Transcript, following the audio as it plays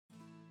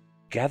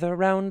gather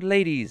round,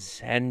 ladies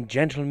and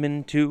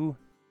gentlemen too,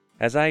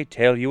 as I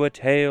tell you a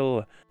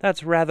tale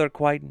that's rather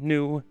quite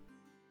new.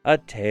 A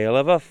tale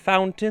of a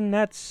fountain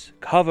that's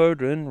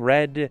covered in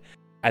red,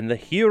 and the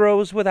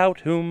heroes without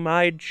whom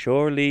I'd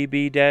surely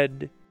be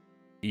dead.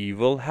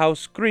 Evil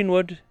House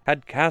Greenwood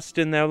had cast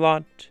in their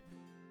lot,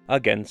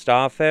 against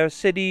our fair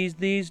cities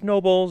these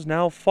nobles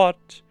now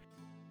fought.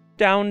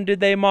 Down did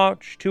they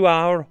march to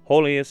our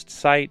holiest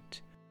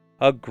site,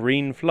 a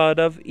green flood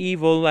of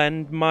evil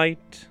and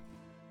might.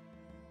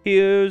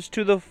 Here's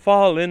to the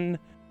fallen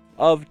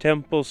of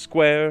Temple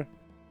Square,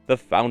 the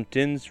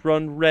fountains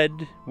run red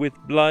with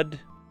blood.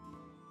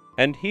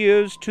 And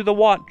here's to the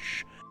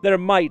Watch, their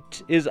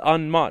might is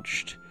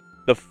unmatched,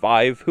 the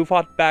 5 who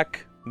fought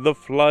back the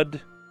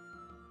flood.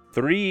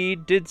 3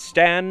 did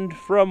stand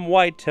from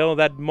Whitehall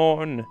that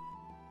morn,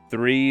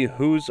 3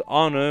 whose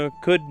honor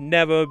could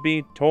never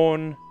be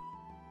torn.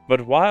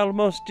 But while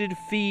most did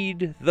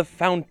feed the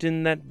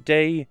fountain that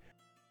day,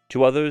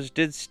 2 others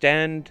did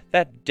stand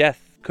that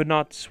death could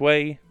not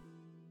sway.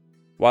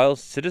 While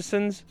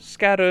citizens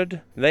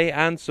scattered, they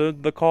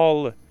answered the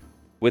call,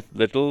 with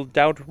little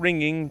doubt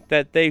ringing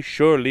that they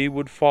surely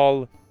would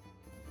fall.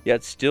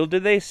 Yet still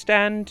did they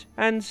stand,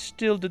 and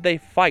still did they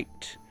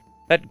fight,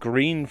 that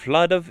green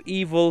flood of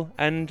evil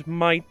and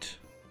might.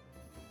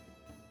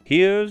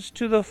 Here's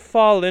to the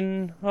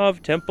fallen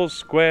of Temple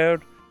Square,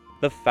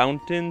 the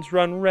fountains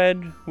run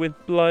red with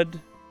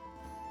blood.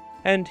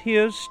 And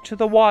here's to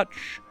the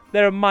Watch,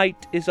 their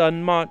might is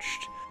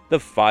unmatched, the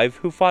 5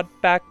 who fought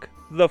back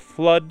the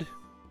flood.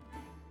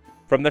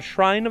 From the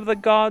shrine of the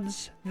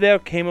gods there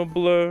came a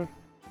blur,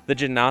 the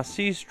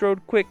Genasi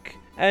strode quick,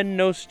 and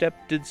no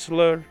step did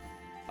slur.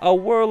 A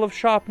whirl of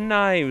sharp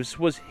knives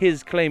was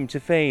his claim to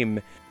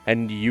fame,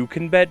 and you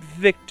can bet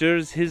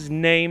Victor's his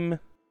name.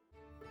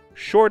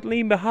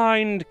 Shortly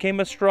behind came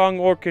a strong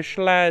orcish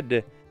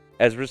lad,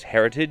 Ezra's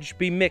heritage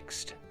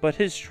bemixed, but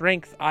his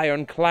strength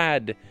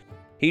ironclad.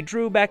 He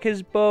drew back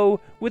his bow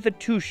with a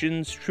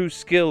Tushan's true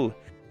skill,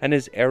 and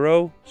his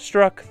arrow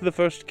struck the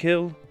first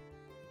kill.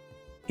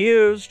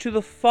 Here's to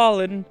the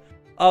fallen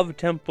of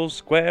Temple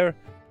Square,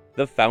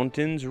 the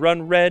fountains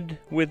run red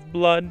with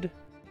blood.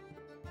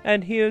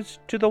 And here's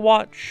to the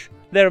Watch,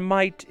 their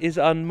might is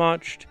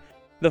unmatched,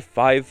 the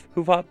 5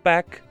 who fought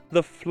back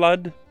the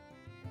flood.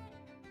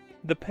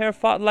 The pair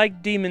fought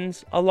like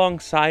demons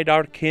alongside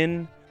our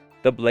kin,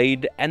 the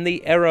blade and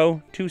the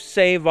arrow to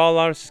save all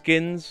our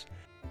skins.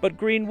 But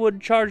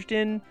Greenwood charged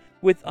in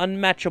with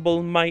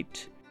unmatchable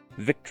might,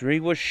 victory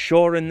was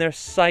sure in their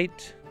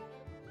sight.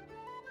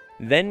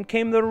 Then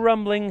came the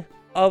rumbling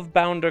of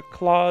bounder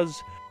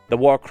claws, the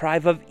war cry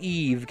of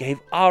Eve gave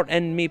our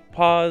enemy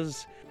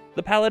pause.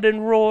 The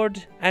paladin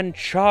roared and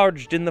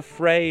charged in the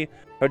fray,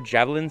 her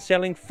javelin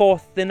sailing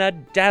forth in a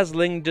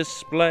dazzling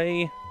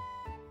display.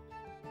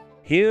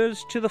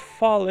 Here's to the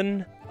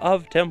fallen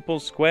of Temple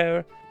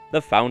Square,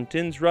 the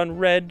fountains run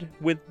red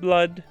with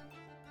blood.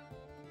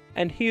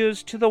 And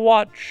here's to the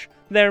Watch,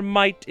 their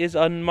might is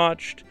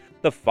unmatched,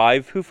 the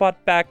 5 who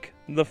fought back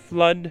the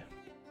flood.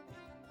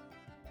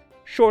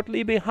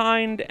 Shortly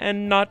behind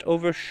and not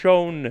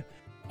overshone,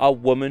 a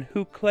woman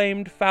who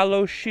claimed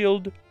fallow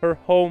shield her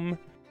home.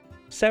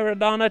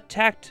 Saradon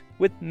attacked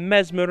with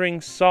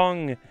mesmering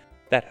song,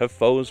 that her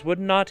foes would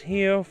not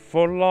hear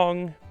for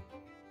long.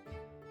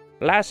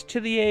 Last to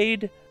the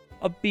aid,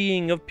 a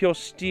being of pure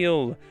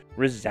steel,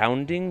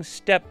 resounding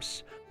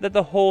steps that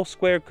the whole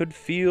square could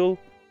feel.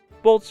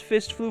 Bolt's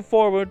fist flew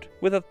forward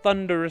with a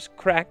thunderous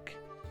crack,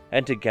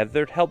 and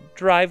together helped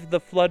drive the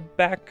flood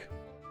back.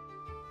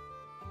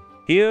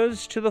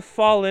 Here's to the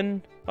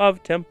fallen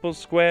of Temple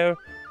Square,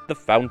 the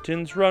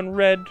fountains run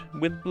red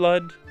with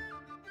blood.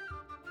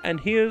 And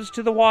here's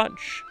to the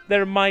Watch,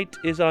 their might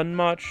is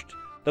unmatched,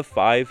 the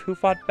 5 who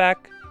fought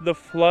back the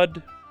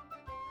flood.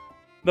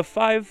 The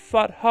 5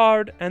 fought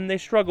hard and they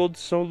struggled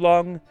so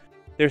long,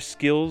 their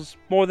skills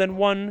more than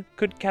one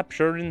could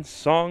capture in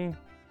song.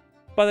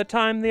 By the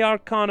time the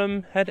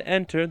Arcanum had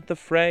entered the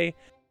fray,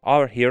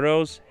 our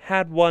heroes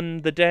had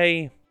won the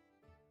day.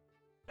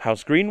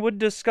 House Greenwood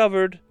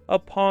discovered,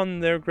 upon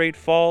their great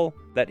fall,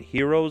 that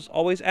heroes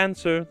always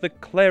answer the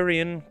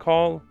clarion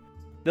call.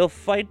 They'll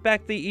fight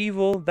back the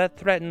evil that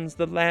threatens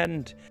the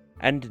land,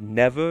 and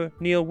never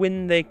kneel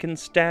when they can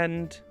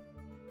stand.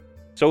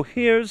 So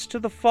here's to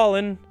the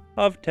fallen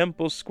of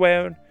Temple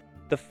Square,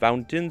 the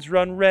fountains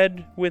run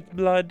red with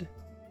blood.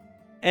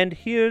 And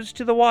here's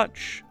to the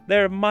Watch,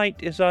 their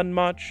might is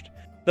unmatched,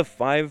 the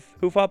 5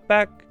 who fought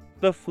back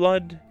the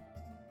flood.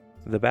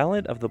 The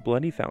Ballad of the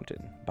Bloody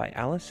Fountain by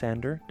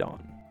Alessander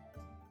Dawn.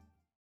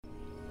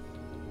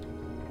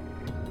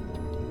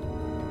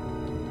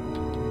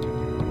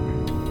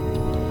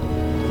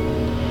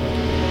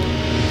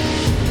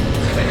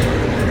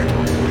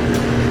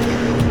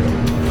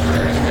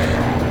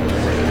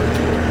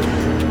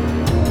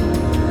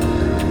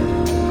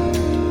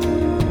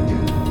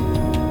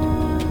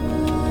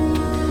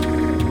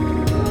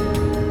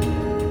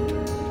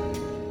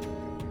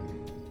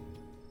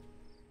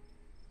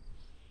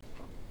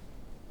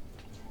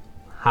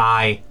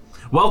 Hi,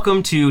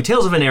 Welcome to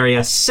Tales of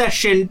Aneria,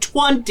 Session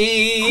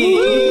 20!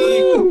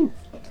 Woo!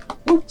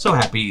 So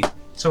happy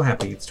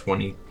it's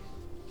 20.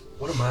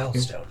 What a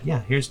milestone.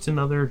 Here's to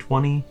another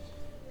 20,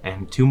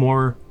 and 2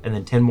 more, and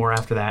then 10 more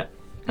after that.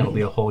 That'll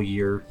be a whole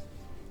year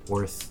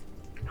worth,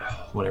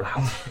 whatever.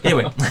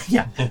 Anyway,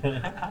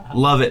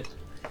 love it.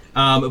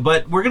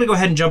 But we're going to go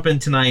ahead and jump in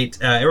tonight.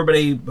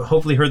 Everybody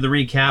hopefully heard the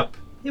recap.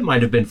 It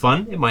might have been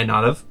fun. It might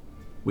not have.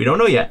 We don't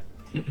know yet.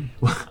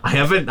 I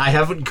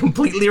haven't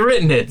completely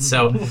written it,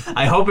 so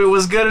I hope it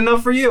was good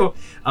enough for you.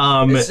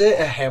 Is it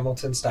a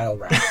Hamilton-style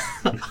rap?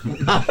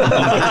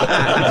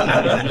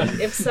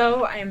 If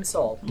so, I am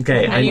sold.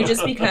 Okay, and you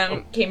just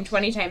came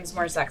 20 times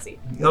more sexy.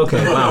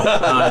 Okay,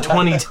 wow,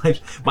 20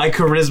 times. My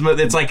charisma.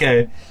 It's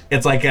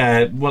like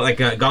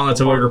a Gauntlets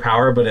of Ogre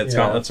Power, but it's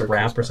Gauntlets of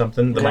Rap or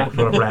something. The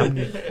microphone of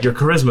rap. Your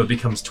charisma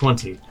becomes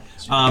 20.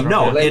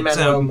 No, it's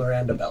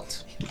Miranda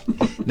Belt.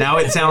 Now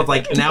it sounds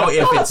like if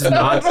it's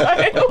not.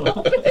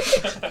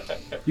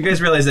 You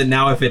guys realize that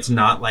now if it's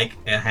not like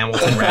a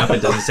Hamilton rap,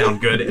 it doesn't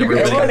sound good.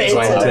 Everybody gets at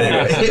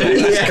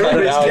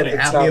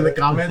me in the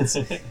comments.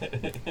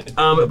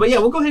 But yeah,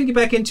 we'll go ahead and get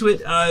back into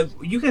it.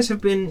 You guys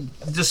have been,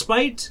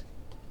 despite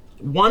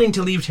wanting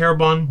to leave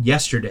Terrebonne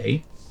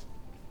yesterday,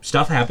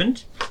 stuff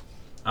happened.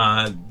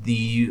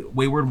 The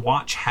Wayward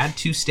Watch had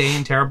to stay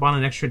in Terrebonne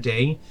an extra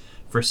day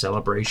for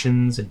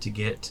celebrations and to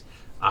get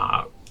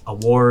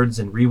awards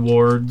and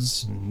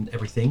rewards and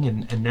everything,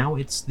 and now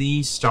it's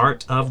the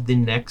start of the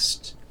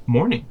next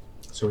morning.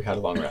 So we had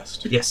a long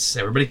rest. Yes,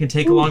 everybody can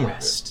take a long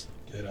rest.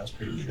 Good, I was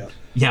pretty beat up.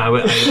 Yeah, I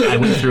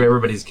went through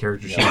everybody's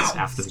character sheets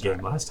after the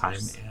game last time,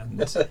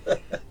 and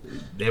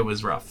it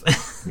was rough.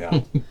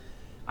 Yeah.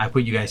 I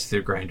put you guys through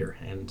the grinder,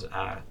 and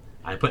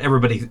I put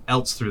everybody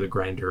else through the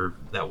grinder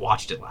that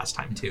watched it last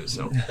time too,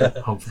 so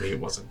hopefully it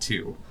wasn't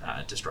too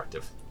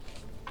destructive.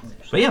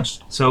 But yeah,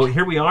 so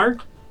here we are.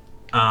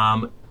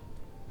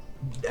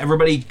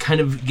 Everybody kind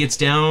of gets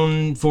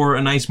down for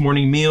a nice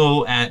morning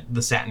meal at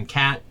the Satin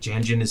Cat.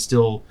 Janjin is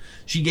still...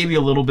 She gave you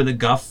a little bit of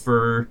guff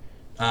for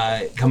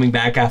coming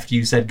back after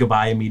you said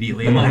goodbye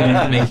immediately,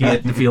 making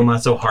it feel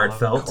not so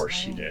heartfelt. Of course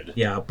she did.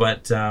 Yeah,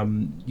 but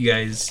you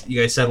guys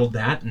settled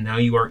that, and now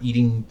you are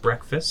eating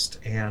breakfast,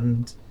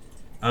 and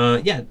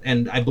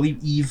and I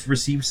believe Eve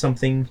received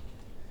something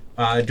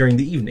during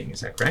the evening.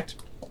 Is that correct?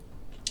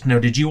 Now,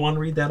 did you want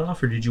to read that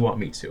off, or did you want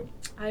me to?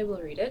 I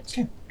will read it.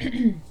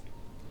 Okay.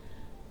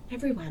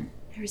 Everyone,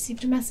 I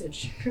received a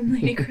message from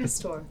Lady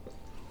Crestor.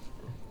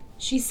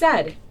 She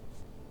said,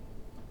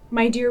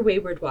 "My dear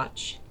Wayward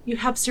Watch, you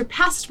have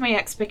surpassed my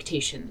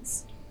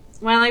expectations.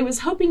 While I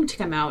was hoping to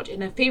come out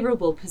in a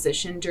favorable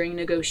position during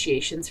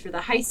negotiations for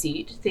the High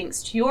Seat,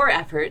 thanks to your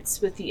efforts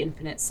with the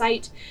Infinite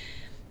Sight,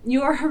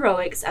 your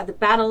heroics at the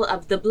Battle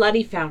of the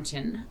Bloody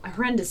Fountain, a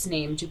horrendous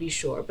name to be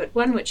sure, but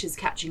one which is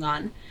catching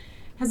on,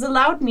 has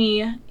allowed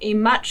me a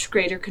much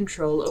greater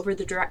control over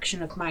the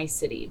direction of my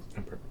city."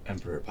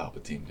 Emperor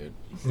Palpatine, dude.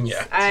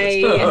 Yeah.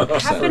 I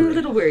have been a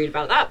little worried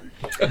about that.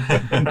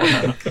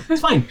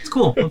 It's fine. It's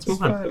cool. Let's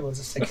move on. We'll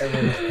just take care of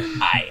it.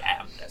 I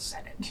am the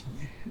Senate.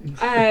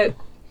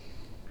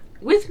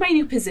 With my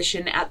new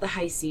position at the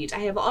High Seat, I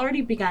have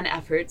already begun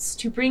efforts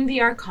to bring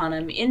the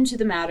Arcanum into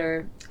the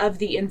matter of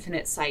the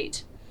Infinite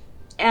Sight,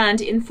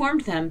 and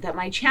informed them that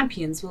my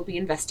champions will be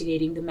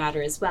investigating the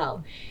matter as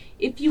well.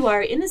 If you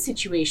are in a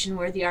situation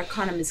where the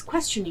Arcanum is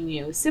questioning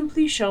you,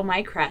 simply show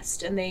my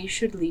crest, and they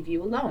should leave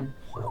you alone.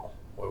 Well,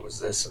 what was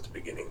this at the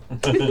beginning?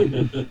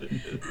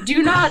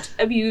 Do not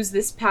abuse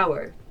this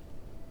power,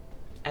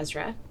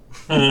 Ezra.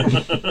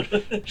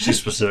 She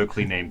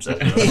specifically names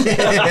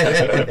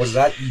Ezra. Was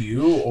that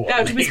you or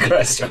That was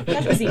Cresta?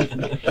 That was easy.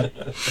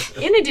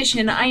 In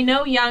addition, I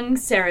know young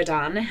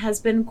Ceradon has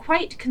been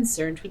quite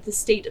concerned with the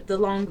state of the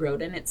Long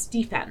Road and its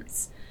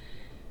defense.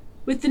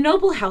 While the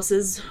noble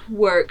houses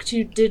work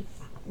to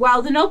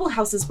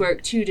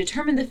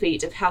determine the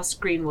fate of House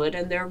Greenwood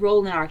and their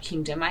role in our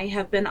kingdom, I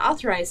have been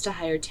authorized to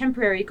hire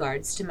temporary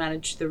guards to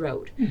manage the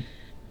road.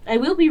 I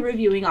will be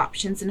reviewing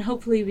options, and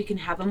hopefully we can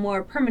have a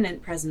more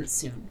permanent presence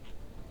soon.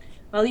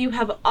 While you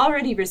have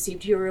already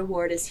received your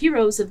reward as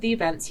heroes of the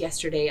events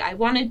yesterday, I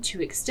wanted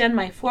to extend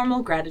my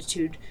formal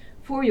gratitude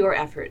for your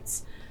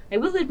efforts. I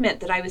will admit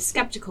that I was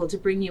skeptical to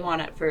bring you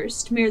on at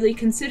first, merely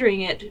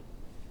considering it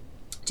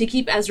to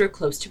keep Ezra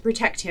close to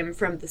protect him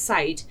from the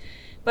sight,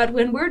 but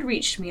when word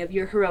reached me of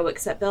your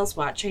heroics at Bell's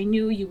Watch, I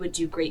knew you would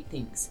do great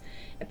things.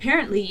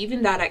 Apparently,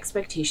 even that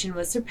expectation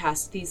was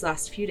surpassed these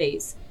last few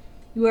days.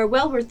 You are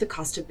well worth the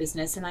cost of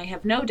business, and I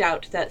have no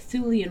doubt that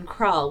Thulian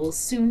Kral will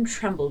soon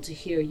tremble to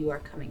hear you are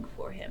coming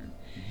for him.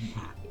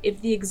 If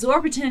the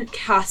exorbitant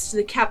cost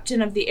the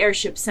captain of the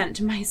airship sent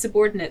to my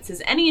subordinates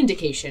is any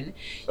indication,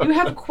 you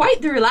have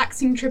quite the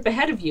relaxing trip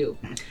ahead of you.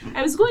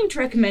 I was going to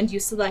recommend you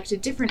select a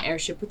different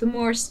airship with a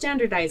more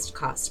standardized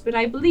cost, but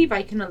I believe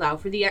I can allow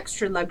for the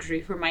extra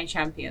luxury for my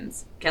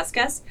champions.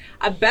 Guess?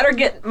 I better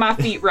get my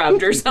feet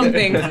rubbed or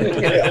something.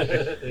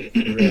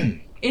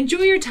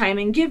 Enjoy your time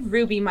and give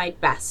Ruby my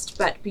best,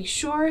 but be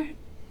sure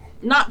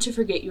not to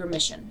forget your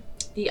mission.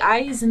 The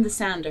eyes in the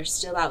sand are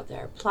still out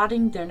there,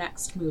 plotting their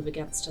next move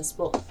against us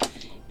both.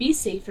 Be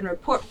safe and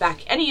report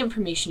back any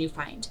information you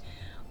find.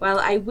 While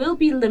I will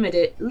be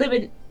limited,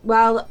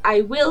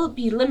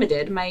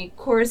 my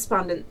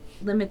correspondent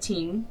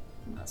limiting.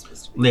 I'm not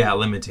supposed to be. Yeah,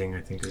 limiting,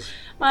 I think is.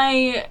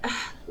 My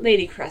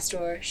Lady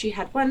Crestor, she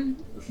had one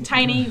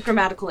tiny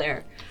grammatical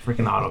error.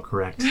 Freaking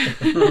autocorrect.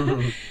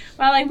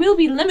 While I will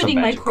be limiting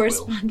my magic quill.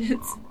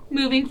 correspondence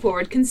moving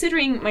forward,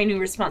 considering my new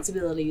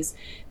responsibilities,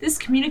 this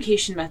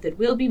communication method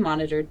will be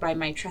monitored by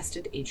my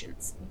trusted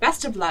agents.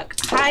 Best of luck,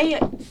 High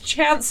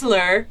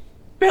Chancellor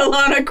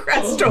Bellana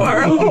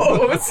Crestor.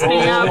 Oh,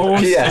 snap.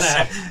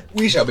 P.S.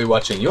 We shall be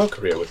watching your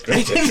career with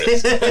great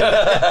interest.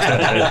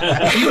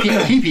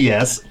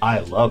 PPS, I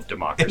love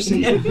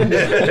democracy.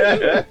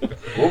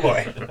 Oh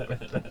boy.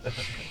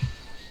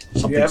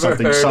 Something, ever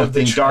something, heard of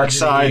something, the dark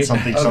side, tragedy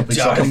something, of something,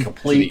 Dark something,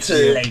 complete.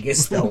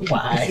 Plagueis the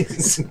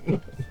Wise.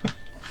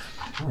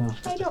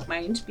 I don't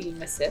mind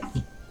being a Sith.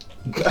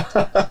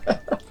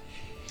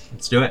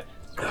 Let's do it.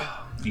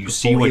 You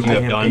see what you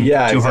have done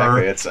Yeah, to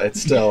exactly. her.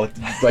 It's still,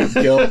 but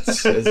guilt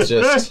is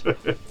just.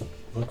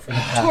 Look for the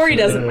path Tori of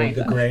doesn't the, mind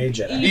the that. Grey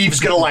Jedi. Eve's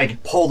gonna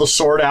like pull the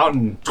sword out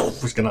and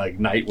he's gonna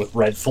ignite with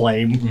red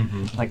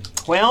flame. Like,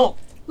 well,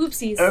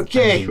 Whoopsies.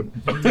 okay. You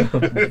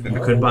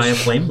could buy a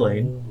flame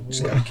blade.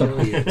 Just gotta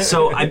kill you.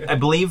 So I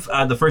believe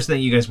the first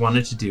thing you guys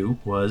wanted to do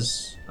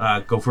was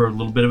go for a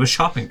little bit of a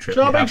shopping trip.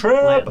 Shopping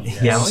trip!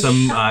 You have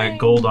some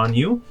gold on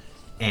you,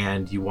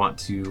 and you want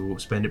to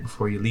spend it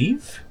before you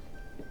leave.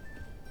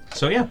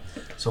 So yeah,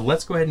 so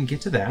let's go ahead and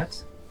get to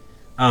that.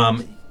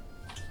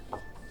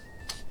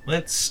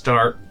 Let's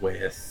start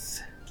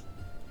with.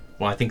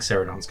 Well, I think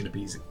Ceradon's going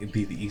to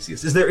be the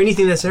easiest. Is there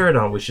anything that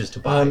Ceradon wishes to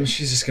buy?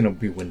 She's just gonna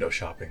be window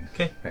shopping.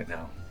 Okay. Right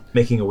now.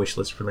 Making a wish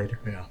list for later.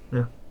 Yeah.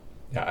 Yeah.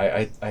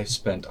 Yeah. I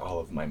spent all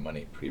of my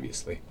money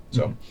previously,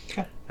 so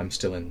Okay. I'm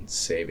still in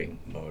saving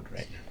mode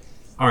right now.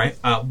 All right.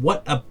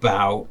 What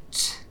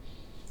about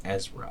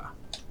Ezra?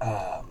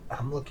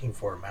 I'm looking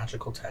for a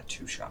magical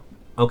tattoo shop.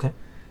 Okay.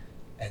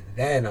 And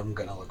then I'm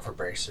gonna look for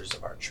bracers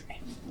of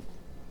archery.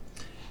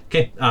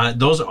 Okay.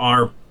 Those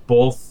are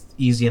both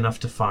easy enough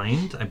to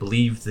find. I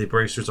believe the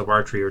bracers of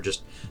archery are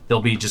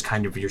they'll be just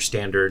kind of your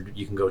standard.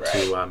 You can go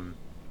to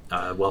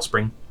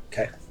Wellspring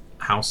Okay.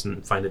 house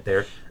and find it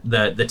there.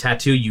 The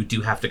tattoo, you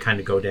do have to kind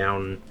of go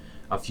down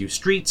a few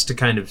streets to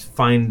kind of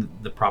find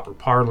the proper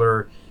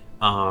parlor.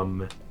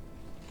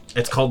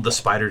 It's called the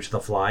Spider to the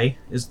Fly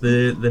is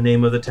the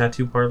name of the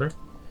tattoo parlor,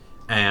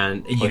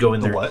 and you go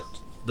in there. What?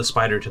 The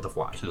Spider to the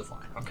Fly. To the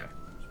fly. Okay.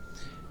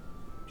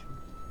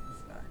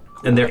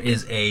 And there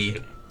is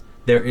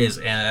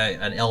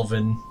an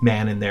elven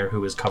man in there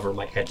who is covered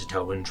like head to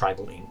toe in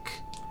tribal ink.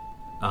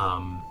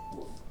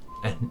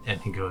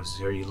 And he goes,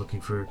 "Are you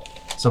looking for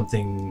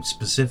something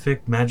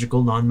specific,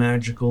 magical,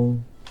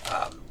 non-magical?"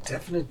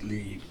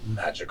 Definitely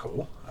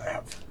magical. I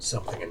have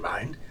something in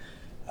mind.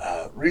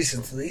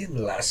 Recently, in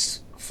the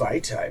last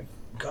fight, I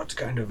got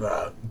kind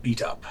of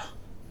beat up.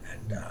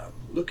 And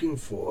looking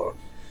for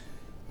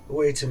a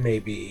way to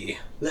maybe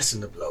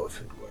lessen the blow,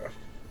 if it were.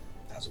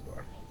 As it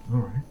were.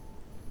 All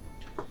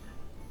right.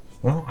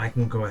 Well, I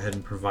can go ahead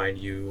and provide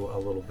you a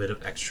little bit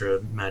of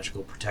extra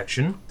magical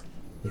protection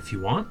if you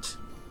want.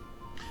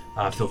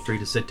 Feel free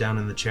to sit down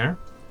in the chair.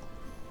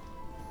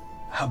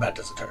 How bad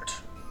does it hurt?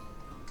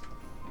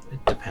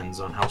 It depends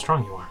on how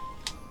strong you are.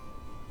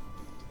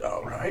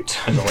 All right.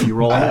 So what you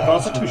roll on your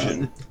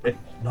constitution.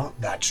 Not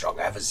that strong.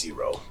 I have a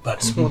 0,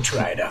 but we'll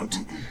try it out.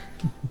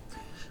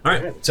 All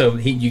right. So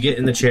you get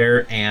in the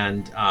chair,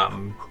 and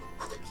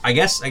I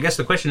guess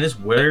the question is,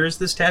 where is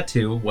this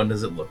tattoo? What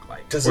does it look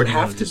like? Does Or it do you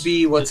wanna have to just-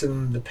 be what's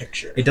in the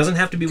picture? It doesn't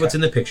have to be what's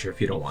in the picture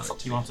if you don't want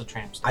it. He wants a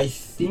tramp stamp. I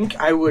think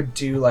I would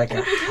do like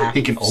a half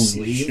He can only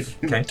sleeve.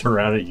 Okay. turn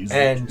around and use it.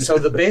 And so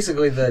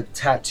basically the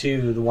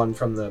tattoo, the one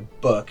from the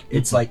book,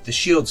 it's like the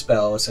shield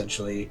spell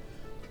essentially,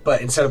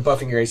 but instead of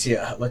buffing your AC,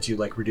 it lets you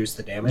like reduce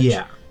the damage.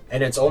 Yeah.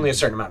 And it's only a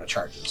certain amount of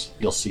charges.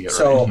 You'll see it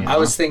So right. I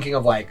was thinking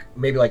of like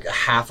maybe like a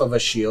half of a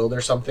shield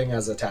or something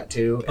as a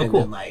tattoo, and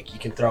cool. then like you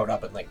can throw it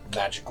up and like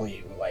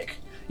magically like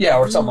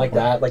or something like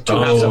that, like two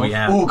Oh, halves of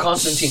yeah. Ooh,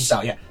 Constantine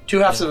style, yeah, 2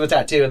 halves of a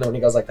tattoo, and then when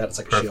he goes like that, it's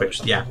like a shield or Perfect.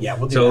 something. Yeah. Yeah,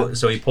 we'll do that.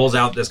 So he pulls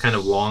out this kind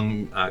of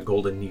long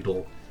golden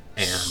needle,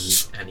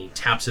 and he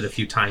taps it a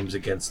few times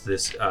against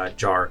this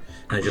jar,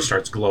 and it just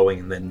starts glowing,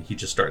 and then he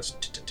just starts.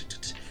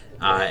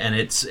 And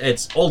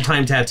it's old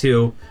time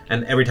tattoo,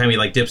 and every time he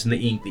like dips in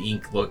the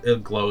ink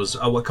glows.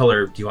 What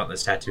color do you want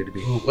this tattoo to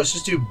be? Ooh, let's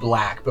just do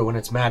black, but when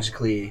it's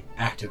magically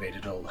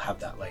activated, it'll have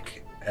that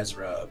like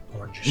Ezra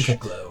orangish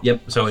glow.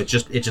 Yep. So it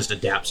just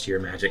adapts to your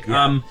magic.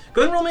 Yeah.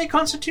 Go ahead and roll me a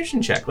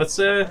Constitution check. Let's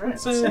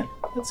let's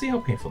see how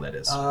painful that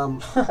is.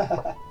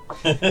 A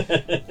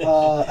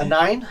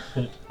 9.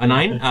 A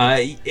 9.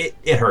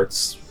 It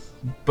hurts,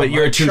 but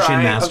you're a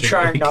Tushin master. I'm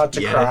trying not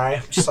to Yeah. cry.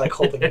 I'm just like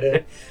holding it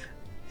in.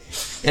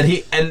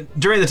 And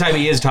during the time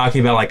he is talking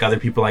about like other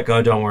people, like,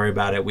 oh, don't worry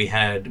about it. We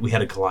had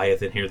a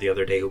Goliath in here the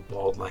other day who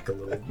bawled like a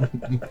little,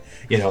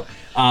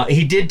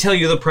 He did tell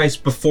you the price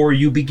before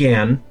you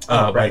began.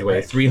 By the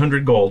way,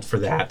 300 gold for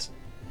that.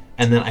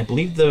 And then I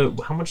believe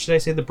how much did I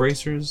say the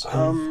bracers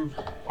of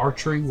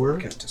archery were?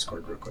 Get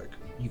Discord real quick.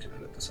 You can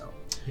edit this out.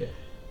 Yeah.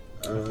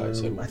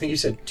 I think you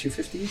said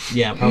 250.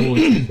 Yeah,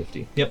 probably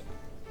 250. Yep.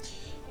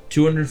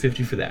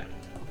 250 for that.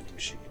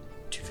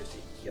 250.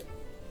 Yep.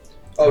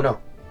 Oh no.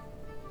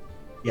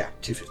 Yeah,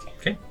 250.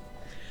 Okay.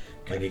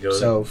 And he goes.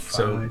 So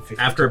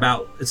after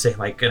about, let's say,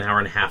 like an hour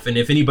and a half, and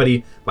if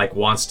anybody like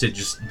wants to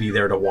just be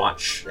there to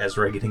watch as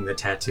we're getting the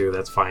tattoo,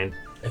 that's fine.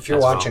 If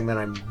you're watching, then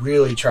I'm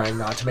really trying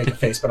not to make a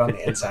face, but on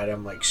the inside,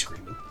 I'm like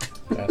screaming.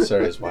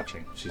 Sarah is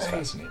watching. She's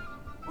fascinated.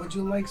 Would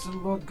you like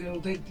some vodka?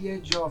 It'll take the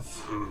edge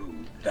off.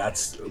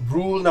 That's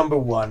rule number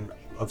 1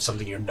 of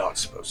something you're not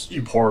supposed to.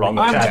 You pour it on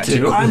the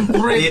tattoo. I'm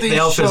pretty The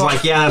elf sure. is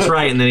like, yeah, that's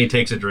right, and then he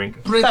takes a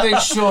drink. Pretty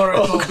sure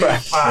it'll be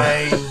crap.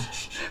 fine.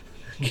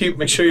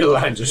 Make sure your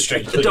lines are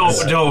straight. Please.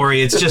 Don't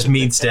worry, it's just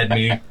Meadstead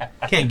me.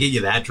 Can't get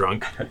you that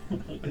drunk.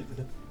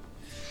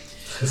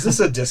 Is this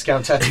a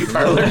discount tattoo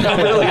parlor? I'm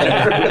really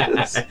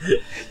nervous.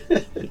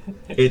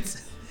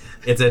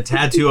 It's a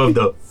tattoo of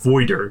the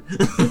Voider.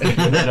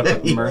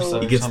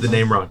 He gets the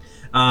name wrong.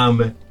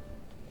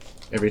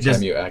 Every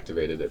time you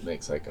activate it, it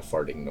makes like a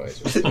farting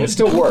noise. Or something. It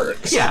still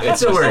works. Yeah, it It's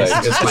still just works.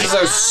 like- It's This like, is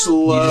a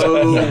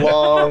slow,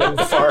 long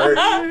fart.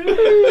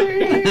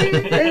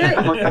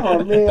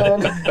 Oh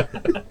man.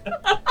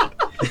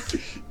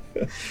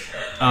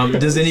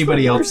 does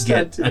anybody else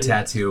get a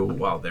tattoo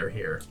while they're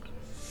here?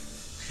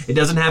 It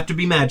doesn't have to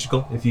be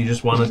magical if you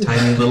just want a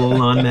tiny little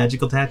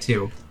non-magical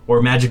tattoo. Or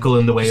magical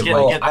in the way of Just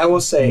like... Well, I will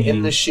say, in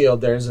meaning- the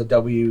shield, there's a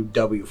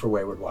WW for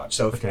Wayward Watch.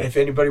 So Okay. if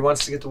anybody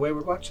wants to get the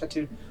Wayward Watch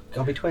tattoo,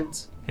 they'll be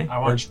twins. I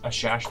want a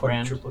Shash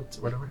brand. Quadruplets,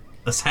 or whatever.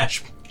 A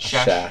sash.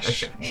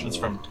 Shash. It's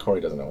from.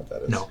 Corey doesn't know what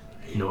that is. No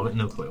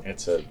clue.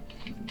 It's a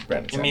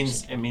brand. It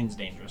means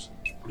dangerous.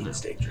 It's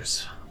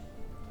dangerous.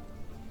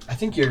 I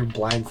think your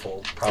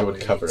blindfold I probably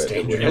would cover means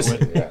it. dangerous.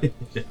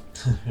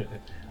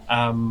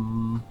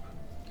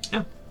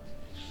 Yeah.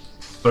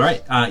 But all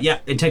right, yeah,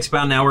 it takes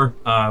about an hour,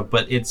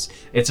 but it's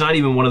not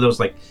even one of those,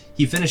 like,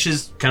 he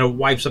finishes, kind of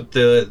wipes up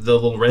the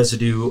little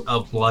residue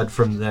of blood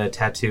from the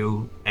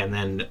tattoo, and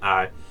then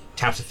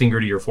taps a finger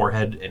to your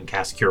forehead and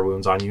casts Cure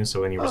Wounds on you,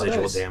 so any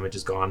residual nice. damage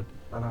is gone.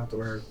 I don't have to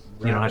wear wraps.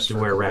 You don't have to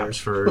wear wraps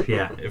for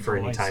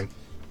any Nice. time.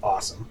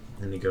 Awesome.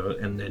 And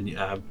then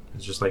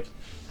it's just like,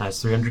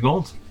 that's 300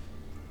 gold.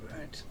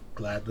 Right.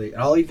 Gladly.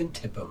 I'll even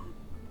tip him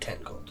 10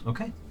 gold.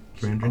 Okay,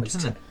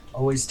 310.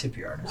 Always tip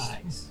your artist.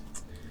 Nice.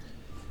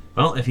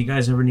 Well, if you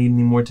guys ever need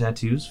any more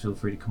tattoos, feel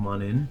free to come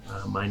on in.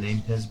 My name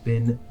has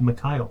been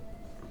Mikhail.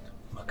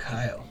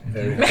 Mikhail.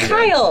 Very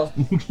Kyle!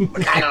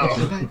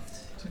 Mikhail.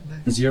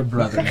 Is your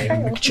brother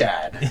named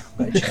Chad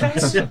by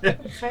chance?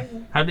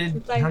 How do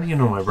you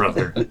know my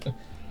brother?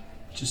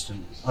 Just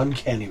an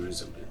uncanny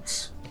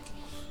resemblance.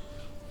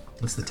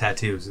 It's the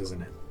tattoos,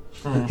 isn't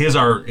it? His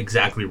are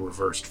exactly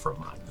reversed from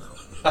mine.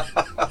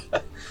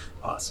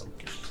 Awesome.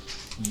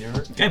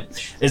 Okay,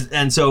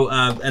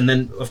 and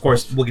then of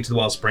course we'll get to the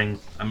Wellspring.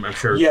 I'm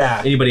sure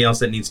Yeah. anybody else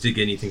that needs to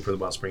get anything for the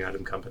Wellspring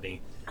Item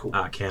Company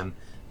can.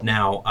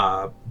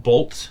 Now,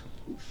 Bolt,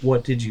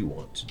 what did you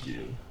want to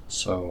do?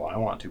 So I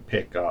want to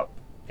pick up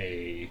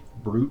a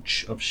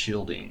brooch of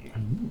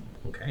shielding,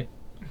 Okay.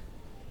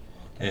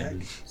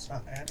 And It's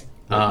not adding.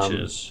 which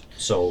is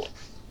so.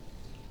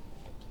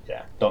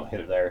 Yeah, don't hit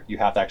it there. You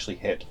have to actually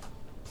hit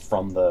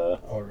from the.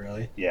 Oh,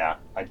 really? Yeah,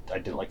 I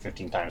did it like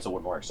 15 times. It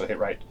wouldn't work. So hit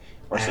right.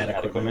 Or Add add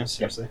equipment, equipment.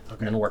 seriously? Yep.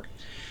 And it'll work.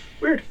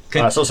 Weird.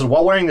 Okay. So it says,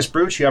 while wearing this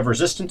brooch, you have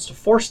resistance to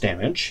force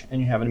damage,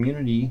 and you have an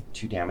immunity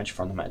to damage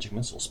from the magic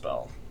missile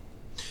spell.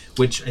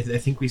 which I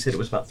think we said it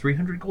was about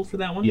 300 gold for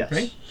that one, Yes.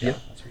 right? Yeah,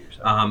 that's what you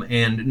said.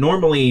 And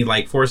normally,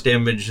 like, force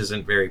damage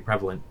isn't very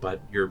prevalent,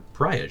 but your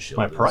pariah shield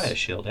My is. pariah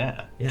shield,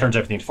 yeah. Yeah. Turns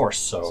everything to force,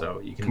 so, So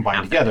you can combined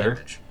have that together.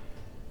 damage.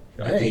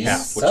 Nice. Yeah,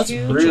 which- That's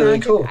Two really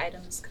magic cool.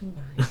 items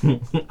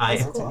combined. I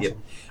That's am. awesome. Yep.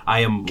 I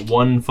am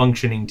one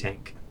functioning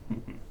tank.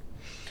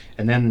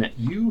 And then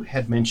you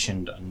had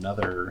mentioned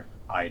another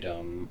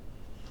item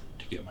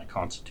to get my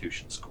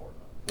constitution score.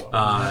 What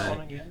was that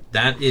one again?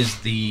 That is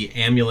the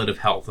Amulet of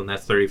Health, and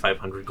that's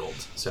 3,500 gold.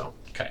 So,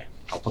 Okay,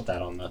 I'll put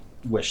that on the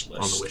wish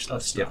list. on the wish of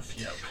list, stuff.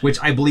 yeah. Which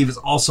I believe is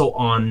also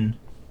on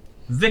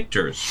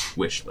Victor's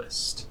wish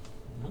list.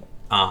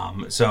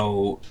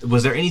 So,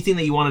 was there anything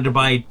that you wanted to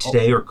buy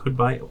today or could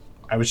buy?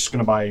 I was just going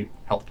to buy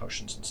health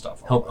potions and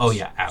stuff. Help? Oh otherwise.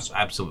 yeah,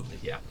 absolutely,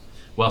 yeah.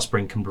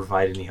 Wellspring can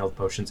provide any health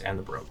potions and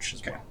the brooch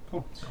as Okay, well.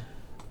 cool.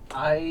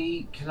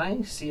 Can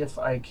I see if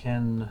I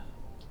can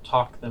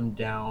talk them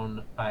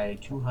down by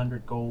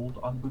 200 gold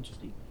on Boots of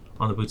Steep?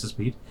 On the Boots of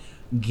Speed,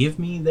 give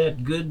me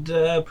that good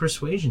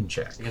persuasion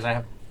check. Because I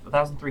have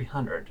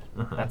 1,300.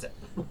 Uh-huh. That's it.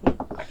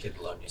 I could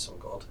loan you some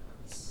gold.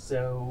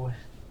 So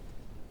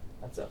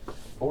that's a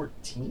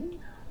 14.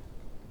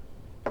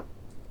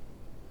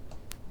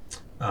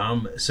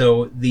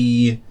 So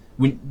the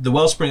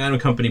Wellspring Item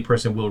Company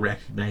person will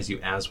recognize you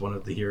as one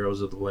of the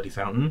heroes of the Bloody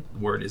Fountain.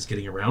 Word is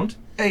getting around.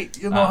 Hey,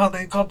 you know how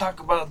they talk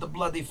about the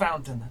bloody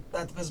fountain?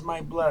 That was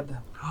my blood.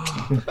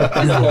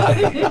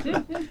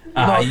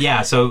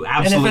 Yeah, so And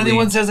absolutely. if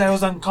anyone says I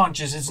was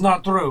unconscious, it's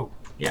not true.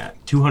 Yeah,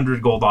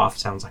 200 gold off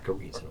sounds like a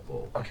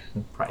reasonable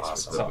price.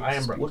 Awesome. So I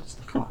am. What is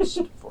the cost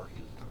for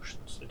healing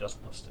potions? It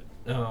doesn't list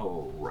it.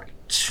 Oh, right.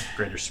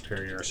 Greater,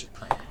 superior, or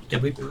supreme.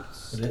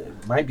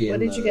 It might be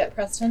What in did you get,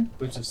 Preston?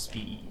 Boots of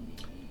Speed.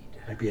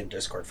 Might be in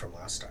Discord from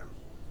last time.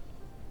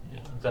 Yeah.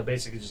 That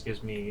basically just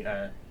gives me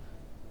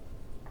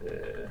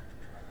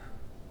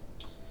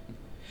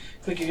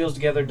click your heels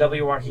together, double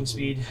your walking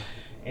speed,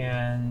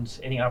 and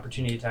any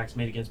opportunity attacks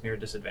made against me are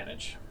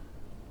disadvantage.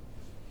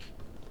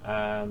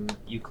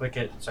 You click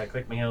it, so I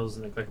click my heels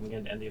and then click them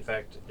again to end the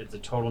effect. It's a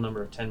total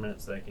number of 10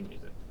 minutes that I can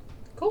use it.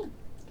 Cool.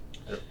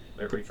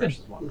 It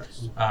refreshes long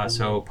rest.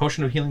 So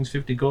Potion of Healing is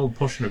 50 gold,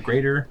 Potion of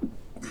Greater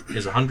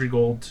is 100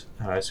 gold,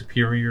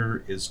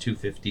 Superior is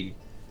 250,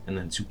 and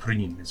then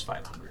Supreme is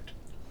 500.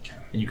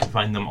 And you can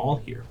find them all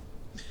here.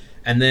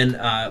 And then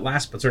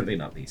last but certainly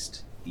not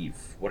least,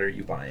 Eve, what are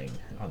you buying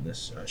on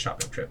this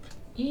shopping trip?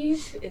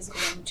 Eve is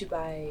going to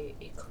buy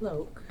a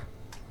cloak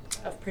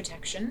of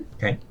protection.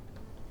 Okay.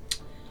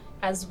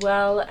 As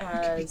well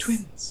as...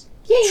 Twins.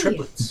 Yay!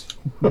 Triplets.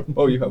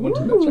 Oh, you have one too,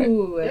 that's right.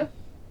 Ooh, Yeah.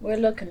 We're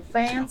looking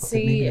Maybe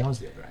fancy. that was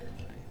the other item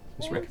I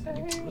was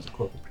recommending. It was a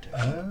cloak of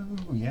protection.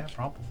 Oh, yeah,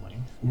 probably.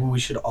 We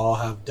should all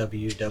have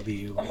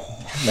WW.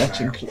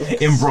 Matching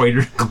clothes.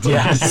 Embroidered.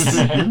 Yes.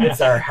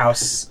 It's our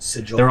house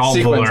sigil. They're all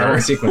Sequence, I blur.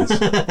 want sequence.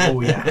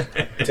 Oh, yeah.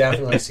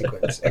 Definitely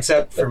sequence.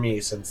 Except for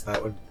me, since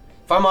that would.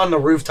 If I'm on the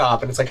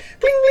rooftop and it's like,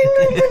 bling, bling,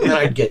 bling, bling, then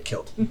I'd get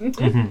killed.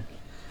 Mhm.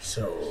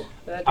 So,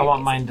 That'd I be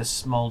want amazing. mine to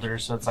smolder,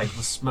 so it's like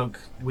the smoke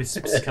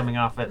wisps coming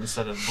off it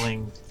instead of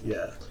bling.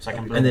 yeah. So I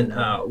can And then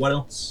what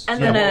else? And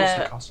Yeah, then what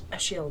was the cost? a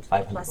shield.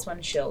 500 Plus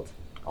one shield.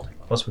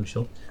 Plus one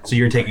shield. So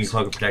you're taking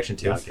cloak of protection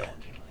too. Yeah, I'll get one.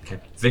 Okay.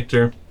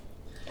 Victor,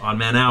 on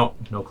man out.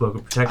 No cloak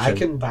of protection. I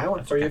can buy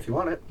one for you if you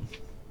want it.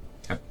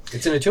 Okay.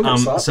 It's in a 2-minute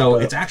slot. So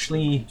but it's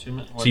actually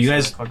So you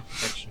guys-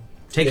 protection?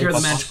 take care of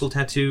the Plus- magical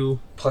tattoo.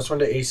 +1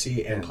 to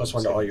AC and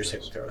 +1 to all your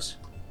saving throws.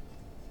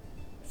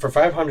 For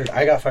 500,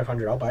 I got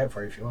 500. I'll buy it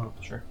for you if you want.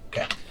 Sure.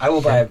 Okay. I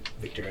will buy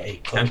Victor a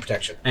cloak Okay. of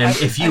protection. And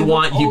if you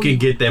want, you can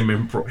get them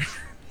embroidered.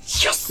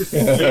 Yes!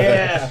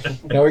 Yeah.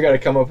 Now we got to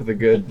come up with a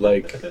good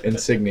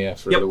insignia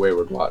for Yep. the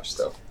Wayward Watch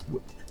stuff.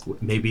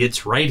 Maybe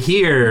it's right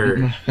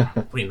here.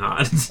 Probably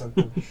not.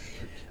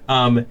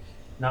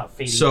 Not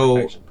fading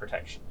So-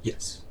 protection.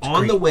 Yes.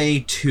 On the way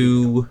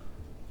to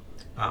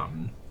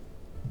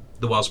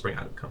the Wellspring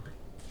Item Company,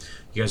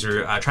 you guys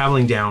are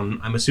traveling down.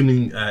 I'm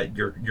assuming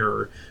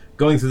you're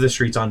going through the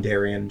streets on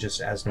Darien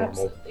just as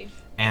normal. Absolutely.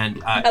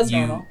 And As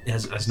you normal.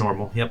 as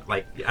normal. Yep.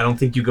 Like I don't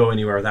think you go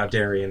anywhere without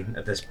Darien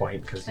at this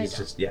point because I he's don't.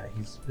 just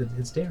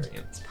it's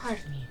Darien. It's part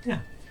of me.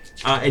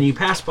 And you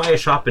pass by a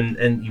shop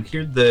and you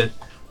hear the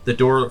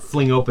door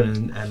fling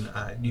open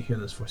and you hear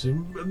this voice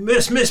saying,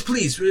 Miss,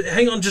 please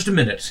hang on just a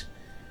minute.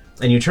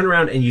 And you turn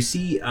around and you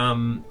see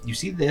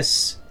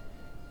this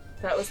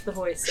That was the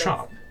voice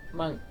shop. of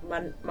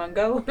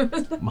Mungo.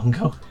 Is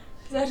Mungo.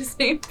 that his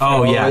name?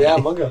 Oh yeah, yeah,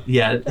 Mungo.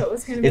 yeah. That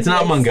was gonna be It's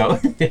not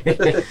nice.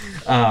 Mungo.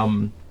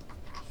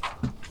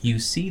 You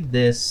see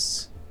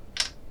this.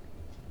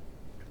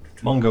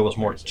 Mungo was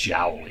more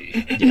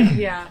jowly.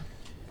 Yeah.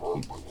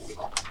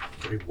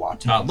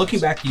 Looking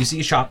back, you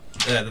see a shop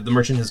that the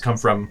merchant has come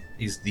from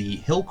is the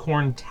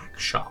Hillcorn Tack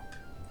Shop.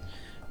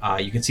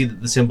 You can see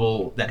that the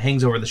symbol that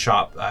hangs over the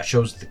shop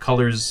shows the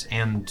colors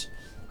and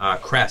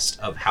crest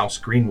of House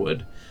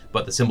Greenwood,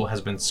 but the symbol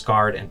has been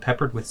scarred and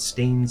peppered with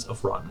stains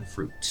of rotten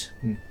fruit.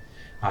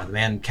 The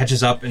man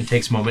catches up and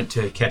takes a moment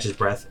to catch his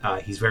breath.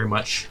 He's very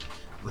much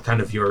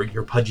kind of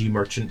your pudgy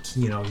merchant.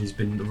 You know, he's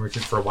been a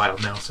merchant for a while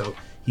now, so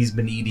he's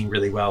been eating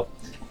really well.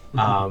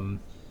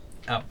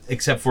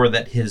 Except for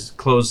that his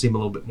clothes seem a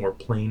little bit more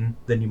plain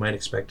than you might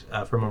expect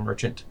from a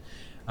merchant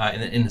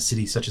in a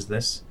city such as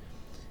this.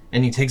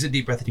 And he takes a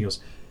deep breath and he goes,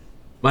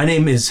 "My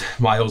name is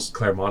Miles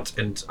Claremont,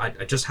 and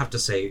I just have to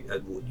say,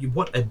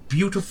 what a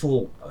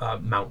beautiful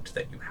mount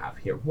that you have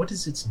here. What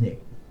is its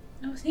name?"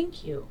 Oh,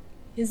 thank you.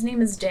 His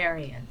name is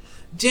Darian.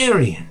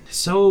 Darien.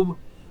 So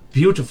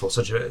beautiful,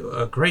 such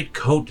a great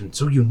coat, and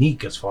so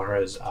unique as far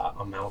as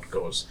a mount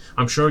goes.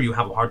 I'm sure you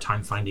have a hard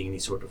time finding any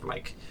sort of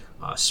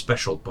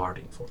special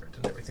barding for it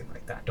and everything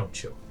like that,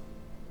 don't you?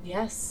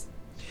 Yes.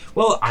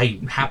 Well, I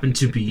happen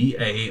to be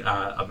a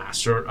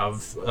master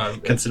of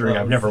Considering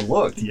I've never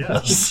looked,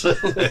 yes.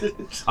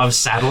 of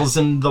saddles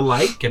and the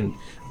like, and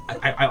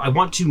I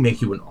want to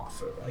make you an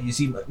offer. You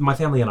see, my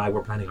family and I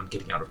were planning on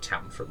getting out of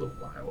town for a little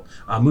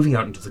while, moving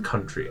out into the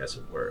country, as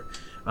it were.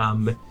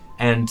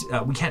 And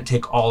we can't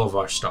take all of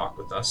our stock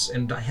with us.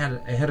 And I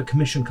had a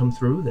commission come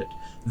through that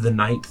the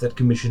knight that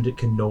commissioned it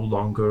can no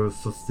longer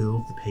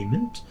fulfill the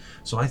payment.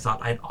 So I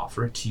thought I'd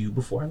offer it to you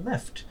before I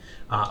left.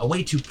 A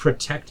way to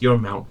protect your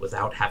mount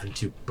without having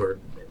to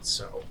burden it.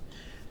 So,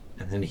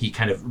 and then he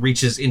kind of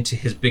reaches into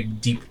his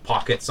big, deep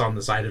pockets on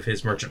the side of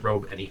his merchant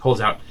robe, and he holds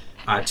out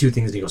two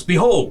things, and he goes,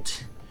 "Behold!"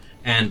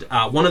 And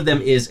one of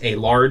them is a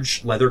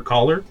large leather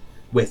collar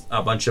with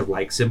a bunch of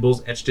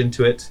symbols etched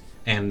into it,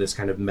 and this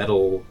kind of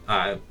metal,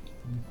 the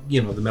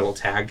metal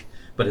tag,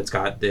 but it's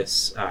got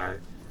this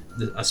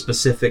a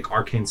specific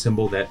arcane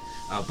symbol that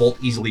Bolt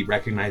easily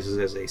recognizes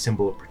as a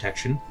symbol of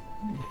protection.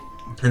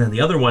 And then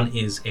the other one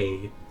is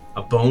a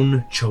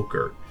bone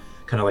choker,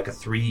 kind of like a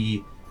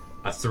three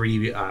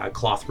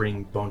cloth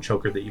ring bone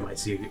choker that you might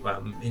see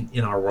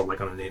in our world,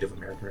 like on a Native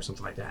American or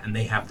something like that. And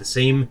they have the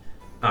same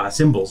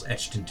symbols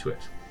etched into it.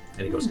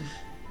 And he goes,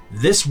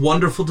 "This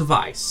wonderful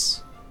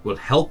device will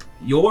help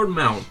your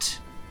mount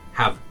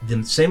have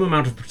the same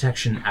amount of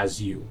protection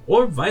as you,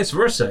 or vice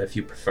versa if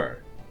you prefer.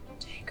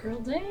 Day girl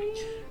day.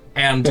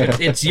 And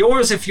it's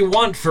yours if you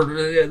want for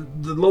the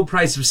low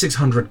price of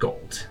 600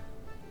 gold.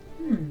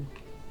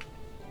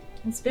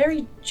 It's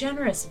very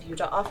generous of you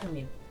to offer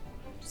me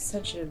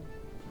such a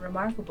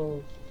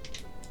remarkable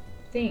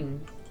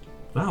thing.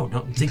 No,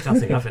 don't think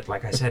nothing of it.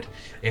 Like I said,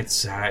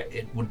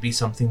 it would be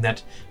something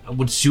that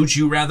would suit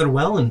you rather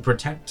well and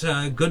protect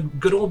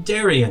good old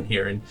Darian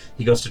here." And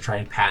he goes to try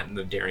and pat, and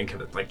the Darian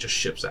kind of like just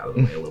ships out of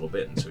the way a little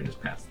bit, and so he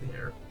just pats the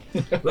air.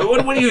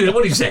 What do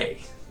you say?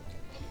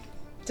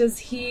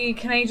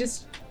 Can I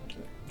just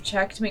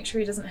check to make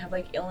sure he doesn't have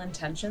like ill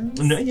intentions?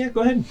 No, yeah,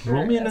 go ahead.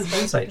 Roll me an As far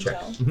as I insight can check.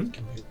 tell. Mhm.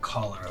 Give me a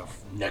collar of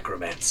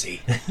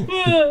necromancy.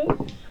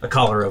 A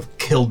collar of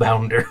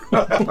Killbounder.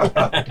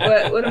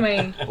 What am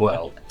I?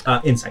 Well,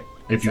 Insight.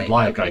 if you'd Insight,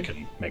 like, okay. I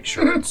can make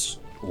sure it's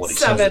what he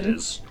says it 7.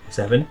 is.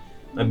 7.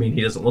 I mean,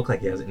 he doesn't look like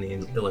he has any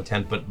ill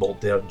intent, but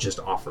they'll just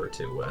offer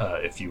to.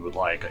 If you would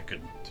like, I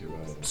could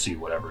see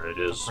whatever it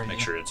is, make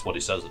sure it's what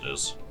he says it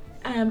is.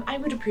 I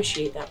would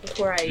appreciate that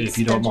before I If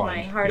you don't spend my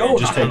mind. hard No,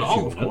 just not take at a all,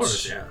 few of minutes.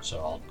 course, yeah. So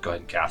I'll go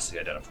ahead and cast the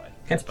identify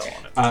spell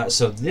on it.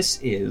 So this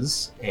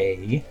is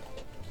a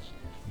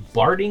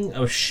Barding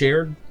of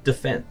Shared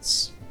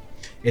Defense.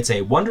 It's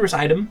a wondrous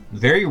item,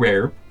 very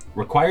rare,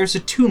 requires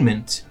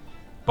attunement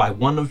by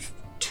one of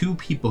 2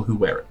 people who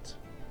wear it.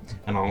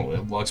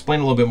 And we'll explain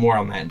a little bit more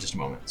on that in just a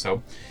moment.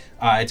 So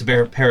it's a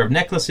pair of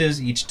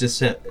necklaces, each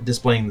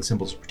displaying the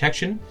symbols of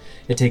protection.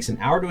 It takes an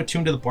hour to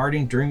attune to the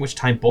barding, during which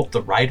time both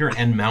the rider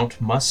and mount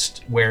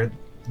must wear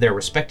their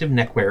respective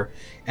neckwear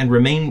and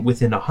remain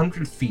within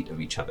 100 feet of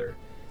each other.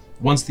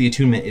 Once the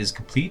attunement is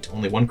complete,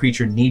 only one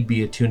creature need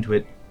be attuned to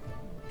it.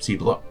 See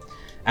below.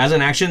 As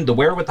an action, the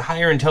wearer with the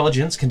higher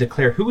intelligence can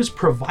declare who is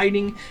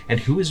providing and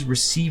who is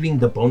receiving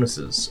the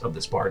bonuses of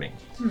this barding.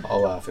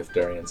 I'll laugh if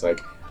Darian's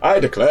like,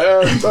 "I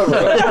declare." He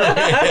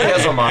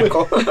has a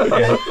monocle.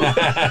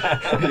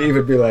 He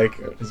would be like,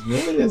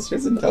 "Is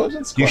his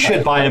intelligence?" You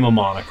should buy him a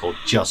monocle.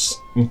 Just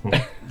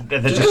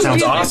that just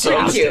sounds Just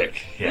awesome. cute.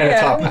 And a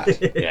top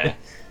hat. Yeah.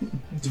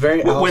 It's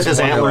very With his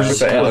antlers, With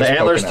the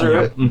antlers through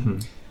it. poking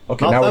out.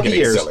 Okay, Not now we're the getting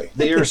ears. silly.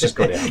 The ears just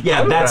go down.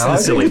 Yeah, that's the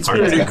silly part.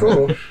 It's pretty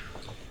cool.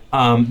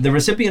 The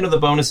recipient of the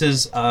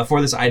bonuses for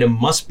this item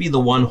must be the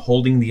one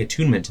holding the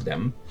attunement to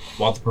them,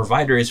 while the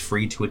provider is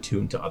free to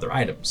attune to other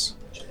items.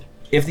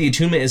 If the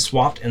attunement is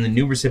swapped and the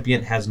new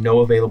recipient has no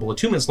available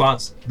attunement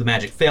slots, the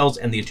magic fails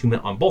and the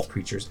attunement on both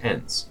creatures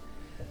ends.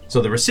 So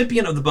the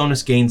recipient of the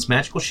bonus gains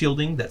magical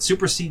shielding that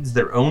supersedes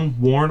their own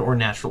worn or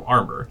natural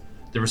armor.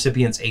 The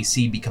recipient's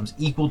AC becomes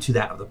equal to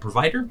that of the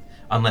provider,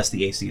 unless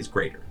the AC is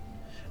greater.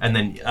 And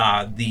then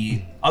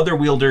the other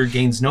wielder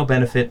gains no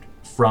benefit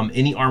from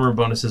any armor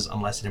bonuses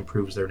unless it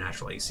improves their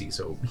natural AC.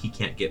 So he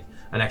can't get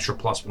an extra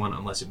 +1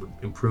 unless it would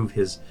improve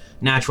his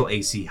natural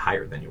AC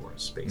higher than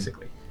yours,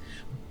 basically.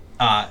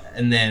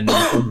 And then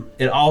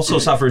it also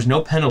suffers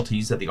no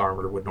penalties that the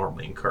armor would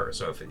normally incur.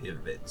 So if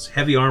it's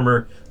heavy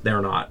armor,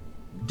 they're not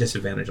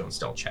disadvantaged on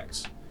stealth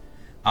checks.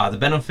 The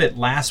benefit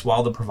lasts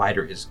while the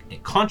provider is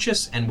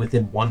conscious and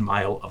within 1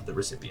 mile of the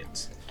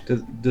recipient.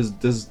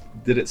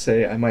 Did it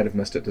say? I might have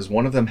missed it. Does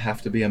one of them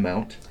have to be a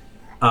mount?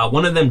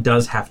 One of them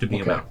does have to be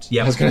a Okay. mount.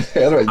 Yep. I was going to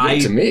say, otherwise give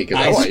it to me, because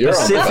I want your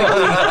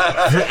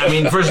armor. I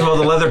mean, first of all,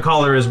 the leather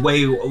collar is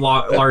way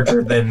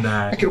larger than...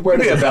 I could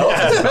wear it as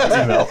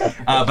a belt.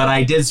 but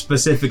I did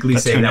specifically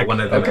say that tunic.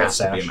 one of them Okay. has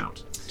to be a Sash.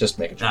 mount. Just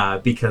making sure.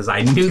 Because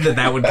I knew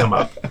that would come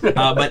up.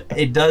 But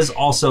it does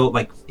also,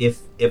 like,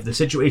 if the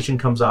situation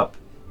comes up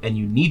and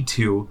you need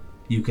to,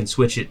 you can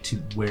switch it to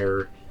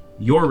where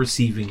you're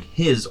receiving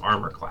his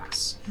armor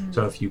class.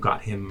 So if you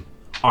got him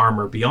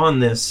armor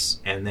beyond this,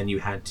 and then you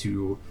had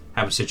to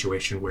have a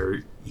situation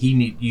where you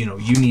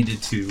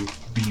needed to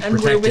be And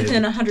protected. we're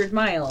within 100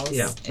 miles.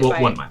 Yeah. if Well,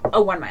 I- 1 mile.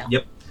 Oh, 1 mile.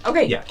 Yep.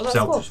 Okay. Yeah. Well, that's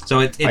cool. So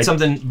it's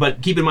something,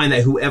 but keep in mind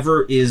that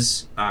whoever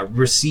is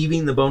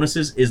receiving the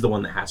bonuses is the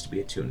one that has to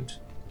be attuned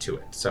to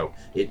it. So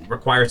it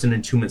requires an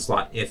attunement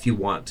slot if you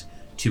want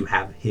to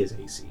have his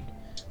AC.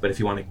 But if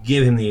you want to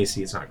give him the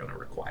AC, it's not going to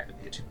require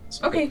the attunement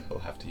slot. Okay. He'll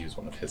have to use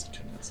one of his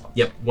attunement slots.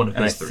 Yep, one of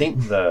And I his 3.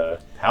 think the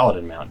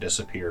paladin mount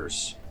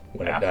disappears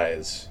When it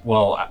dies.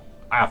 well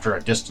after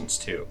a distance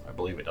too. I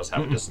believe it does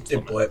have a distance It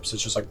limit. blips.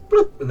 It's just like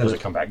bloop, and then Does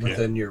it come back?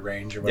 within your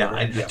range or Yeah, whatever.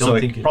 I don't So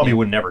think it probably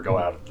would never go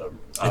out of the.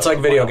 It's like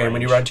a video game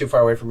when you run too far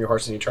away from your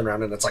horse and you turn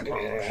around and it's like.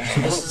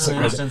 This is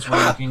an instance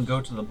where you can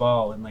go to the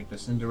ball in like the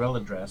Cinderella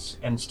dress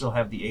and still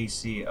have the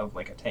AC of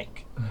like a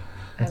tank.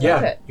 I love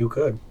Yeah, it. you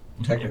could It'd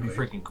be technically.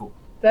 freaking cool.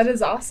 That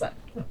is awesome.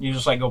 You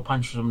just like go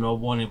punch some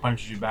noble and he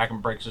punches you back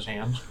and breaks his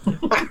hands.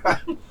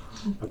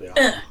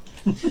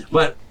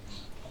 But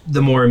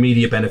the more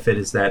immediate benefit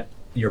is that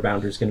your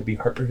bounder is going to be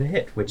harder to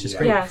hit, which is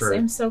great Yes, for...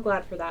 I'm so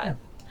glad for that.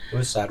 It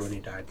was sad when he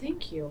died.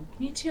 Thank you.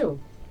 Me too.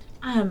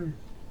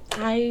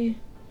 I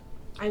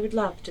would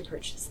love to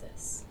purchase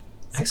this.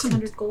 Excellent.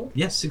 600 gold?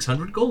 Yes,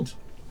 600 gold.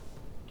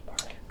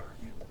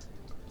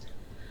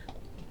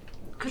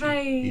 Could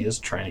I... He is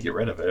trying to get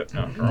rid of it.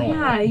 After all.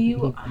 Yeah,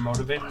 you... A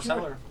motivated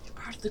seller. You're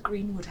part of the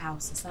Greenwood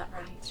House, is that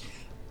right?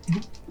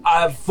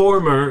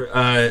 Former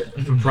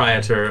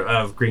proprietor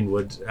of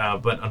Greenwood,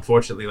 but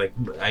unfortunately,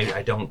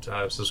 I don't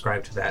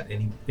subscribe to that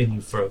any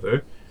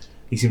further.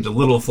 He seems a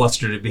little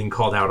flustered at being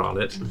called out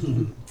on it.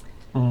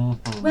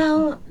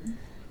 Well,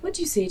 what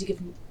do you say to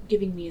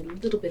giving me a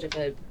little bit of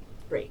a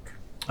break?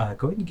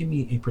 Go ahead and give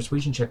me a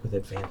persuasion check with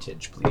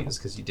advantage, please,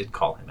 because you did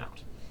call him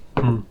out.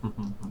 I'm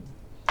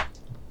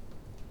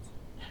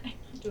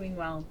not doing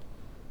well.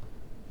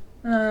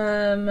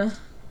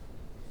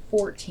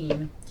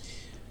 14.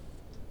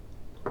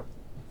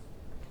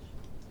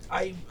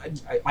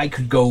 I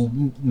could go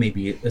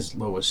maybe as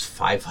low as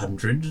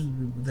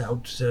 500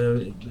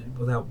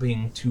 without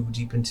being too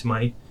deep into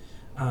my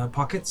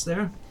pockets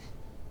there.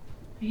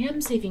 I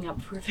am saving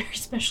up for a very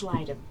special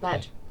item,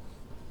 but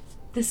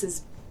this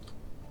is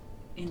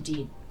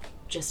indeed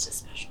just as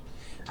special.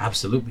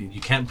 Absolutely.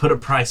 You can't put a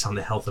price on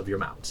the health of your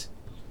mount.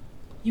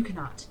 You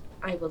cannot.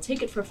 I will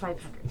take it for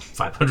 500.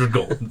 500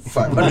 gold.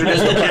 500 is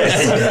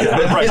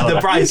the price. The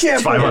price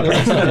is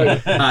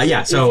 500.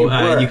 Yeah,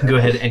 so you can go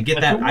ahead and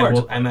get that.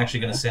 If I'm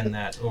actually going to send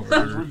that It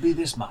over. would be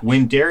this much.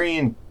 When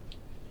Darian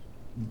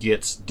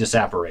gets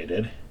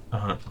disapparated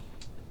Uh-huh.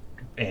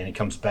 and he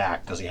comes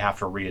back, does he have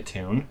to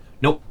reattune?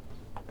 Nope.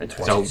 It's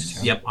So,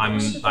 once. yep,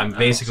 I'm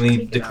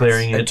basically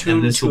declaring it, and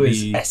Attuned this to will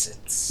his be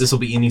essence. this will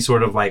be any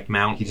sort of like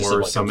mount He just,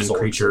 or like, summon absorbs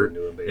creature. into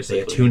him, If they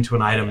basically. attune to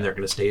an item, they're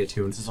going to stay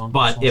attuned. It's his own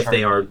But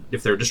personal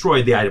if they're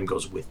destroyed, the item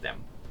goes with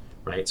them,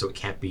 right? So it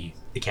can't be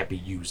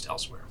used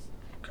elsewhere.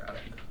 Got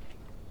it.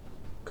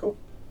 Cool.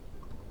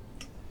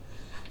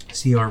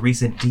 See our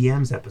recent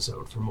DMs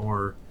episode for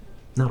more.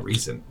 Not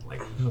recent,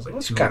 like it was like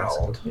It's 2 kind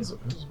of weeks.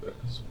 old.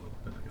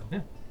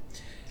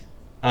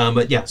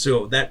 But yeah,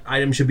 so that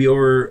item should be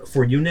over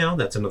for you now.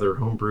 That's another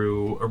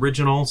homebrew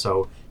original,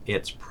 so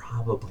it's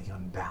probably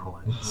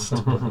unbalanced.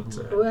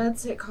 But,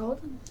 What's it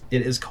called?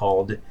 it is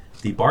called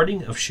the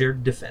Barding of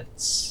Shared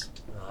Defense.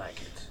 I like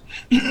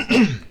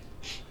it.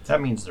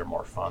 That means they're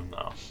more fun,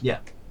 though. Yeah.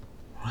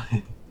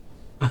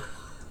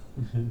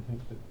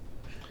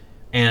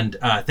 And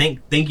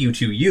thank you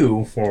to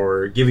you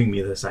for giving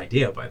me this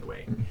idea, by the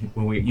way.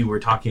 When you were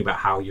talking about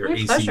how your My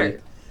AC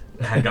pleasure.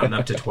 had gotten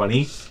up to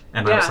 20,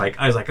 and Yeah.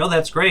 I was like, oh,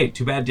 that's great.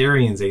 Too bad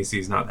Darian's AC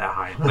is not that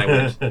high. And I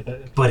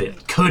went, but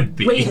it could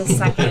be. Wait a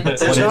second.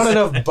 There's not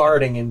enough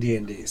barding in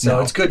D&D, so No.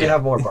 it's good to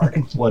have more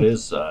barding. What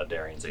is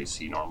Darian's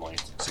AC normally?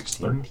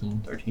 16?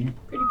 13? Pretty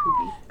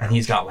poopy. And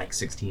he's got like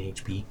 16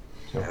 HP.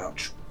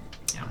 Ouch.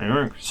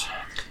 Thanks.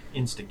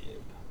 Instigate.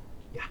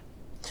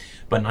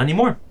 But not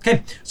anymore.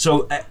 Okay,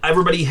 so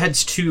everybody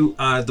heads to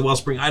the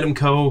Wellspring Item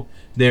Co.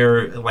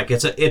 They're like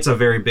it's a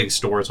very big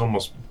store. It's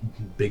almost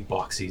big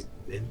boxy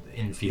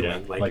in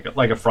feeling. Yeah,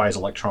 like a Fry's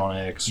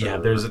Electronics. Yeah,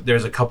 or-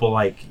 there's a couple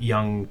like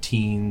young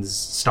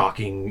teens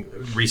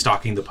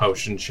restocking the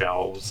potion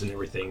shelves and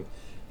everything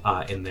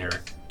in there.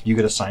 You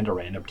get assigned a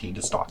random teen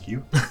to stalk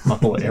you.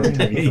 Every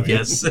time you come in.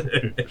 Yes.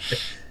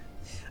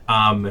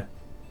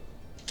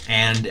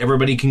 And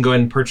everybody can go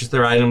ahead and purchase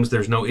their items.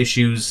 There's no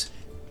issues.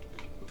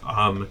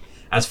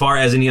 As far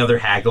as any other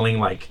haggling,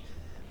 like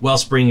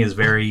Wellspring is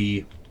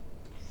very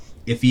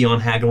iffy on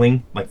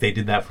haggling. Like they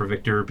did that for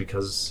Victor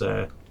because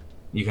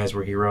you guys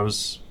were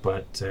heroes,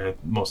 but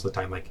most of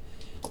the time, like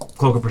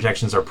Cloak of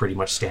Protections are pretty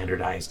much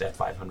standardized at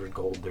 500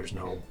 gold. There's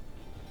no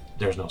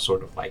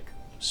sort of like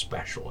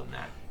special in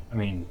that. I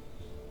mean,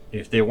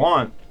 if they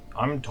want,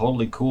 I'm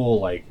totally cool,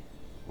 like,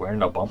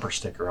 wearing a bumper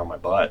sticker on my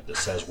butt that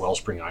says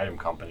Wellspring Item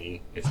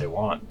Company if they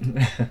want.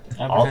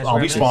 I'll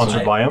be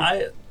sponsored by them.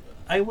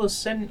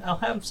 I'll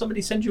have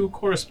somebody send you a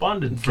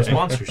correspondent for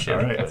sponsorship.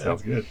 All right, that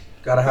sounds good.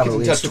 Gotta have Keep at in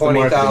least touch with the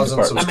marketing 20,000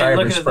 department. I mean,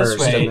 look subscribers at it this first.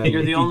 way. and then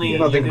You're the only,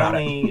 Well, think you're the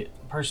about it. only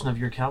person of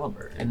your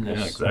caliber in this.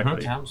 Yeah,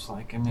 exactly. Sounds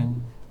like, I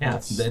mean, Yeah,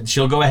 that's-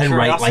 she'll go ahead and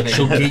write, like,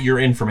 she'll Curiosity. get your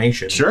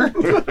information. Sure.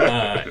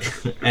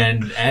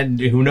 And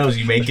who knows,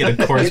 you may get a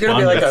You're correspondent.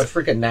 gonna be like a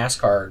freaking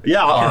NASCAR.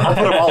 Yeah, I'll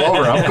put them all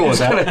over. I'm cool with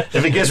that.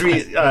 If it gives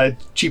me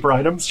cheaper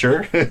items,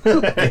 sure.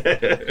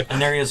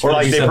 Aneria's Or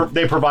like first-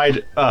 they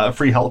provide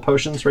free health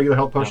potions, regular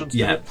health potions.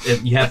 Yeah,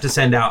 you have to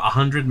send out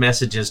 100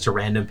 messages to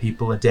random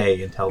people a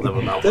day and tell them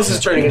about This is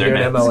turning into an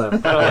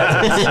MLM.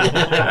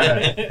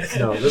 MLM.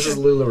 No, this is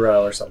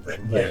LuLaRoe or something.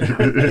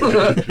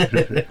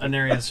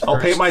 Aneria's first. I'll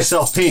paint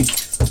myself pink.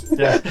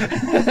 Yeah.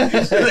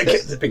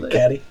 the big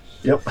caddy.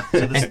 Yep. So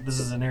this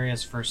is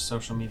Aneria's first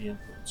social media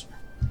influencer.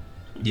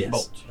 Yes.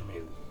 Bolt. I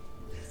mean,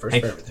 first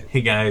Hey, for everything.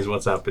 hey guys,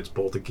 what's up? It's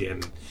Bolt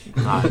again.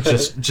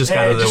 Just Hey,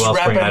 out of the just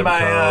Wellspring wrapping Item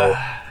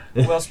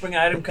my Wellspring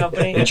Item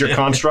Company. It's your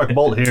construct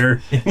bolt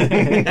here.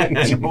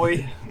 It's your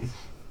boy.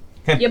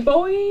 Ya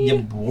boy. Yeah,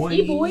 boy.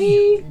 Ya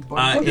boy.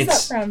 What is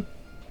It's that from?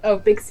 Oh,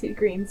 Big City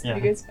Greens. Yeah.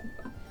 You guys.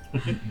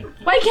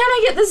 Why can't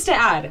I get this to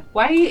add?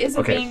 Why is it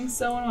Okay. being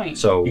so annoying?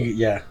 So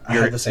Yeah, I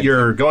had the same.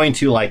 you're going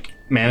to like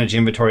manage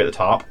inventory at the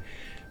top.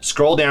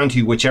 scroll down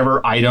to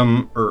whichever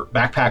item or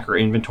backpack or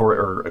inventory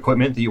or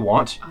equipment that you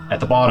want. At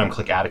the bottom,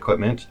 click Add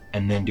Equipment,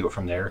 and then do it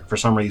from there. For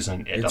some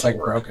reason, it It's doesn't like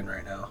work. broken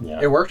right now. Yeah.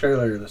 It worked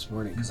earlier this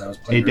morning because I was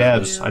Hey, playing.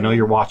 devs, I know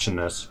you're watching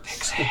this.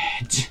 Fix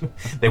it.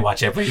 They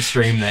watch every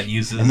stream that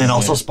uses. And then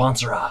also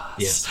sponsor us.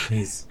 yes,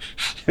 please.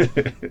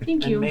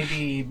 Thank you. And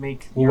maybe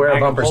make We'll your wear a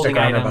bag of bumper holding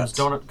sticker on our items butts.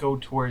 don't go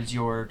towards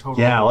your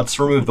total. Yeah, let's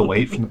remove the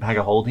weight from the bag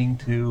of holding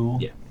too.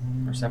 Yeah.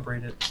 Or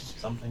separate it.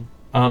 Something.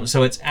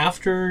 So it's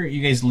after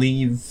you guys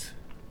leave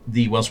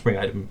the Wellspring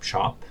item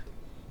shop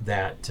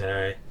that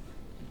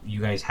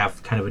you guys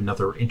have kind of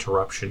another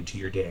interruption to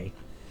your day.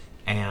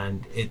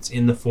 And it's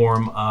in the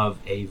form of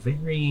a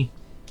very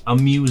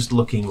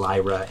amused-looking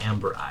Lyra,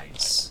 Amber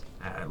Eyes,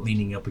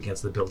 leaning up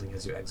against the building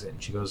as you exit.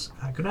 And she goes,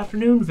 "Good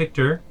afternoon,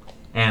 Victor,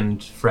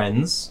 and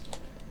friends,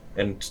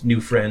 and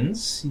new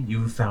friends.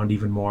 You've found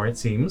even more, it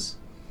seems."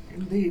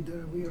 Indeed,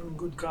 we are in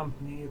good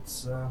company.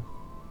 It's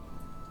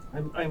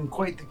I'm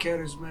quite the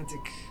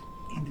charismatic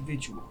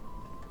individual.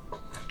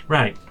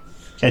 Right.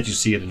 Can't you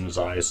see it in his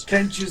eyes?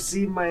 Can't you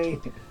see my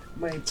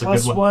a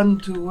plus good one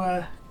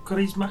to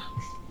charisma?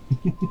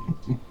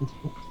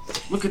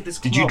 Look at this.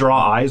 Did you clock.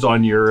 draw eyes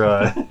on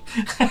your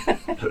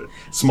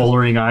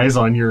smoldering eyes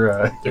on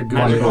your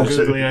Magical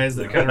googly eyes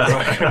that kind of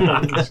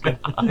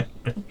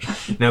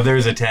Now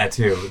there's a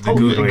tattoo, the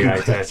googly eye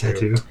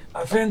tattoo.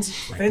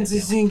 Fancy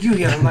seeing you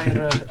here,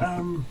 Lyra.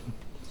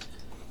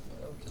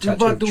 To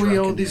what do we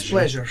owe this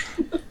pleasure?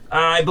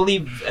 I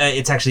believe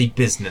it's actually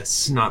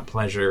business, not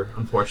pleasure,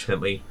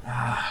 unfortunately.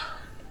 I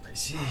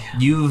see.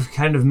 You've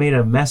kind of made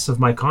a mess of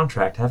my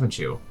contract, haven't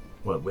you?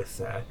 What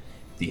with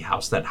the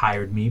house that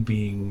hired me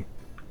being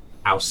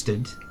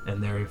ousted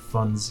and their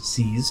funds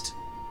seized.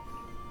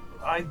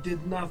 I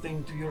did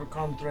nothing to your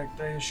contract,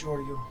 I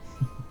assure you.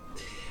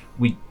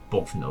 We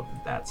both know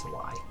that that's a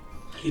lie.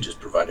 He just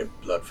provided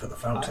blood for the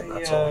fountain.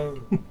 That's all.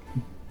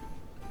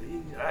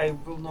 I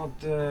will not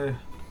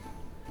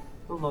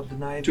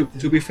deny To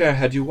that. be fair,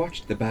 had you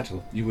watched the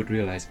battle, you would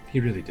realize he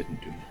really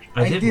didn't do much.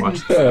 I did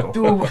watch the didn't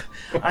film. do.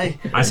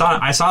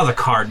 I saw the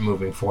cart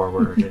moving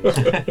forward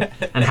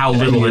and how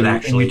little it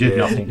actually did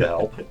nothing to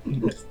help.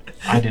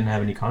 I didn't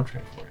have any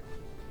contract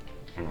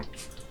for it.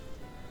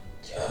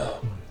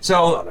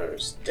 So Honor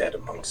is dead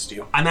amongst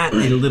you. I'm at a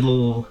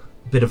little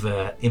bit of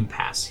an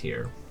impasse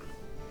here.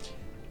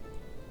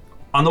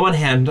 On the one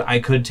hand, I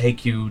could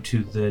take you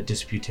to the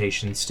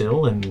disputation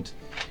still and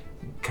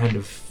kind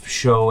of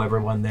show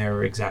everyone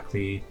there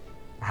exactly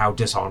how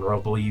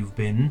dishonorable you've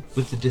been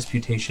with the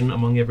disputation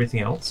among everything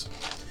else.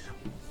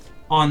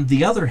 On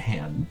the other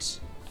hand,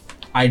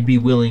 I'd be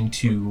willing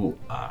to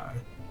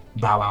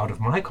bow out of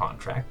my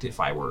contract if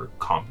I were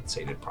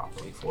compensated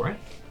properly for it.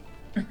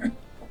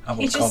 I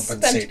He will just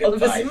compensate spent all of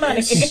his by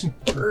money. this.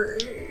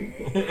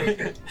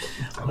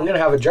 I'm gonna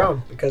have a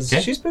drum because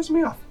Okay. she's pissing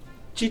me off.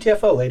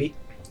 GTFO, lady.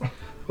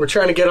 We're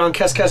trying to get on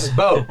Keskes's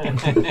boat.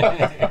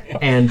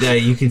 And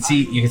you can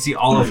see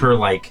all of her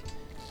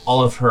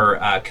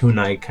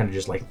kunai kind of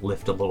just like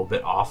lift a little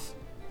bit off,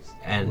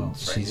 and Well,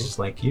 she's Frankie. just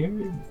like,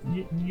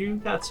 you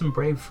got some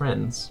brave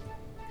friends.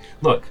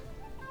 Look,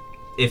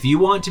 if you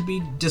want to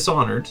be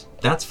dishonored,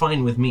 that's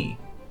fine with me.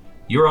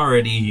 You're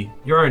already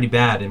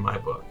bad in my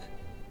book.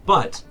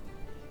 But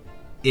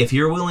if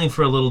you're willing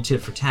for a little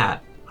tit for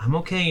tat, I'm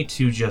okay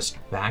to just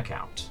back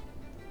out.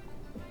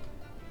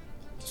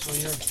 So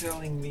you're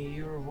telling me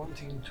you're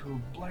wanting to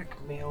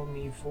blackmail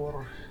me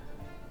for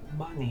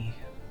money?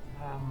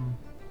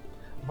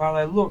 While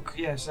I look,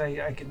 yes,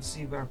 I can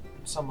see where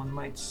someone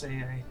might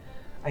say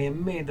I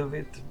am made of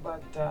it,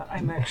 but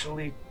I'm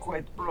actually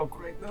quite broke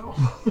right now.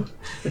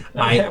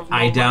 have no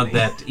I doubt money.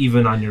 that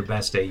even on your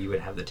best day you would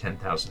have the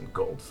 10,000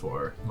 gold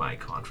for my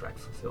contract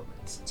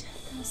fulfillment.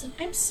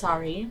 I'm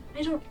sorry.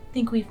 I don't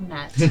think we've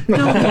met.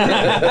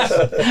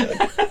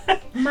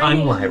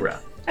 I'm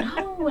Lyra.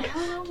 Oh,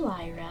 hello,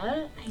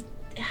 Lyra.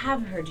 I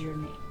have heard your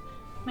name.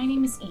 My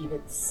name is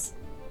Evans.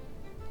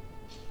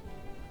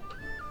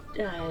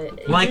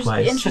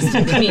 Likewise.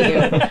 Interesting to meet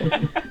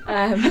you.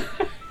 Um,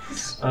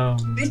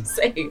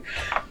 Say.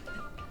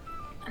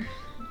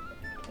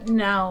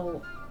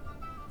 Now,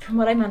 from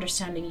what I'm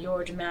understanding,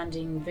 you're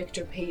demanding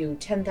Victor pay you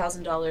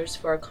 $10,000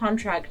 for a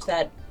contract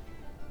that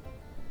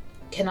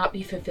cannot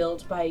be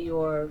fulfilled by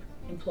your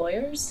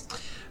employers?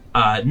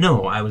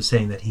 No, I was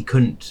saying that he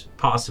couldn't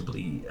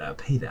possibly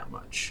pay that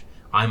much.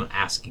 I'm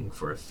asking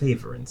for a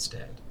favor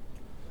instead.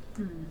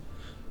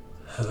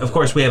 Of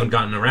course, we haven't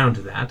gotten around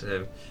to that.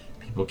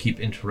 People keep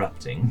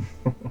interrupting.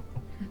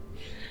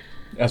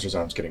 Ezra's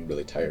arm's getting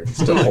really tired. He's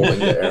still holding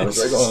the arrows.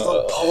 Like,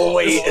 Oh,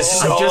 wait,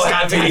 it's I just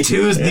got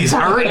tattoos. These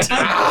hurt.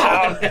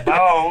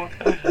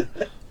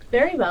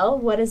 Very well.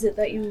 What is it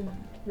that you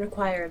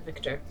require of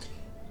Victor?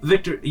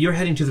 Victor, you're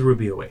heading to the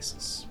Ruby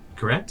Oasis,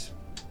 correct?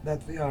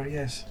 That we are,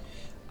 yes.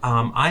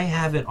 I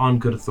have it on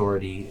good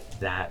authority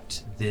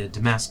that the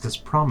Damascus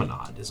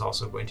Promenade is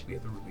also going to be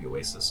at the Ruby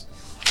Oasis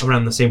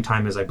around the same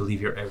time as I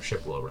believe your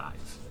airship will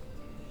arrive.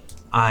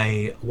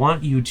 I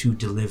want you to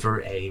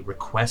deliver a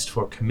request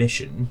for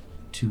commission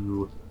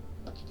to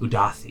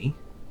Udathi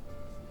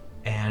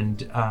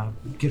and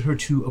get her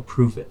to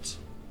approve it.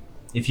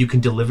 If you can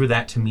deliver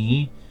that to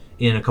me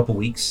in a couple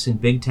weeks in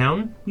Big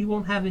Town, we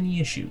won't have any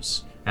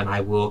issues, and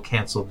I will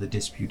cancel the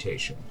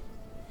disputation,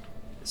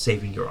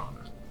 saving your honor.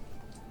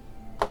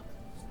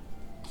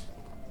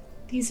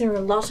 These are a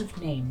lot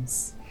of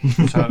names.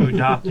 So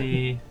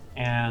Udati,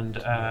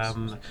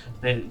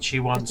 and she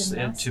wants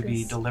it to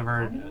be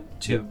delivered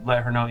to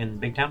let her know in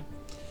Big Town.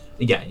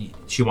 Yeah,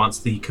 she wants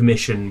the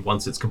commission,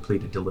 once it's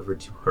completed, delivered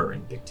to her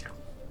in Big Town.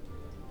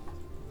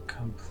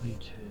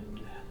 Completed.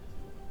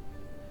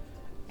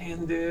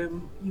 And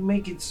you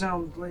make it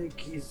sound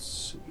like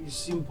it's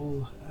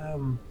simple.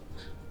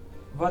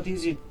 What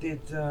is it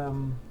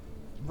that?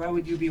 Why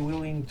would you be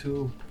willing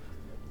to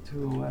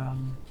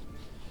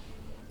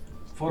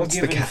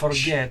forgive and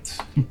forget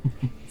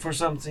for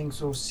something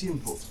so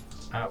simple?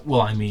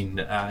 Well, I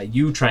mean,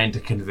 you trying to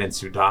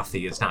convince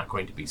Udathi is not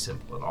going to be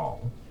simple at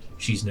all.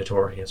 She's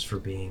notorious for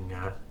being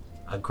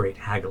a great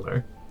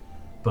haggler.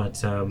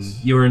 But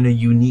you're in a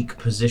unique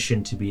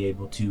position to be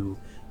able to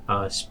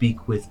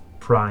speak with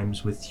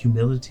primes with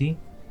humility.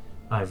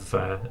 I've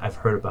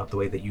heard about the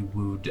way that you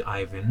wooed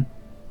Ivan,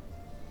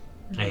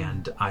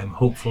 and I'm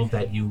hopeful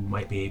that you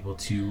might be able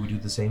to do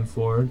the same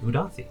for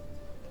Udathi.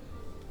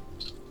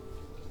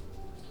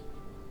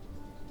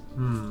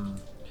 Am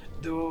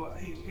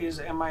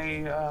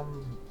I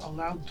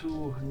allowed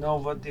to know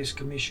what this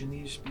commission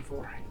is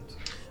beforehand?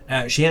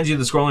 She hands you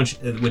the scroll,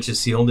 which is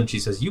sealed, and she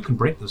says, "You can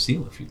break the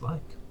seal if you'd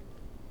like."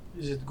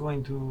 Is it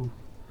going to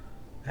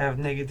have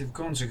negative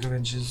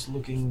consequences?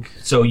 Looking.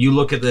 So you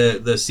look at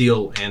the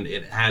seal, and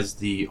it has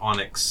the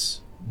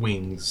onyx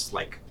wings,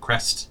 like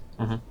crest,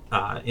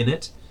 in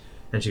it,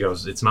 and she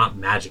goes, "It's not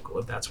magical,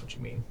 if that's what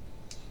you mean."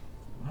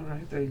 All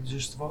right. I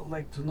just would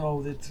like to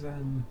know that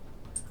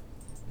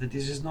that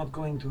this is not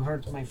going to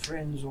hurt my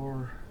friends,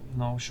 or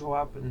show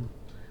up and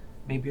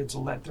maybe it's a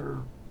letter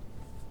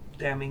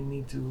damning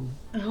me to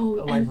a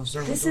life of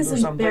servitude this is or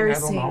something.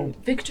 embarrassing. I don't know.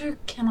 Victor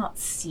cannot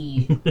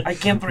see. I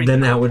can't read. Then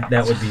that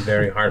would be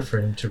very hard for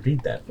him to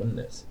read that, wouldn't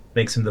it?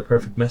 Makes him the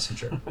perfect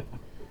messenger.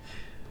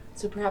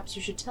 So perhaps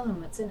you should tell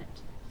him what's in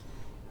it.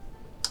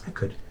 I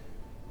could.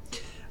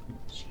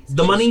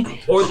 The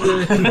money or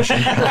the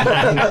commission?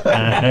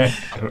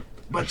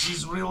 But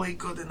she's really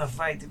good in a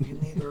fight if you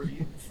need her.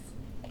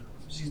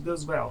 She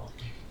does well.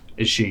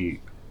 Is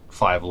she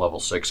 5 level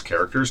 6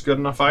 characters good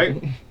in a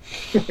fight?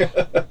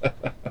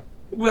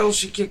 Well,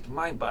 she kicked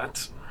my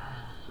butt.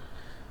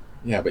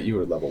 Yeah, but you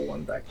were level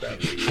 1 back then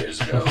 3 years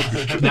ago.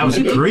 That was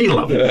 3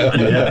 level.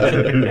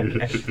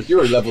 You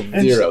were level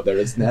 0. There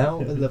is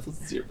now a level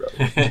 0.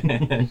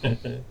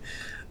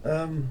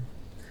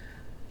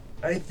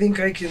 I think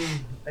I can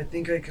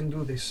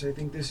do this. I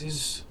think this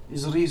is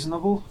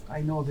reasonable. I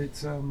know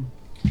that,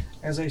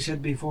 as I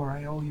said before,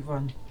 I owe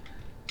Ivan,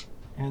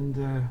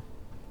 and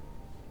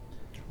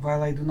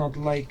while I do not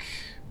like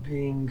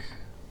being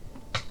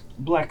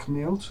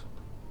blackmailed,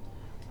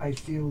 I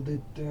feel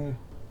that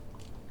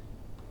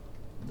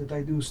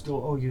I do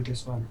still owe you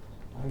this one.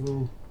 I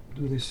will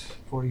do this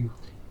for you.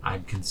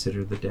 I'd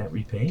consider the debt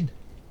repaid.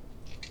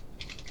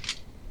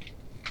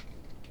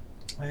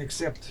 I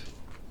accept.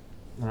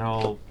 And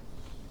I'll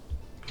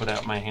put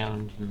out my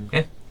hand.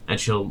 And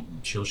she'll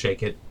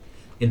shake it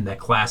in the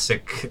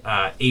classic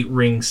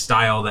 8-ring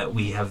style that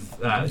we have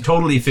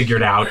totally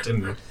figured out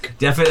and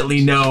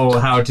definitely know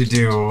how to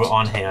do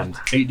on hand.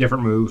 8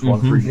 different moves,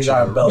 one for You each.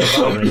 got a belly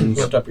button,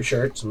 lift up your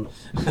shirts, and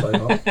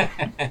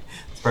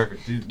It's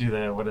perfect. Do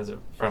the, what is it,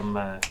 from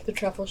The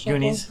truffle shuffle.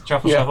 Goonies?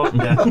 Truffle Shuffle?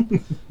 Yeah.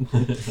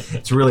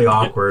 It's really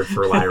awkward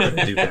for Lyra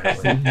to do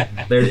that.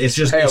 It's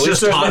just Hey, at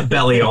least there's top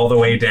belly all the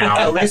way down.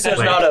 at least there's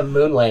Like, not a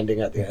moon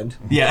landing at the end.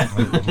 Yeah.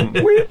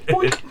 We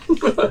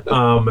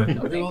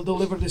will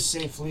deliver this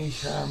safely,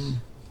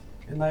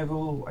 and I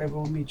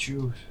will meet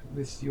you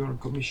with your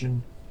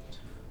commission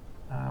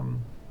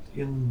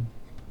in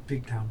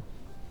Big Town.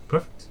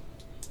 Perfect.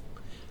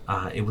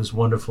 It was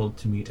wonderful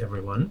to meet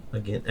everyone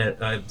again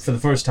for the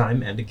first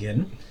time and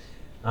again.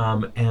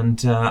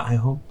 And I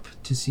hope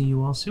to see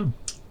you all soon.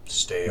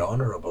 Stay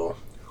honorable.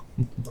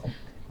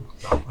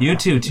 You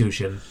too,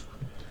 Tushin.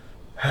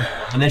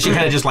 And then she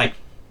kind of just like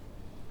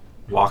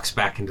walks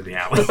back into the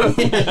alley.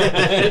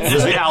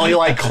 Does the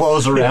alley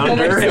close around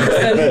her?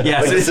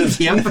 Yes,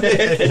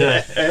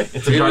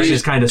 the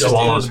darkness kind of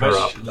swallows her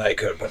up. Like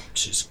her, but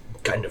she's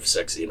kind of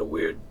sexy in a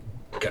weird,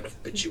 kind of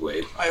bitchy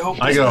way. I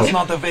hope I this go. does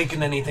not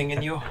awaken anything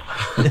in you.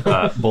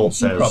 Bolt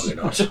says, Probably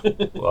not.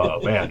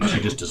 Man,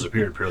 she just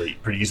disappeared pretty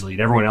easily.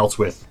 And everyone else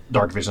with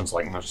dark vision's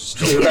like, no, she's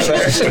still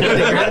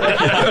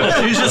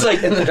She's just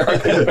like in the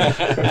dark.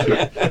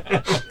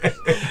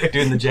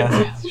 Doing the jazz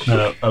hands.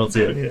 No, I don't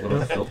see it.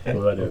 What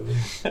do I do?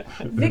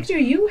 Victor,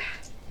 you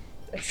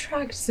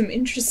attract some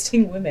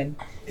interesting women.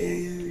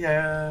 She's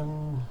a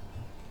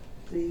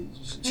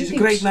think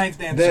great knife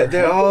dancer.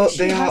 They are all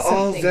She has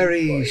something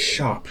very for you.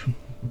 sharp.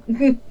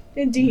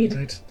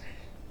 Indeed.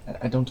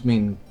 I don't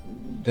mean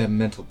their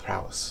mental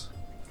prowess.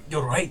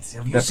 You're right.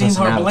 Have you Their seen her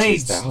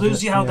personalities, blades? their Do you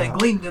see how they outfit, yeah.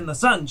 gleamed in the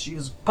sun? She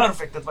is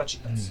perfect at what she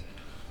does.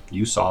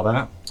 You saw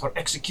that? Her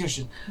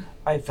execution.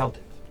 I felt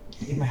it.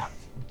 in my heart.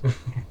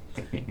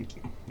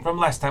 From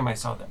last time I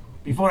saw them,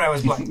 before I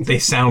was blind. They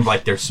sound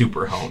like they're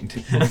super honed.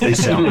 They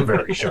sound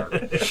very sharp.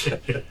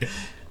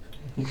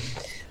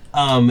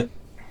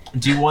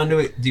 Do you want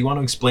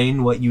to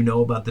explain what you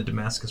know about the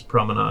Damascus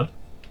Promenade?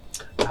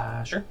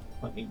 Sure.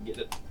 Let me get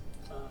it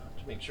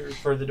to make sure.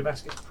 For the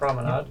Damascus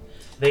Promenade,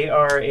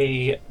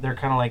 they're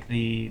kind of like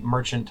the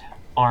merchant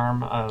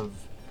arm of.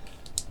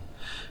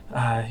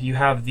 You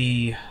have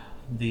the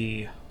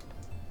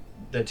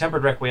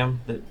Tempered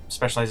Requiem that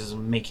specializes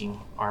in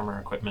making armor,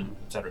 equipment,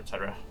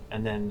 etc.,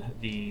 and then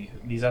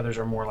these others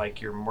are more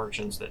like your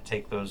merchants that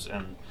take those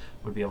and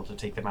would be able to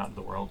take them out into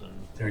the world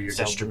and They're your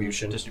sell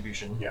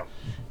distribution. Yeah,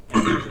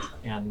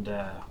 and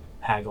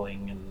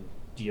haggling and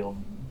deal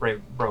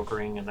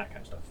brokering and that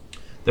kind of stuff.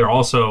 They're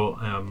also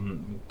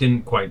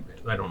didn't quite.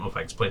 I don't know if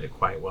I explained it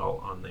quite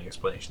well on the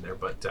explanation there,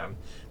 but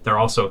they're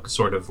also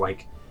sort of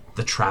like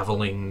the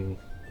traveling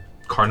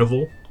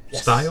carnival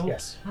style.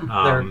 Yes.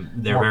 They're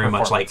more very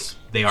much like performance.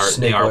 they are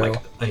Snake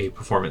like a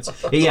performance.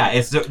 Yeah,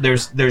 it's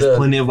there's The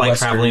plenty of like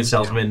traveling Westerns,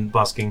 salesmen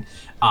busking,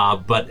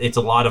 but it's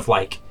a lot of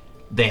like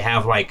they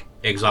have like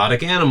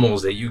exotic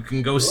animals that you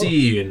can go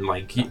see, and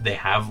like they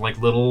have like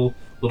little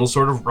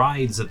sort of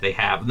rides that they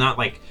have, not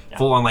like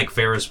full on like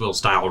Ferris wheel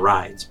style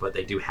rides, but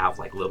they do have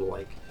like little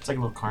like. It's like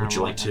a little carnival. Would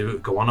you like to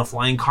go on a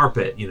flying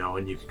carpet,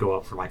 and you could go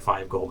up for like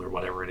 5 gold or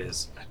whatever it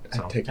is.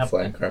 So. I'd take a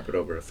flying carpet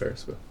over a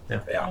Ferris wheel.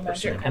 Yeah, for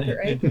sure. And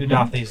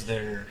Udathi's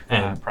their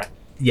And- prime.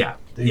 Yeah,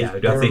 They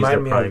Udathi's remind their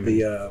me prime.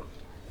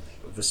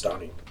 of the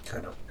Vistani,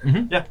 kind of.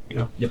 Yeah.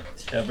 Yep.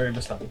 Yeah, very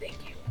Vistani. Thank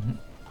you.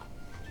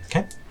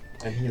 Okay.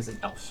 And he is an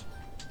elf.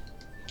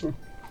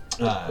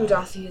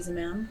 Udathi is a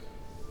man.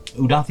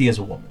 Udathi is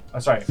a woman. Oh,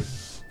 sorry.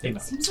 Female.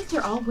 Seems like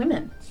they're all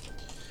women.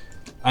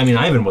 I mean,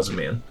 Ivan was a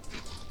man.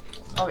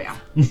 Oh yeah.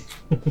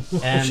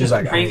 And She's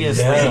like,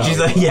 previously, Yeah. She's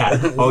like, yeah.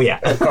 Oh, yeah.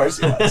 Of course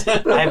he was.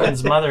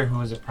 Ivan's mother, who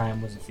was a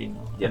prime, was a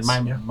female. Yes.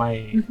 And Yeah. my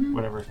Mhm.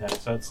 whatever. Yeah,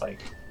 so it's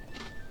like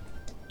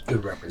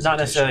Good representation. not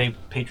necessarily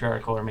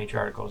patriarchal or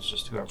matriarchal. It's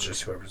just whoever.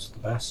 Just whoever's the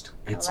best.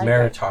 It's like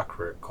that.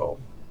 meritocratical.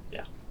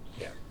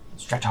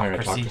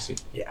 Stratocracy.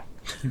 Yeah.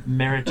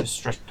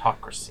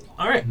 Meritocracy.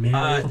 All right.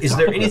 Is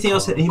there anything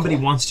else that anybody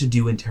wants to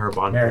do in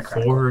Terabon Meritocracy.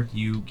 before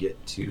you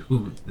get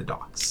to the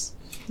docks?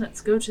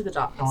 Let's go to the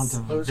docks. I want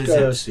to Let's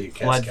go visit see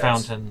Blood Cascades.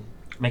 Fountain,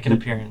 make an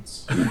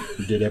appearance.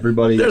 Did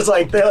everybody They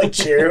like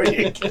cheer when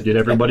you did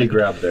everybody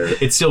grab their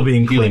It's still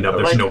being cleaned up.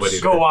 There's Like,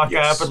 nobody go there. walk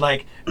Yes.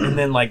 up and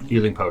then like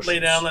healing potions? lay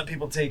down, let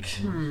people take.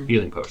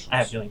 Healing potions. I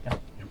have healing. Yeah.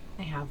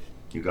 I have.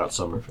 You got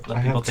some. Let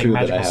I people have take 2 that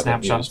I magical haven't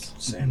snapshots.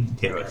 Same.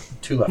 Yeah.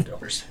 2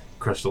 leftovers.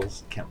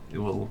 Crystals. It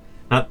will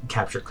not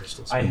capture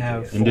crystals. I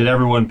have. And did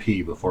everyone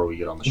pee before we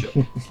get on the ship?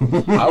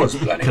 I was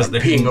planning on there-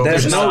 peeing over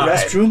There's the no side.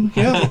 restroom?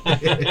 Yeah.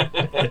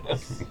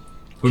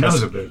 Who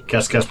knows if it?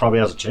 Kes probably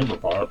has a chamber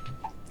pot.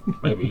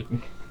 Maybe.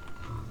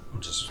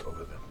 Just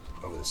over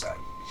the side.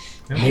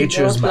 No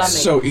Nature's my plumbing.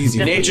 So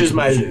easy. Nature's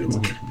my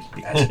lube.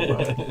 As it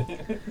were.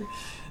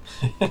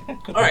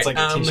 All right. It's like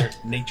a t-shirt.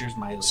 Nature's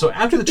my. So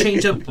after the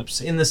change-ups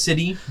in the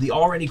city, the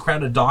already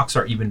crowded docks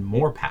are even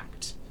more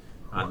packed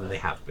than they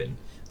have been.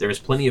 There's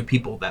plenty of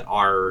people that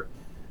are...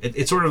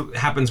 It sort of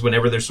happens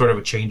whenever there's sort of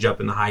a change-up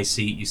in the high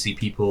seat. You see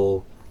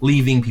people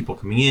leaving, people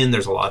coming in.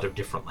 There's a lot of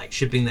different like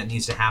shipping that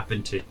needs to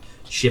happen to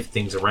shift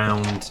things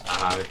around,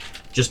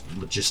 just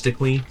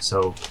logistically.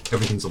 So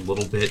everything's a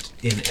little bit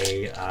in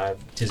a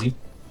tizzy.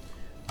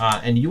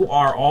 And you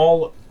are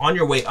all on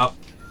your way up,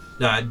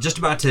 just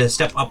about to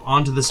step up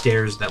onto the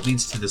stairs that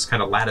leads to this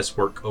kind of lattice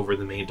work over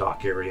the main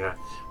dock area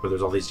where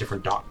there's all these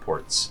different dock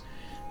ports.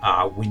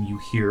 When you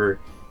hear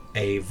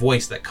a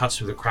voice that cuts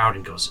through the crowd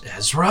and goes,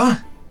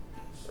 "Ezra?"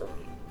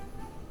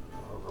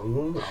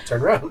 I'll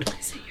turn around.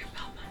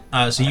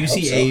 So you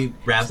see a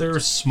rather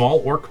small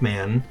orc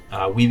man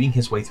weaving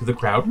his way through the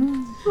crowd.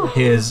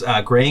 His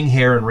graying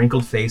hair and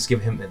wrinkled face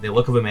give him the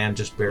look of a man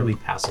just barely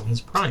passing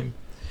his prime.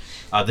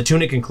 The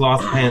tunic and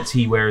cloth pants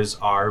he wears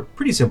are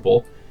pretty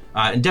simple,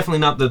 and definitely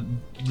not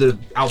the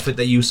outfit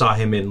that you saw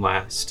him in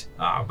last.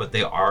 But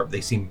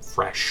they seem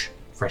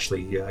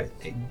freshly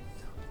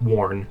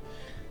worn.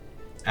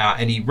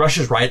 And he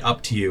rushes right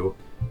up to you,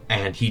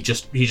 and he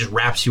just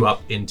wraps you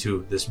up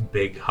into this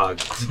big hug,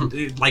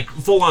 like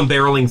full on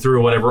barreling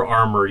through whatever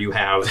armor you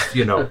have,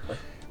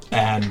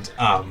 And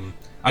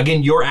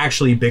again, you're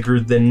actually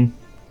bigger than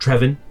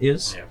Trevin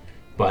is,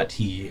 but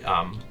he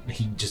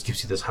just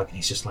gives you this hug, and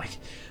he's just like,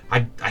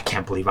 I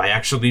can't believe I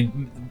actually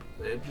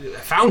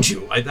found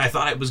you. I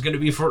thought it was going to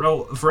be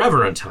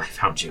forever until I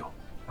found you.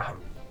 I'm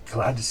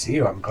glad to see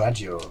you. I'm glad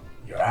you're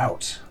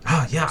out.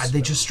 Ah, yeah,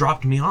 they just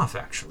dropped me off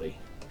actually.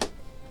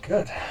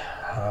 Good.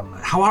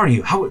 How are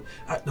you? How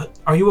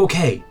are you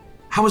okay?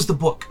 How is the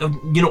book?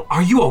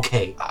 Are you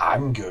okay?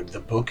 I'm good.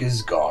 The book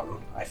is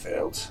gone. I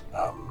failed.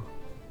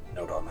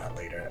 Note on that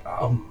later.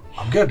 I'm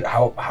good.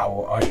 How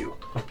are you?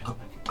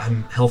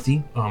 I'm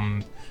healthy.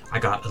 I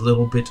got a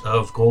little bit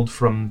of gold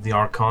from the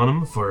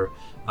Arcanum for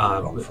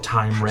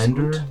time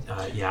render.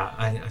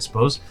 I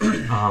suppose.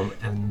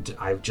 And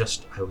I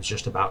was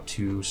just about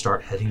to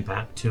start heading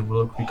back to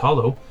Willow Creek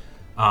Hollow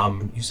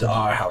You said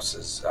Our house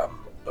is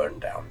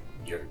burned down.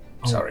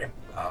 Sorry.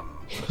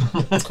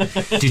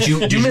 Did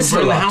you miss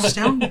burn a the lot. house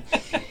down?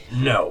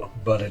 No,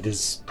 but it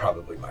is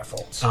probably my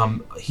fault.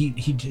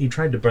 He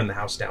tried to burn the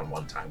house down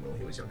one time when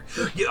he was younger.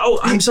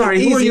 I'm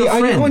sorry. Who are your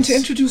friends? Are you going to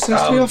introduce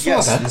us to your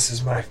Yes, father? this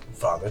is my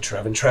father,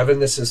 Trevin. Trevin,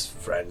 this is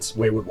friends.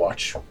 Wayward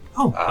Watch.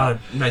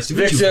 Nice to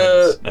meet you.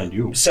 Victor, friends. And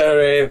you.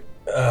 Sarah,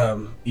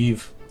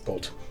 Eve,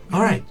 Bolt.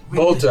 All right.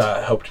 Bolt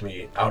helped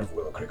me out of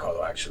Willow Creek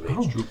Hollow, actually.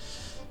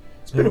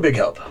 It's been a big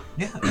help.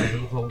 Yeah.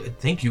 Well,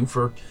 thank you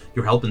for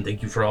your help, and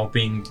thank you for all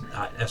being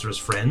Ezra's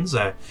friends.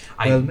 I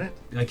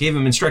gave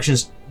him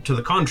instructions to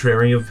the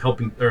contrary of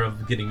helping or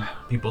of getting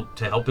people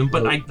to help him,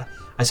 but I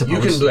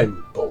suppose You can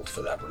blame Bolt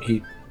for that one.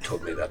 He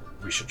told me that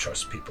we should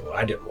trust people.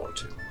 I didn't want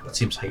to. It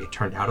seems like it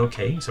turned out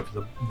okay, except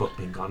for the book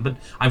being gone. But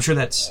I'm sure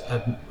that's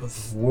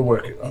We're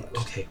working on it.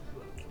 okay,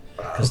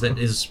 because that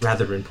is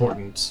rather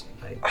important.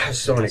 I have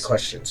so many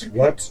questions.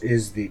 What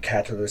is the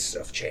catalyst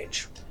of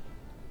change?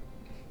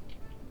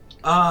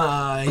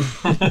 Going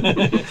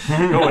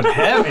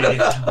heavy.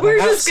 We're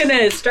just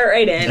gonna start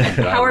right in.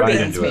 How are right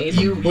bacon's into it.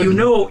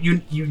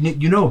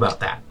 made? You know about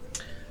that.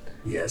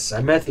 Yes,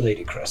 I met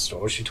Lady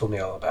Crestor. She told me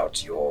all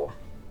about your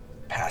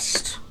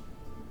past,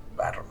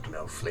 I don't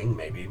know, fling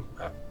maybe.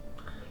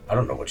 I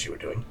don't know what you were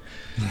doing.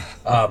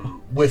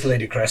 With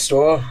Lady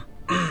Crestor,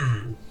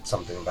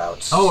 something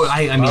about... Oh,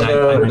 I mean,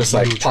 We're just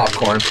like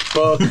popcorn.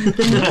 book.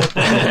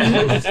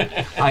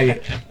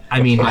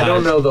 I mean, I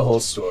don't know the whole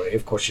story.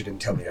 Of course, she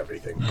didn't tell me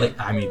everything. Like,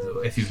 I mean,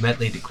 if you've met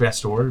Lady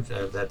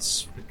Crestor,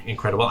 that's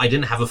incredible. I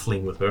didn't have a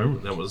fling with her.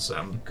 That was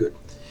Good.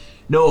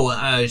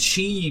 No,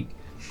 she's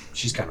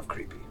kind of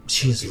creepy.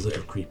 a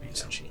little creepy,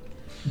 isn't she?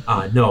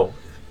 No,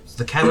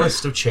 the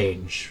catalyst of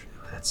change.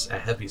 That's a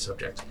heavy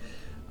subject.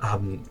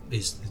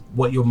 Is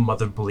what your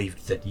mother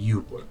believed that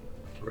you were.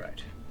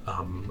 Right.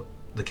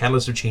 The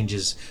catalyst of change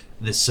is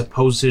this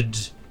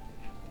supposed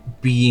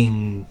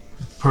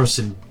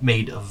person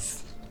made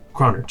of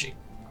chronergy,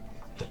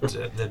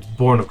 that's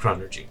born of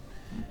chronergy,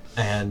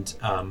 and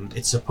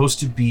it's supposed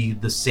to be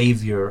the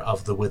savior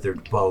of the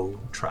Withered Bow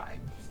tribe,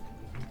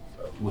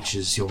 which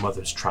is your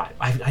mother's tribe.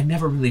 I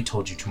never really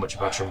told you too much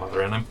about your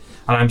mother, and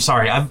I'm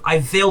sorry.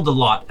 I've failed a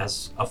lot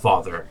as a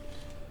father.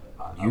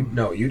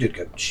 You did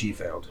good. She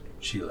failed.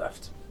 She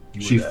left.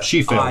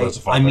 She failed as a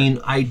father. I mean,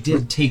 I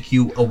did take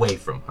you away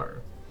from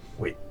her.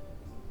 Wait.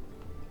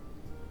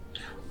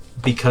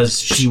 Because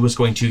she was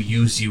going to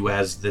use you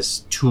as this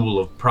tool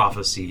of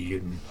prophecy,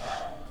 and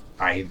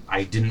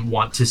I didn't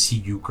want to see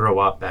you grow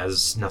up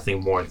as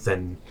nothing more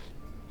than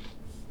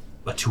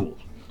a tool.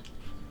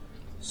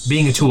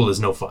 Being a tool is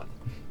no fun.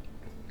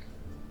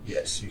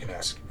 Yes, you can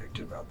ask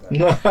Victor about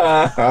that.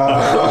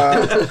 I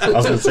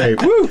was going to say,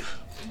 woo!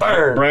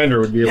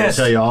 Brander would be able to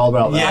tell you all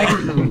about that.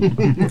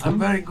 I'm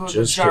very good at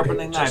Just sharpening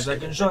kidding, knives. just I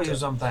can show you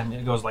sometime.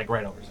 It goes like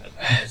right over his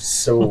head.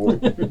 So,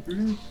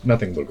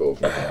 Nothing will go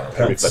over.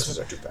 Reflexes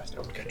are too fast.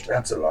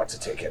 That's a lot to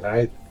take in.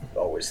 I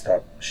always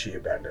thought she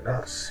abandoned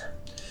us.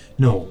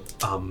 No,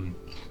 I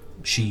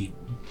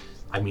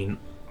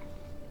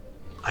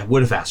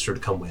would have asked her to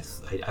come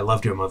with. I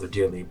loved your mother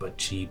dearly, but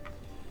she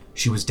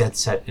was dead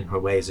set in her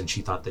ways, and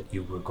she thought that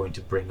you were going to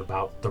bring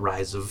about the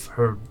rise of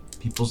her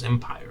people's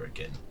empire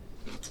again.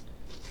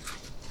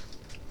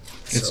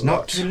 It's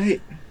not too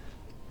late.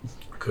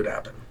 Could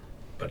happen,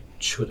 but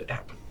should it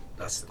happen?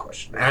 That's the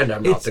question. And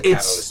I'm not the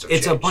catalyst of change.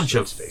 It's a bunch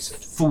of let's face it.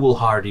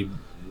 foolhardy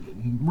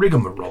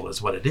rigmarole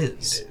is what it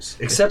is. It is.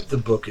 Except the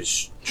book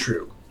is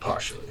true,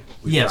 partially.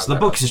 We Yes, found the that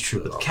book out is true,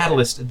 but the along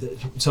catalyst...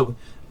 So,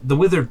 the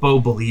Withered Bow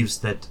believes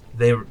that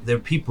their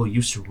people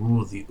used to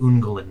rule the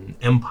Ungolin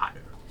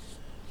Empire.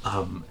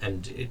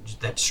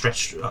 That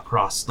stretched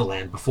across the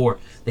land before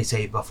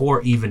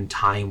even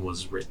time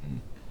was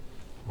written,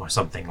 or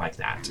something like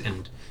that.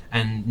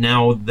 And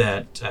now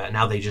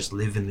they just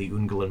live in the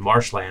Ungolin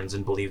marshlands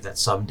and believe that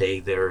someday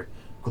their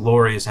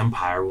glorious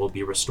empire will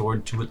be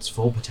restored to its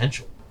full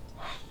potential.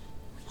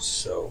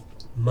 So,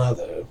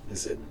 Mother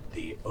is in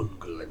the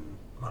Ungolin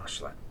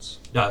marshlands.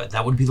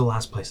 That would be the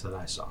last place that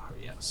I saw her,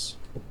 yes.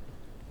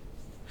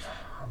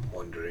 I'm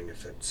wondering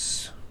if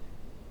it's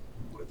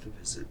worth a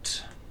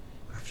visit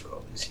after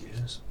all these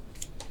years.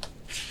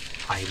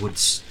 I would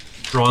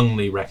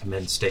strongly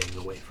recommend staying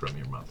away from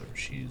your mother.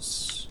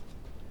 She's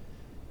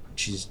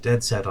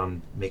dead set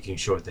on making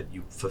sure that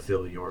you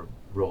fulfill your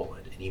role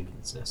at any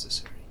means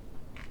necessary.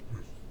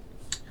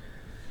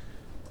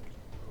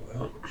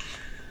 Well,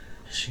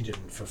 she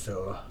didn't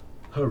fulfill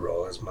her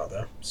role as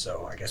mother,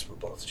 so I guess we're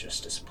both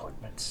just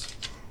disappointments.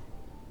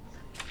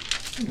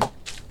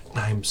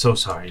 I'm so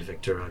sorry,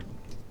 Victor.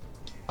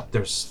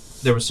 There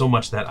was so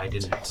much that I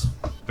didn't.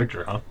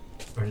 Victor, huh?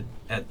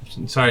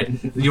 Sorry,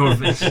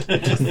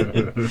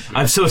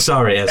 I'm so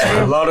sorry, A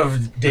Ezra. lot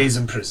of days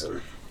in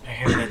prison. I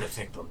have that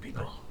effect on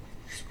people.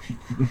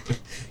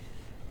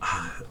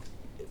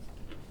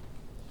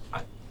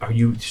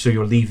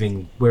 You're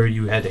leaving? Where are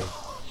you heading?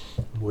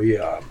 We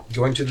are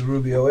going to the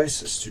Ruby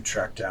Oasis to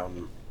track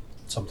down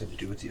something to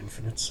do with the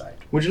Infinite Sight.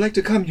 Would you like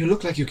to come? You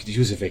look like you could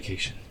use a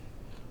vacation.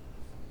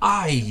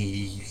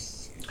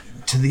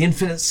 To to the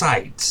infinite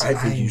sight. I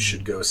think you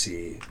should go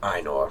see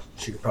Ainor.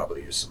 She could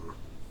probably use some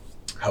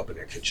help in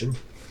her kitchen.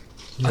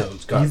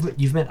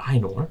 You've met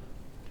Ainor?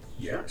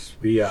 Yes,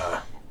 we've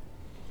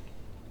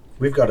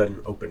got an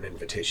open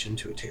invitation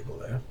to a table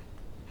there.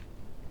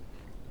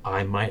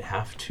 I might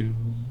have to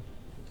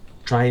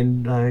try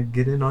and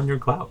get in on your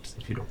clout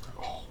if you don't.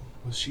 Oh,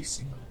 was she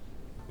single?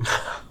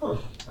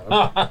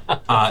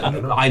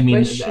 I mean,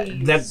 Was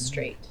she that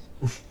straight?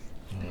 I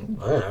don't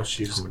know.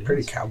 She's a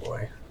pretty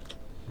cowboy.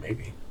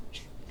 Maybe.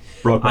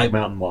 Brokeback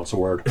Mountain wants a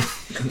word.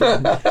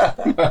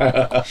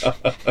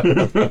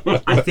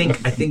 I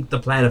think the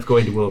plan of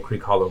going to Willow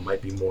Creek Hollow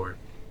might be more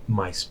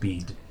my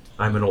speed.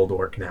 I'm an old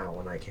orc now,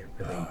 and I can't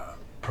really.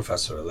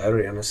 Professor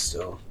Alarian is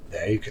still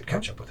there. You could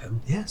catch up with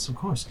him. Yes, of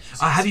course.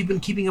 Have you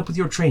been keeping up with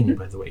your training,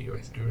 by the way?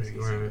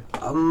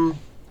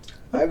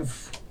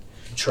 I've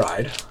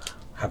tried.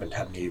 Haven't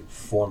had any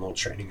formal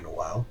training in a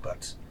while,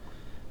 but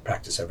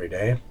practice every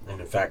day.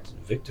 And in fact,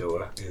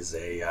 Victor is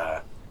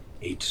a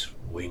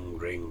 8-wing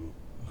ring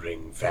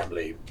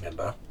family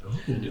member.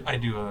 I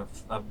do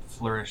a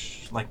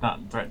flourish, like not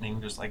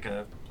threatening, just like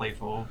a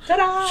playful.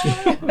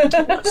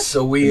 Ta-da!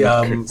 So we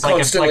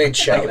constantly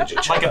challenge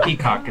each Like other. a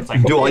peacock. It's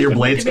like Do all your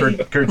blades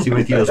curtsy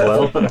with you as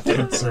well?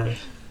 It's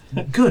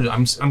good.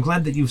 I'm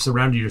glad that you've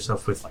surrounded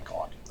yourself with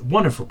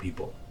wonderful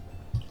people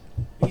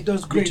He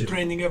does great too.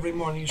 training every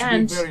morning. You should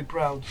And- be very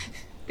proud.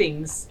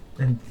 Things.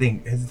 and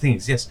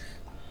things. Yes.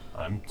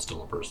 I'm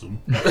still a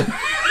person. That's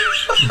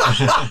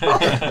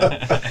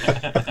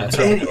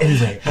right.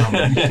 Anyway,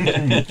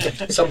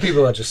 Some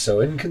people are just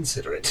so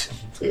inconsiderate.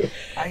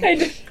 I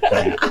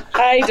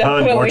definitely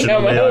am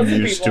Unfortunately, one of I'm those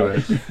used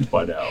people. to it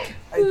by now.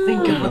 I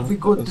think it would be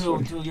good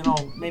to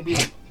maybe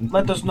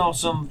let us know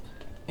some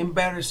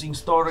embarrassing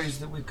stories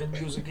that we can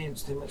use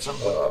against him at some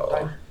point in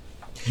time.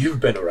 You've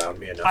been around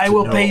me enough I to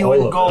will know pay you all in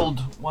of them.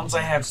 gold once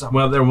I have some.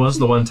 well, there was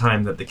the one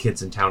time that the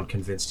kids in town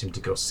convinced him to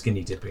go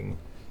skinny dipping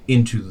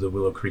into the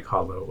Willow Creek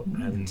Hollow,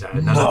 and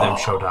none of them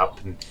showed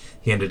up, and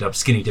he ended up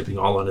skinny dipping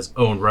all on his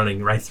own,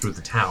 running right through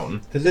the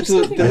town. The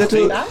little I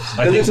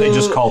think they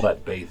just call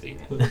that bathing.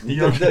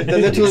 the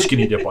little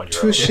Skinny dip on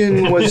your own.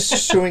 Tushin was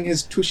showing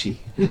his tushy.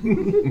 I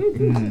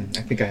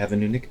think I have a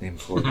new nickname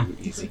for you,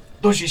 Easy.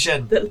 Tushy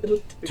shed.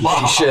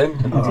 Shin.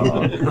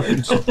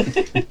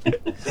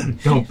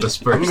 Don't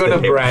disperse. I'm going the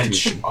to name.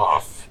 branch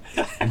off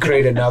and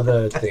create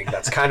another thing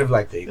that's kind of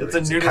like the it's a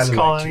Igloo. nudist kind of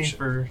colony like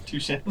for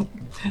Tushin.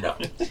 No.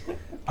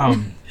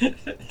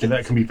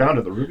 That can be found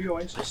at the Ruby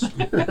Oasis.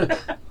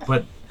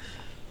 But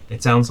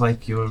it sounds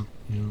like you're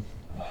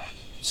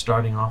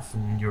starting off,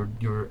 and you're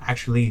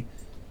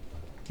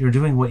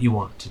doing what you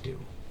want to do.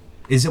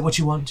 Is it what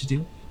you want to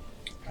do?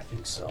 I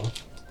think so.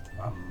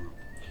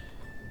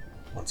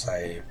 Once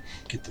I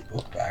get the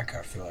book back,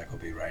 I feel like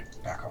we'll be right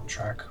back on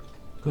track.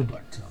 Good.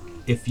 But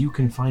If you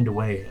can find a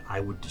way, I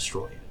would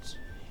destroy it.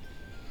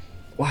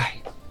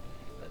 Why?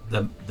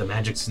 The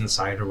magics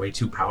inside are way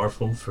too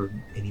powerful for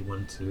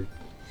anyone to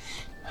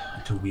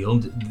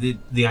wield.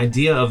 The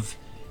idea of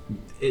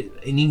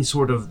any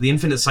sort of the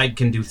infinite sight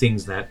can do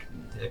things that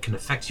can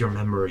affect your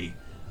memory,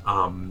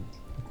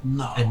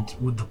 No. and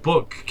with the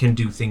book can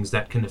do things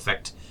that can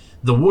affect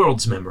the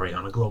world's memory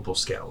on a global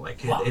scale.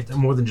 Like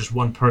more than just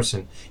one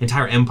person,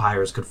 entire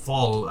empires could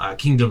fall,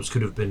 kingdoms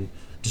could have been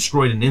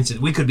destroyed in an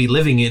instant. We could be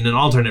living in an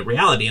alternate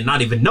reality and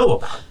not even know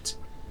about it.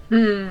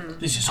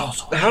 This is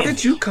also. How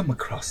did you come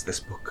across this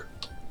book?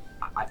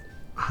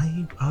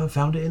 I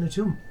found it in a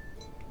tomb.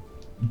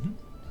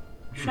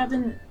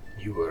 Trevin,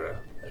 you were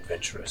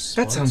adventurous.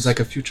 That sounds like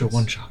a future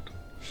one-shot.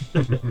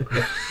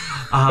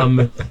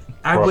 I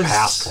Or was a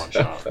past one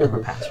shot. or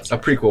a past. A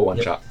prequel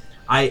one-shot.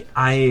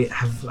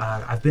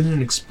 I've been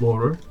an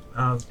explorer,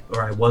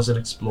 or I was an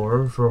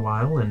explorer for a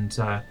while, and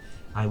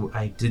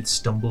I did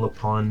stumble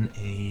upon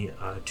a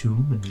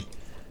tomb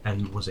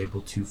and was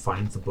able to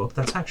find the book.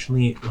 That's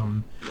actually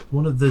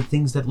one of the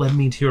things that led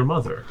me to your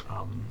mother.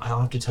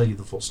 I'll have to tell you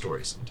the full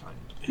story sometime.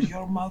 Is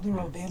your mother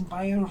a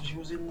vampire? She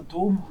was in the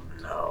tomb.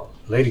 No.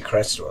 Lady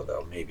Crestor,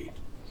 though, maybe.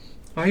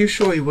 Are you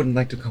sure you wouldn't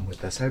like to come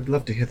with us? I'd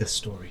love to hear this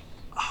story.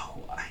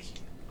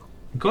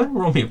 Go ahead and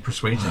roll me a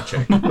persuasion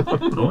check. I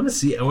want to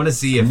see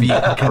if he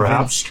can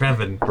convince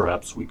Trevin.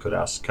 Perhaps we could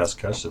ask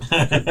Cuscus if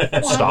he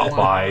could stop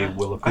by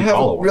Willow I Creek have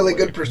Hollow. a really one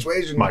way. good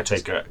persuasion. Might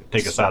take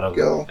us out of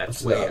skill.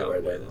 That's way way out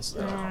of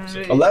out.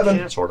 my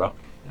 11. sort of.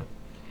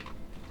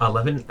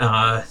 11?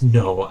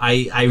 No,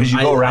 I 'Cause you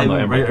go around the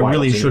I Emerald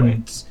really Wilds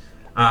anyway.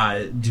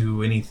 shouldn't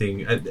do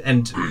anything.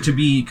 And to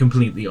be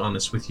completely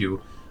honest with you,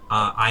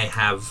 I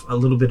have a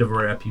little bit of a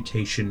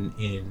reputation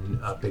in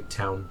Big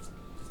Town,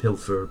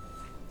 Pilfer,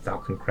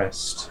 Falcon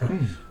Crest.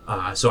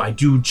 So I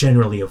do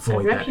generally a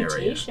avoid that area.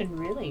 reputation,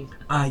 really.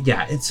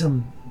 Yeah, it's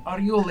Are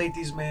you a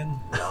ladies' man?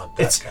 Not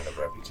that It's- kind of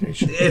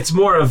reputation. it's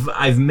more of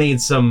I've made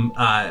some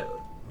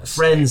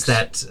friends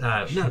that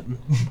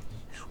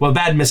well,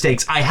 bad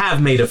mistakes. I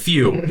have made a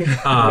few,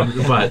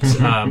 but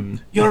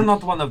You're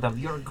not one of them.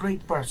 You're a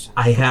great person.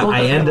 I Don't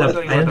let end anyone up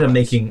tell you I end up otherwise.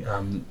 making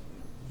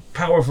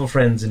powerful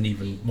friends and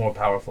even more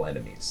powerful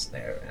enemies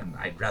there, and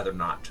I'd rather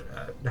not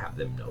have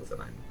them know that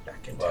I'm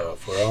back in town. Well,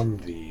 if we're on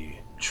the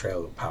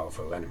trail of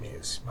powerful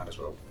enemies, might as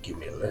well give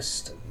me a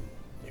list, and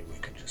maybe we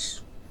can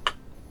just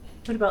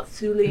What about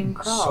Thulian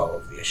Crawl?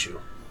 solve the issue.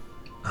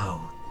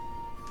 Oh,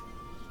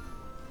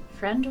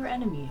 Friend or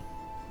enemy?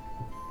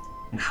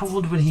 how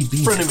old would he be?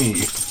 Frenemy.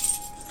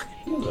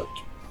 He looked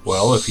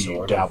Well, if he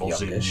sort of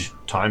dabbles in youngish.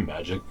 time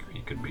magic,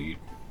 he could be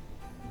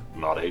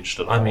not aged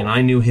at all. I mean,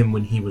 I knew him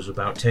when he was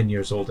about 10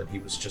 years old, and he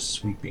was just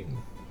sweeping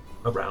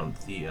around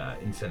the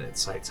Infinite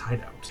Sight's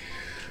hideout.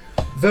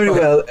 Very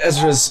well,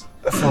 Ezra's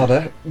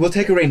father. We'll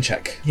take a rain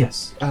check.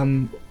 Yes.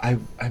 I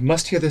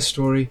must hear this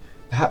story,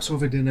 perhaps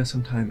over dinner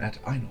sometime at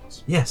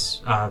Einor's.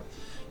 Yes.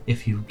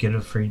 If you get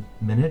a free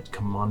minute,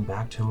 come on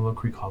back to Little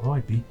Creek Hollow.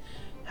 I'd be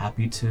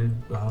happy to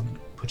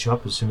put you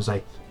up as soon as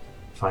I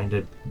find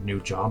a new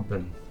job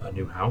and a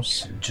new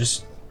house. And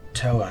just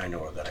tell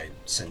Ainor that I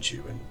sent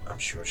you, and I'm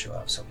sure she'll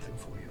have something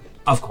for you.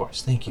 Of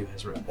course. Thank you,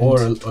 Ezra. Or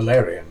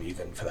Olarian,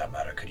 even for that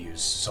matter, could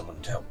use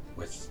someone to help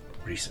with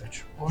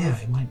research. Or Yeah,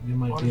 if, it might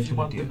or be a if you good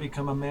want to idea.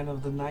 become a man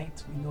of the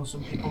night, we know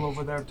some people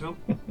over there too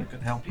that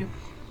could help you.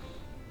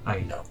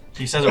 I know.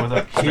 He says it with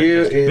a.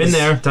 Here is Been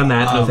there, done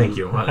that. No, thank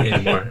you. Not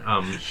anymore.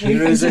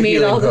 Here is a Made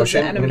healing all those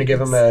potion. I'm going to give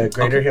him a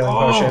greater Okay. healing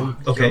potion.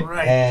 Okay. You're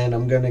right. And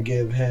I'm going to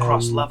give him...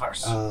 Cross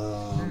lovers.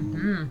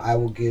 I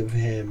will give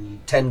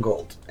him 10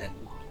 gold. And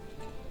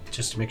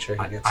just to make sure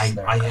he gets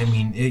there. I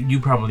mean,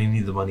 you probably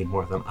need the money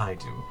more than I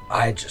do.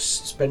 I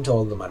just spent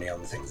all the money on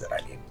the things that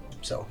I need.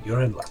 So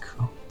you're in luck.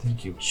 Oh,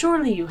 thank you.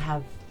 Surely you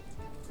have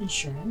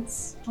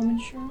insurance, home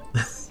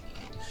insurance.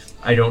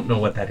 I don't know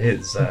what that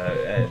is.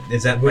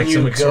 Is that When like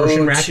some you extortion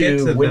go racket?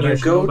 to, that when I you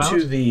should know go about?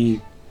 to the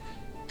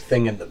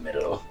thing in the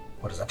middle,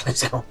 what is that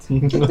place called?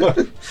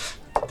 The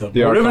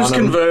The rivers Arcanum.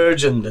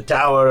 converge and the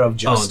Tower of Oh,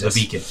 Justice.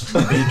 the beacon.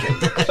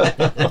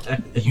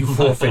 The beacon. You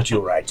forfeit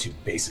your right to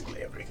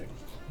basically everything.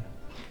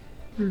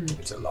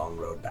 It's a long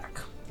road back,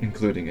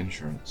 Including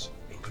insurance.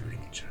 including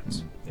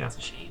insurance. Yeah. That's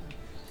a shame.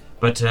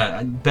 But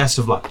best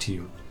of luck to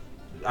you.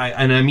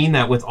 And I mean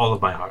that with all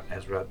of my heart,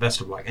 Ezra.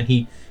 Best of luck. And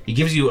he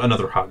gives you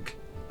another hug,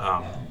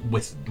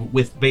 with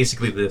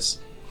basically this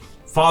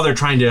father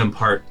trying to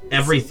impart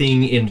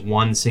everything in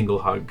one single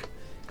hug.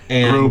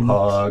 And Group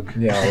hug.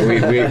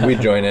 Yeah, we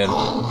join in.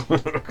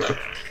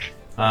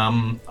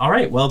 all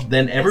right, well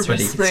then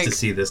everybody Ezra's gets to like-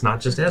 see this, not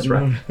just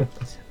Ezra.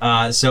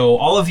 So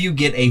all of you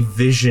get a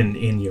vision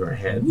in your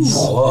heads.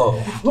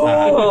 Whoa.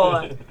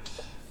 Oh,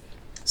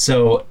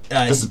 So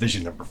This is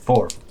vision number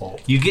 4. Oh.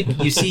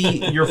 you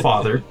see your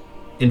father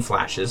in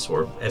flashes,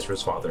 or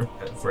Ezra's father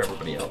for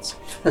everybody else.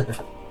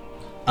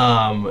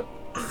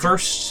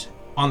 First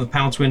on the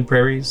Pouncewind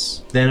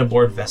prairies, then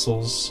aboard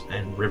vessels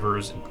and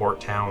rivers and port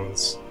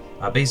towns,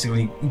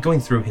 basically going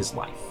through his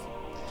life.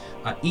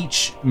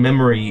 Each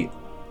memory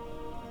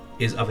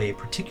is of a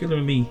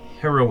particularly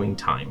harrowing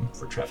time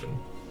for Trevin.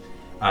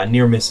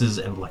 Near misses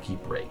and lucky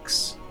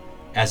breaks.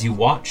 As you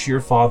watch your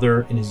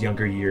father in his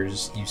younger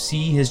years, you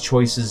see his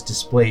choices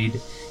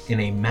displayed in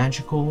a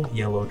magical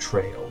yellow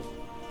trail.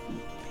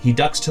 He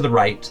ducks to the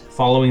right,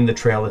 following the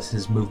trail as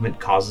his movement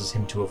causes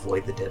him to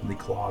avoid the deadly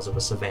claws of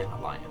a savanna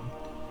lion.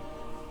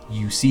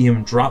 You see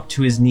him drop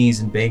to his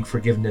knees and beg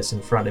forgiveness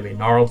in front of a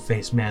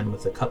gnarled-faced man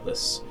with a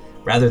cutlass,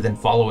 rather than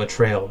follow a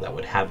trail that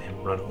would have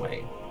him run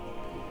away.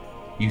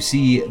 You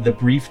see the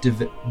brief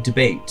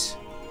debate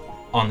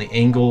on the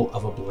angle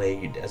of a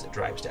blade as it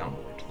drives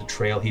downward, the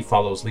trail he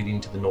follows leading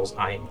to the Knoll's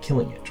eye and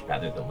killing it,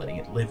 rather than letting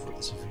it live with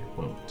a severe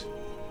wound.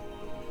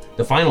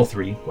 The final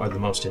 3 are the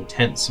most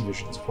intense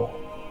visions of all.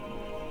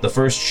 The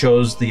first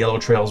shows the yellow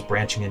trails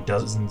branching in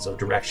dozens of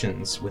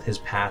directions, with his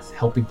path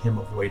helping him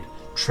avoid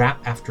trap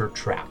after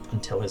trap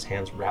until his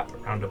hands wrap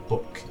around a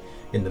book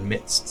in the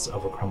midst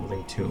of a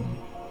crumbling tomb.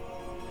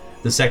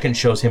 The second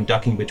shows him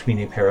ducking between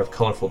a pair of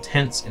colorful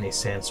tents in a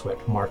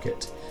sand-swept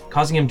market,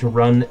 causing him to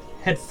run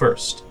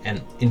headfirst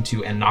and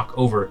knock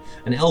over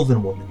an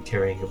elven woman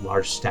carrying a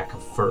large stack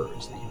of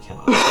furs that you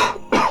cannot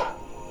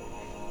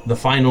see. The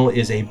final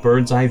is a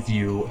bird's eye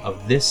view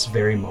of this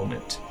very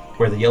moment,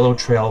 where the yellow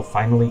trail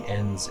finally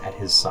ends at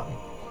his son,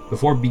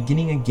 before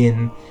beginning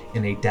again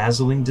in a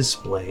dazzling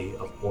display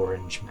of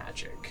orange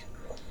magic.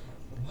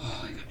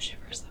 I got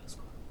shivers. That was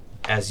cool.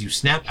 As you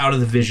snap out of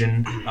the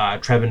vision,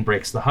 Trevin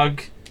breaks the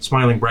hug,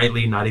 smiling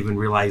brightly, not even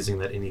realizing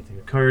that anything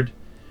occurred,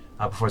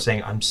 before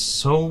saying, "I'm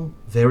so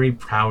very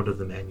proud of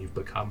the man you've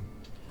become.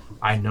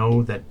 I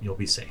know that you'll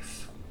be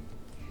safe."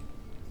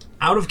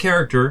 Out of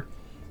character,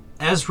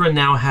 Ezra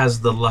now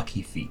has the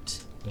lucky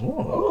feat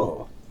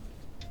Oh.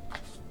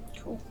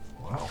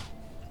 Wow.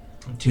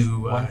 to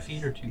 1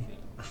 feet or 2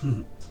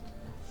 feet?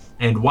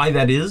 and why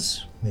that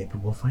is, maybe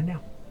we'll find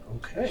out.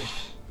 Okay.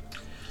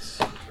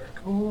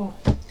 Cool.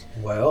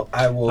 Well,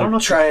 I I don't know will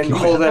if try you- and can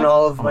you hold have in that?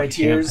 all of Oh, my I can't. I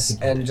tears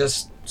think- and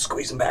just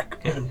squeeze them back.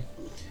 And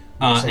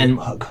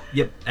hug.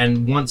 yep,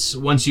 and once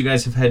you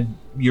guys have had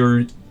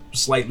your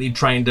slightly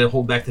trying to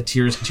hold back the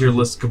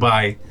tearless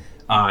goodbye,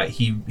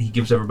 he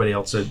gives everybody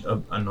else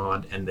a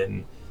nod and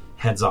then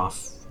heads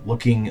off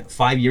looking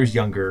 5 years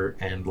younger,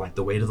 and like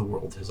the weight of the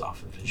world is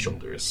off of his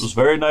shoulders. It was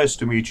very nice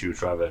to meet you,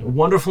 Trevin.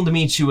 Wonderful to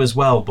meet you as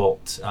well,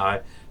 Bolt.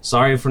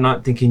 Sorry for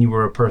not thinking you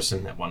were a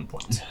person at one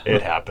point.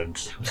 It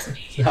happens.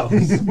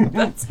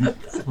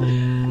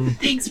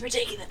 Thanks for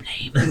taking the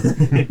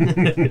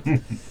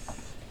name.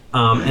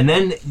 And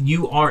then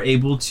you are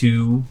able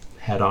to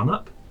head on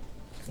up.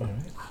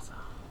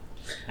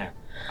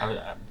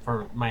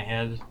 For my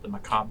head, the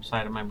macabre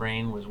side of my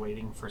brain was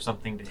waiting for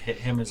something to hit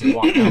him as he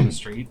walked down the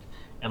street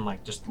and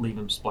like just leave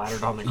him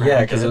splattered on the ground.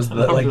 Yeah, because it was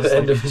the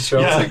end of his show.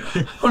 Yeah. It's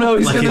like, oh no,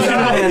 he's Like gonna he's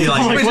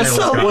die.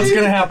 gonna- What's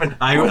gonna happen?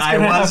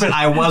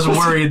 I was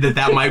worried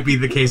that might be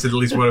the case. That at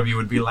least one of you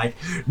would be like,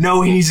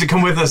 "No, he needs to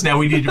come with us now.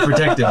 We need to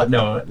protect him." But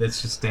no,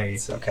 that's just a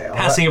It's okay.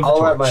 passing of the I'll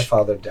torch. let my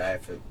father die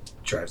if it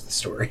drives the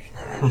story.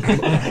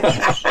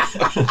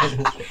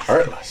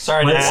 Heartless.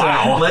 Sorry,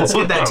 Let's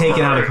get that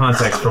taken out of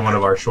context for one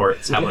of our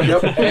shorts. How about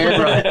Yep,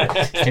 and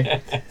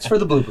right. It's for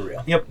the blooper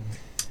reel. Yep.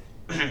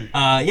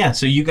 Yeah,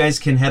 so you guys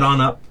can head on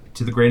up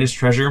to the greatest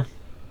treasure.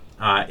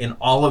 In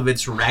all of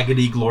its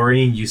raggedy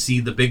glory, you see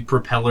the big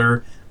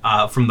propeller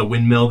from the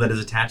windmill that is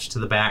attached to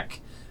the back.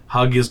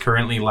 Hug is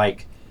currently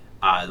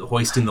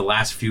hoisting the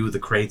last few of the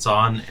crates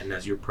on, and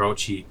as you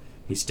approach, he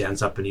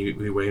stands up and he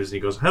waves and he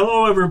goes,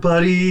 "Hello,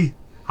 everybody.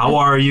 How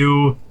are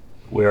you?"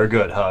 We are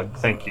good, Hug.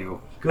 Thank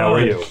you. Good. How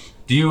are you?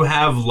 Do you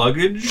have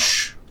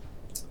luggage?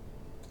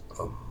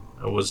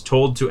 I was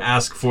told to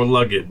ask for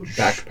luggage.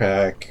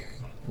 Backpack,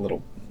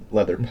 little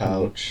leather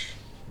pouch.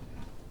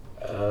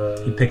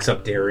 He picks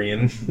up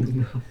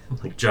Darian,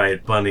 like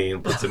giant bunny,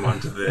 and puts him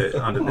onto the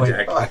my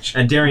deck. gosh.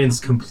 And Darian's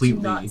Do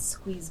completely. not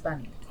squeeze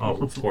bunny. Oh,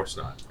 of course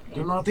not.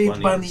 Do not eat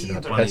bunny is-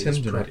 either. bunny Pet him, is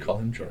do not pretty. call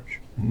him George.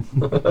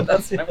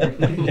 That's my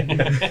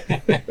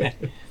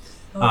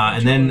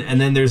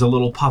And then there's a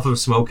little puff of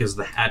smoke as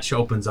the hatch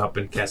opens up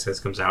and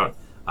Kesses comes out,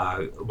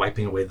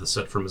 wiping away the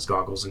soot from his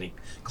goggles, and he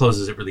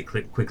closes it really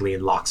quickly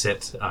and locks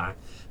it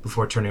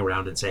before turning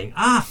around and saying,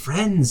 "Ah,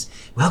 friends,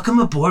 welcome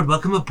aboard,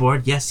 welcome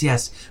aboard. Yes,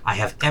 yes, I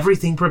have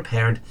everything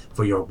prepared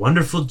for your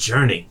wonderful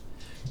journey."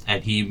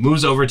 And he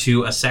moves over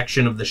to a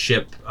section of the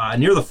ship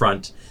near the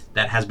front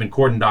that has been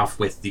cordoned off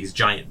with these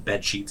giant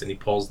bed sheets, and he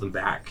pulls them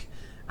back,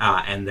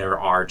 and there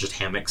are just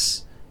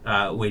hammocks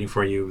waiting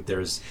for you.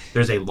 There's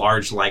a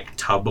large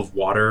tub of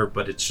water,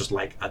 but it's just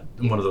like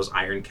one of those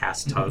iron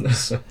cast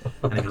tubs.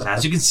 And he goes,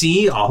 "As you can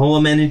see, all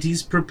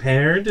amenities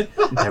prepared.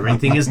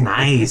 Everything is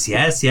nice.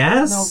 Yes, Now,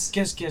 yes."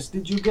 Kes,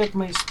 did you get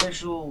my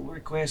special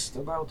request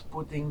about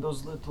putting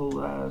those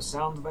little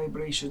sound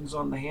vibrations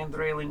on the hand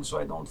railing so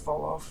I don't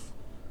fall off?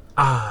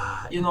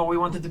 You know, we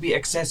want it to be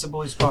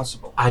accessible as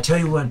possible. I tell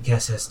you what,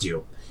 Kesses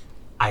do.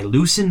 I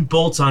loosen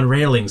bolts on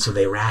railings so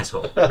they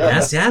rattle.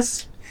 Yes,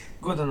 yes.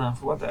 Good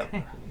enough,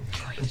 whatever.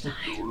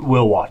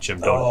 We'll watch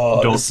him.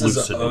 Don't this is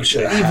loosen an it.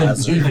 ocean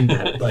hazard. Even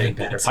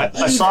better.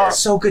 I saw.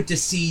 So good to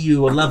see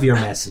you. I love your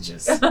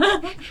messages.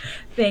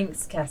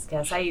 Thanks,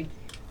 Kes. I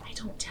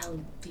don't tell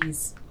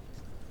these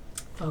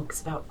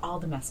folks about all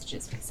the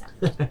messages we send.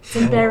 It's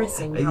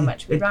embarrassing how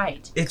much we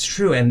write. It's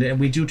true, and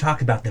we do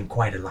talk about them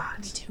quite a lot.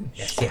 We do.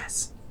 Yes,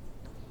 yes.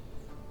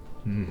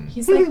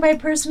 He's like my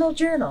personal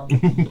journal. Dear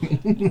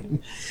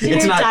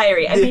It's not-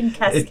 diary. I mean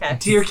Kes.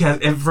 Dear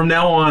Kes, and from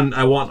now on,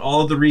 I want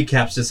all of the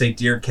recaps to say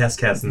Dear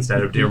Kes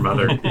instead of Dear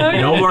Mother.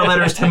 No more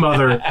letters to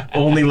Mother,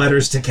 only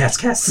letters to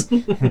Kes.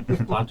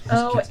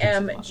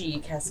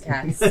 OMG,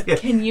 Kes.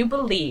 Can you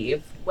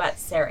believe what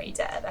Sarai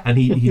did? And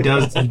he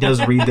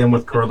does read them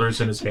with curlers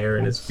in his hair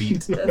and his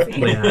feet. Does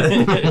he?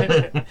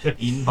 Yeah.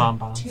 Eating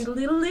bonbons.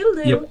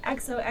 Toodle-doodle-doo. Yep.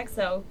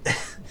 XOXO.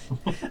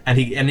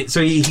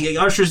 So he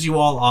ushers you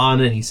all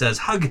on, and he says,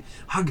 "Hug,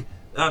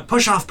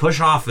 push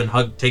off," and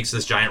Hug takes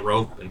this giant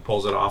rope and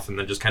pulls it off, and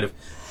then just kind of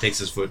takes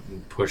his foot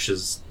and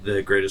pushes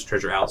the greatest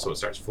treasure out, so it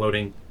starts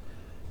floating.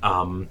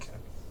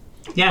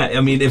 Yeah, I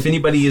mean, if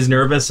anybody is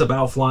nervous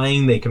about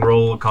flying, they can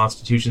roll a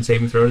Constitution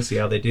saving throw to see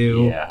how they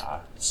do. Yeah.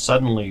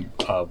 Suddenly,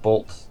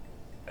 Bolt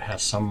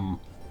has some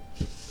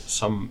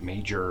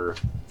major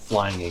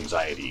flying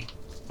anxiety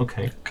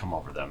Okay. come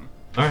over them.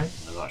 All right.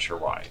 I'm not sure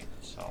why.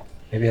 So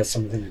Maybe it has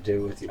something to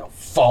do with,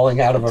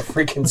 falling out of a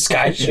freaking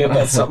skyship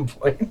at some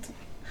point.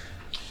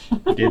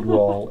 did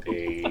roll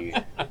a.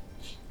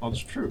 Well,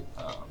 it's true.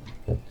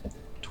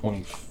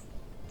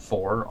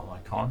 24 on my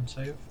con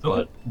save.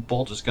 But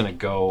Bolt is going to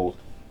go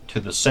to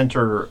the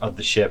center of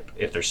the ship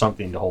if there's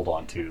something to hold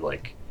on to,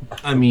 like.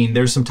 I mean,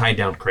 there's some tied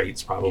down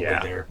crates probably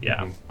there.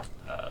 Yeah.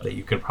 That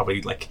you could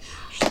probably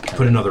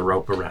put another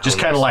rope around. Just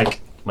kind of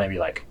maybe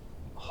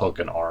hook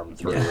an arm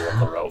through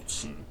the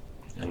ropes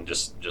and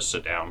just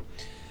sit down.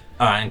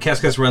 And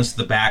Cascas runs to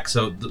the back.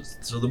 So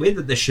the way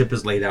that the ship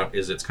is laid out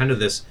is it's kind of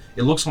this.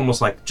 It looks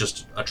almost like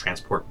just a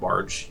transport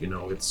barge.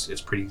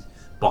 It's pretty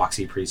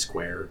boxy, pretty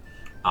square.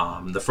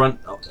 The front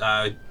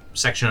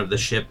section of the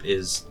ship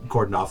is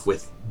cordoned off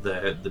with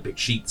the big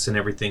sheets and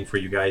everything for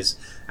you guys,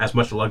 as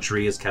much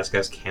luxury as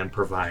Cascas can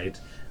provide.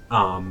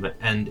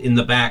 And in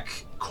the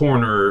back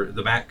corner,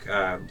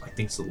 I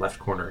think it's the left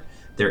corner,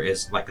 there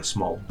is a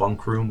small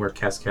bunk room where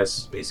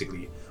Cascas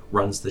basically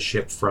runs the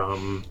ship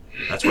from.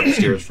 That's where he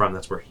steers from.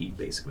 That's where he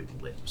basically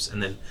lives.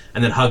 And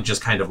then Hug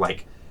just kind of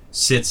like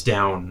sits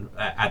down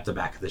at the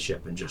back of the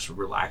ship and just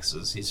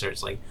relaxes. He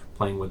starts like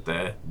playing with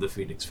the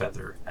phoenix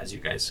feather as you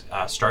guys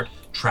start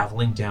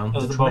traveling down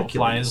As the the boat Triculans.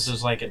 flies,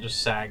 does like it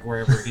just sag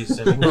wherever he's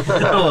sitting? A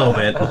little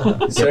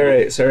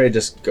bit. Sarai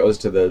just goes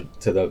to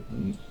the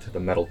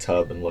metal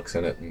tub and looks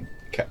in it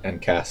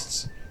and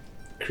casts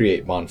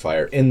create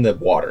bonfire in the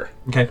water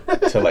Okay.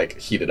 to like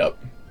heat it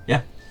up.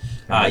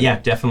 Yeah,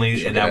 definitely.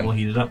 Should That get will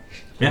heat it up.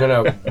 I'm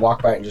gonna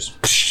walk by and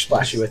just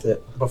splash you with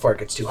it before it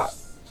gets too hot.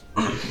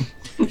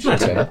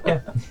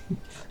 Okay.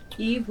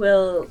 Eve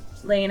will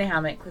lay in a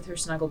hammock with her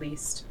snuggle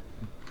beast.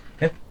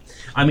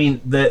 I mean,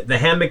 the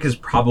hammock is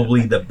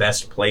probably the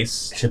best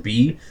place to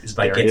be.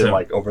 Like it's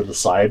like over the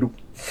side,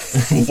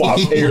 hairs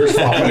flopping in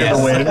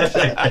the wind.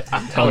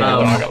 Tell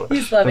me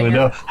He's loving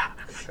it.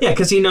 Yeah,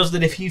 because he knows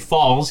that if he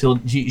falls,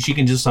 she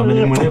can just summon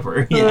him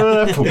whenever.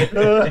 Yeah.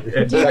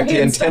 Like he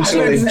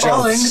intentionally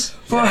jumps.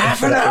 For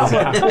half an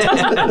hour.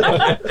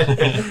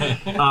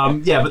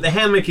 Yeah, but the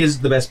hammock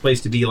is the best place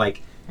to be.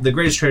 Like the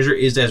greatest treasure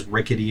is as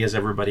rickety as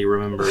everybody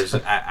remembers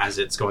as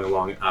it's going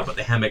along, but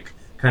the hammock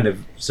kind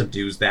of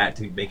subdues that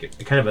to make it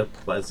kind of a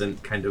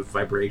pleasant kind of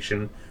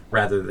vibration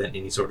rather than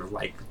any sort of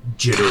like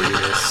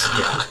jitteriness.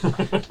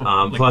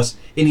 Yeah. Plus,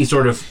 any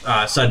sort of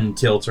sudden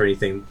tilt or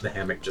anything, the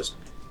hammock just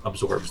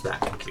absorbs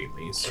that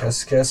completely. So.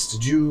 Kes,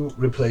 did you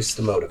replace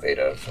the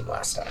motivator from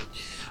last time?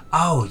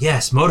 Oh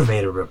yes,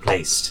 motivator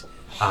replaced.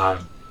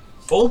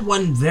 Old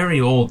one,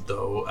 very old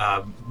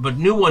though, but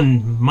new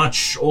one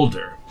much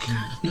older.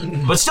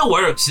 But still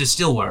works. It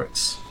still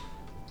works.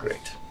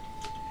 Great.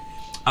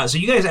 So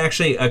you guys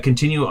actually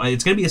continue.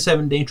 It's going to be a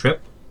 7-day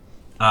trip.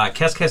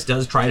 Kes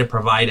does try to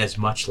provide as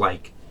much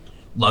like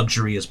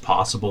luxury as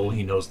possible.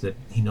 He knows that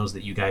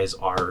you guys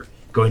are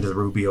going to the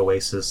Ruby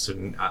Oasis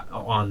and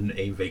on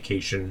a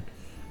vacation,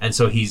 and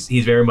so he's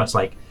very much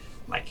like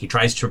he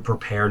tries to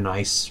prepare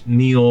nice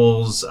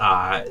meals,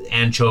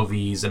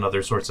 anchovies and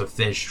other sorts of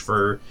fish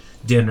for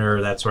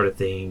dinner, that sort of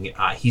thing.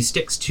 He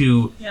sticks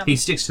to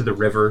the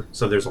river,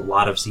 so there's a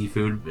lot of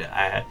seafood,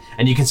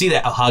 and you can see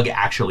that Hug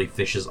actually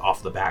fishes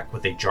off the back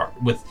with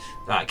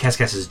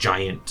Kes'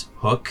 giant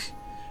hook,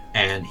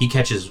 and he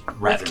catches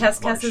rather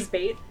With large. Kes'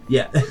 bait.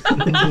 Yeah.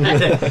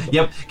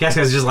 Yep. Kes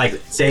is just like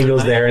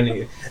dangles there,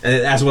 and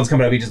as one's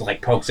coming up, he just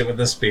like pokes it with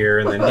the spear,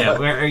 and then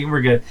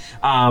we're good.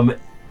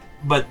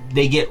 But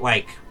they get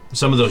like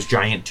some of those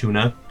giant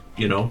tuna,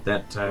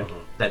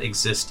 that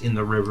exist in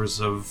the rivers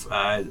of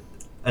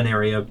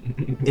Aneria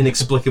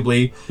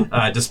inexplicably,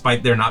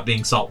 despite there not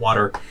being salt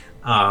water.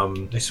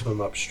 They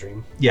swim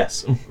upstream.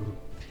 Yes.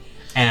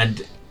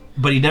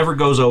 But he never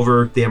goes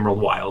over the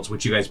Emerald Wilds,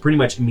 which you guys pretty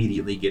much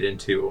immediately get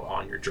into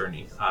on your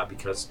journey,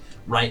 because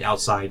right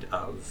outside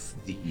of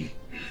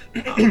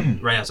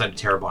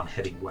Terrebonne,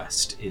 heading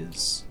west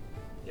is,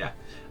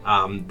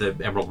 the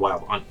Emerald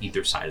Wild on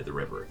either side of the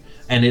river,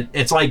 and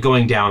it's like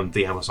going down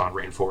the Amazon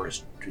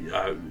rainforest,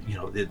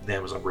 the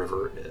Amazon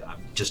River.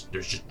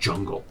 There's just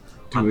jungle.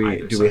 Do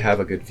we have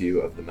a good view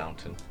of the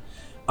mountain?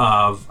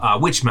 Of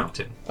which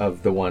mountain?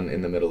 Of the one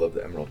in the middle of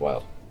the Emerald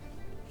Wild.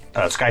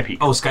 Sky Peak.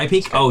 Oh, Sky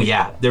Peak? Oh,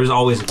 yeah. There's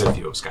always a good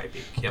view of Sky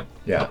Peak. Yep.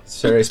 Yeah,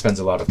 Sarai spends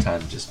a lot of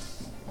time just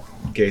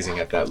gazing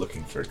at that,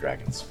 looking for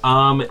dragons.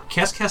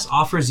 Kes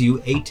offers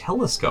you a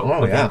telescope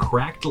with a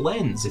cracked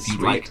lens if you'd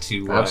like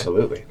to.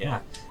 Absolutely. Yeah.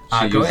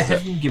 Go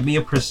ahead and give me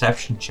a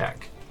perception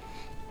check.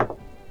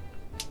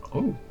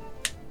 Oh.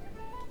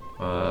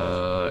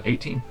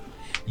 18.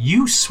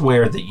 You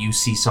swear that you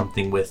see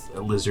something with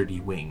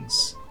lizardy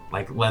wings,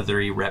 like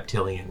leathery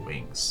reptilian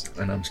wings.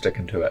 And I'm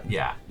sticking to it.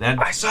 Yeah.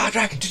 I saw a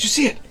dragon. Did you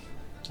see it?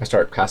 I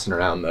start casting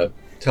around the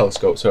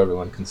telescope so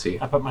everyone can see.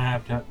 I put my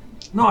hat down.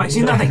 No, I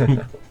see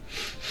nothing.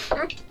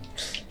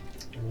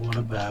 What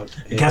about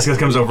Kes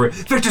comes over.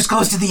 Victor's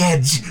close to the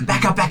edge.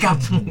 Back up, back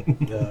up.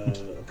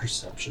 a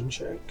perception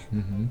check?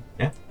 Mm-hmm.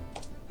 Yeah.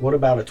 What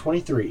about a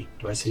 23?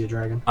 Do I see a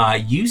dragon?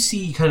 You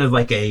see kind of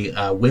like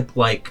a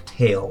whip-like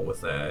tail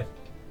with a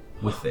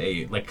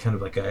like kind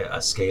of like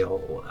a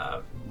scale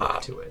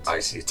to it. I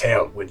see a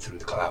tail went through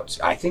the clouds.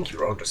 I think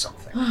you're onto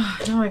something.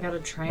 Now I gotta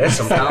try There's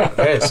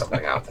it.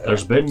 something out there.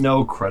 There's been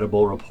no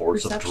credible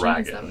reports of Perception,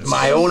 is that dragons.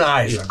 My own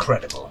eyes are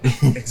credible.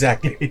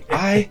 Exactly.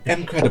 I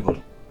am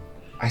credible.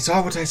 I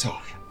saw what I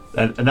saw.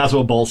 And that's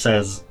what Bull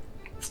says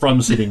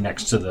from sitting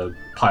next to the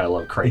pile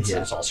of crates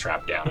that's all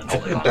strapped down and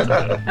holding on to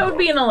it. That would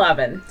be an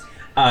 11.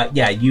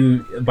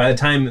 You by the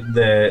time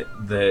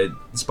the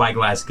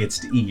spyglass gets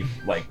to Eve,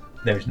 like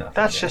there's nothing.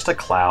 That's there. just a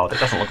cloud. It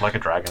doesn't look like a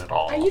dragon at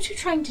all. Are you two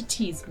trying to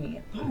tease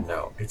me?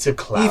 No, it's a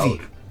cloud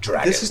Evie,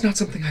 dragon. This is not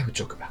something I would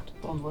joke about.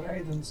 Don't worry, I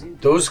don't see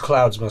it. Those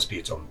clouds must be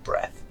its own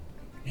breath.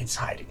 It's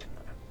hiding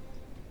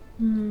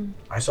in there.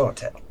 I saw a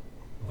tail.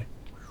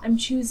 I'm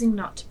choosing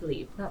not to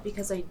believe, not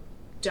because I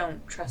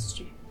don't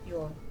trust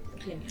your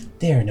opinion.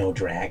 There are no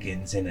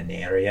dragons in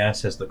Aneria,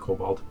 says the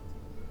kobold.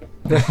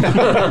 Where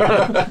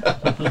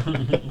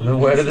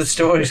do the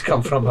stories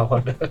come from, I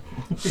wonder?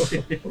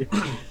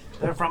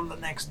 They're from the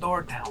next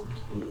door town.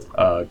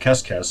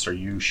 Kes, are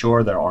you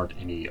sure there aren't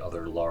any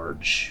other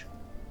large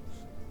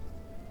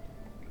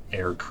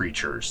air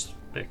creatures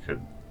that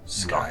could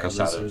Sky knock us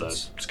out of the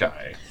lizards.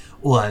 sky?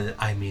 Well,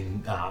 I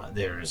mean,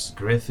 there's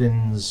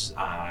griffins,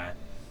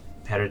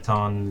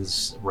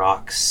 peritons,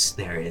 rocks.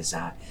 There is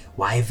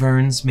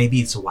wyverns.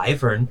 Maybe it's a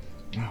wyvern.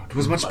 Oh, it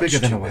was much bigger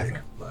than a wyvern.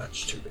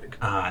 Much too big.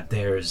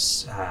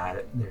 There's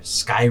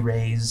sky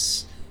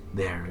rays.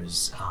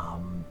 There's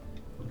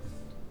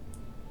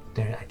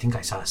there. I think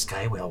I saw a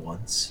sky whale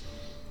once.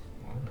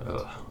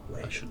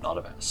 I should not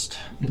have asked.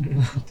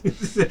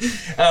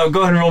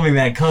 Go ahead and roll me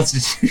that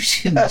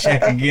Constitution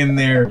check again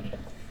there.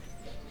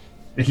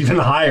 Even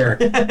higher,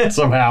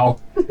 somehow.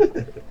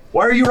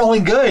 Why are you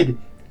rolling good?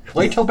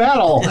 Wait till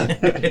battle.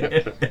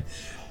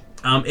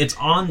 It's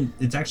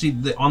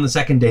actually on the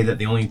second day that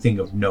the only thing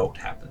of note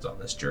happens on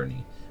this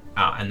journey,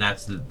 and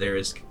that's that there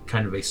is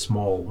kind of a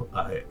small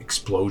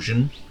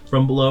explosion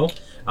from below.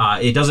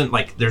 It doesn't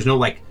there's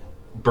no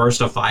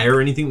burst of fire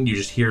or anything. You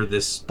just hear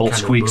this Bolt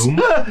kind squeaks. of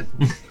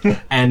boom,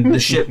 and the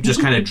ship just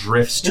kind of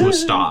drifts to a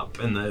stop,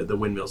 and the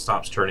windmill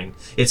stops turning.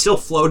 It's still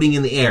floating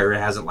in the air. It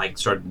hasn't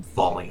started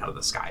falling out of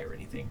the sky or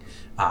anything.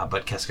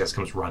 But Keskes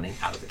comes running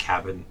out of the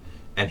cabin,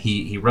 and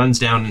he runs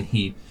down and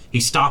he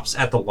stops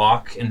at the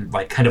lock and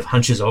kind of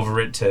hunches over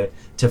it to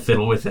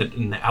fiddle with it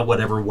in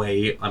whatever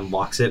way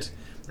unlocks it.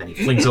 And he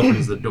flings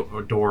open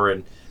the door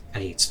and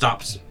he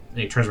stops and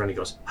he turns around and he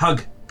goes,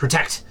 "Hug,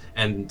 protect!"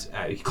 And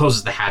he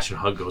closes the hatch and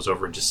Hug goes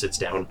over and just sits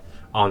down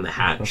on the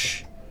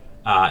hatch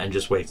and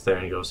just waits there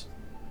and he goes,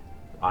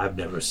 "I've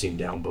never seen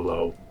down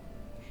below."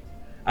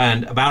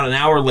 And about an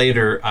hour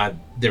later,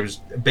 there's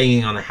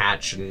banging on the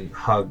hatch and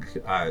Hug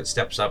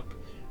steps up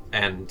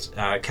and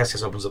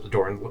Keskes opens up the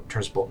door and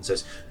turns to Bolt and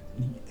says,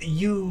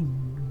 "You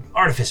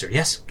artificer,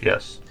 yes?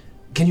 Yes.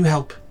 Can you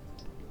help?"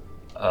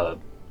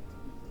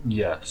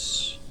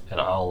 Yes. And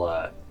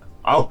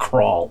I'll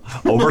crawl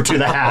over to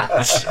the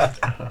hatch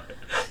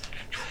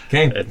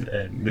Okay.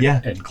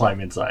 and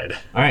climb inside.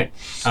 All right.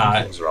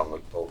 Something's wrong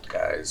with both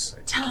guys.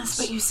 Tell us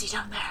what you see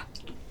down there.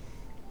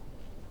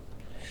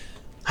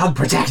 Hug,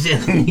 protect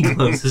it. And he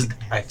closes the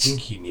I hatch. think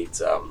he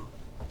needs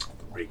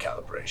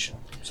recalibration.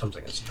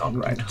 Something is not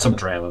right. Some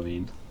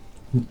Dramamine.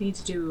 We need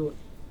to do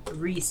a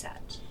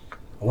reset.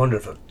 I wonder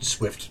if a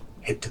swift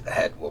hit to the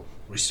head will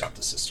restart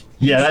the system.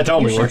 Yeah, that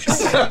totally works.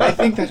 I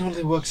think that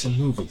only works in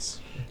movies.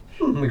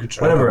 We could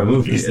try. Whatever a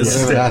movie is.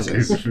 Whatever that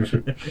is.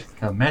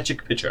 A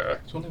magic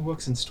picture. It only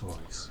works in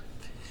stories.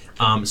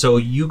 So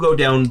you go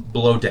down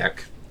below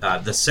deck.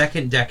 The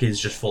second deck is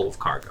just full of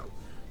cargo.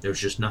 There's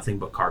just nothing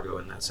but cargo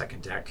in that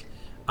second deck.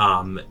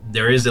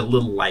 There is a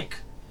little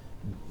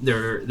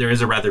there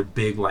is a rather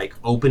big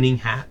opening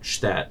hatch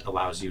that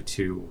allows you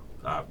to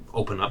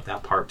open up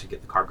that part to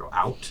get the cargo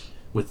out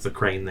with the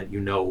crane that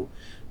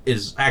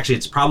is actually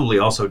it's probably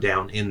also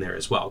down in there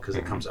as well because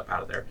it comes up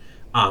out of there.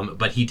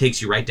 But he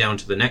takes you right down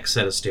to the next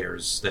set of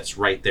stairs that's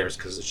right there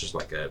because it's just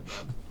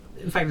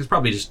in fact it's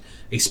probably just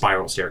a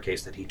spiral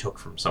staircase that he took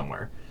from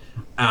somewhere.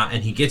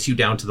 And he gets you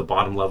down to the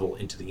bottom level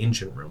into the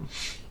engine room.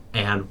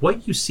 And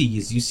what you see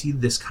is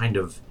this kind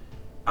of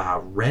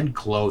red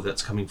glow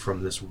that's coming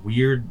from this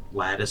weird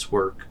lattice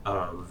work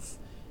of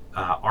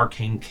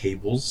arcane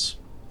cables.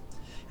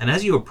 And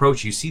as you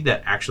approach, you see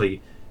that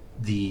actually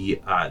the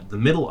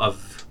middle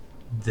of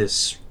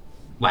this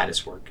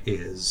lattice work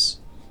is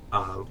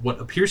what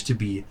appears to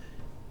be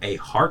a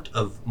heart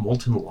of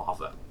molten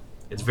lava.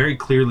 It's very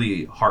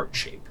clearly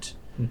heart-shaped,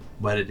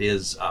 but it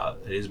is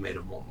made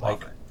of molten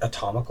lava.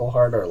 Atomical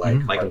heart or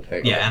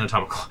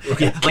anatomical.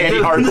 Yeah,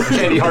 candy heart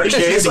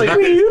shape.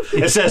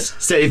 It says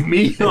 "Save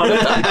me" on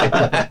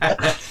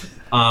it.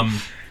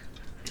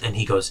 And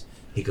he goes.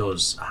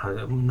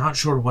 I'm not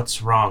sure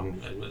what's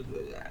wrong.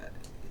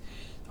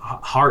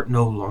 Heart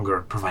no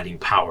longer providing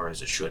power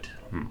as it should.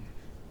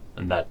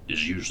 And that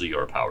is usually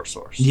your power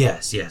source.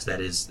 Yes,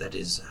 that is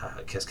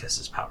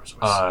Keskes's power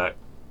source.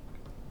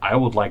 I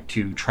would like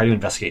to try to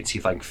investigate, see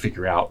if I can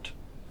figure out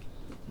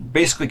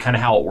basically kind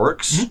of how it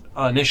works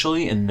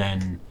initially, and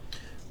then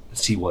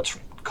see what's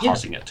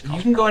causing it.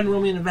 You can go ahead and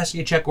roll me an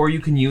investigate check, or you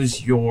can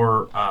use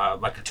your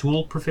a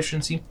tool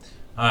proficiency.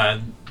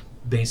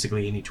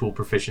 Basically, any tool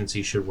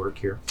proficiency should work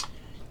here.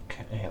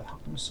 Okay,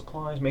 alchemist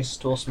supplies, mace's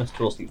tools, smith's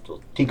tools, thief's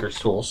tools, tinker's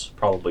tools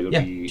probably would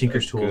be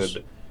tinker's tools.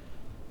 Good.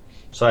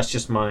 So that's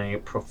just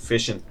my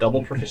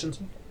double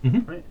proficiency,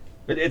 right?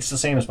 It's the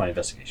same as my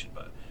investigation,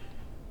 but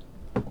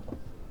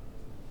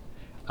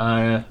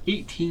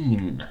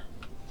 18.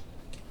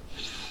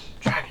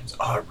 Dragons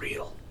are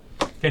real.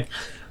 Okay.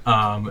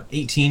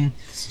 18.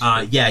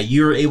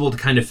 You're able to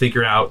kind of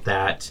figure out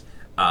that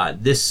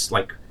this,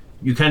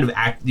 you kind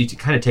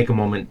of take a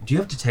moment. Do you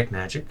have detect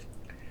magic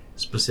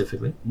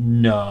specifically?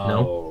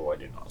 No, I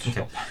do not.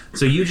 Okay.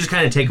 So you just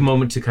kind of take a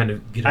moment to kind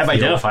of get a I have feel.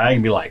 identify. I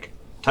can be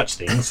touch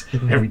things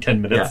every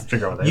 10 minutes to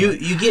figure out what they are.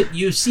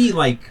 You see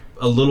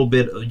a little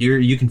bit.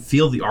 You can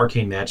feel the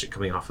arcane magic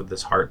coming off of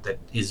this heart that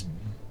is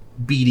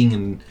beating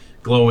and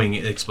glowing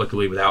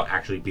inexplicably without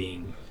actually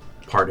being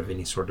part of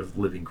any sort of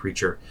living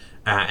creature.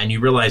 And you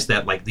realize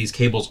that these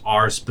cables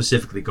are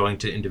specifically going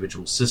to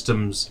individual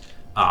systems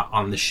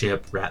on the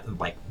ship,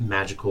 like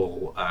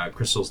magical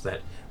crystals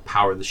that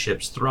power the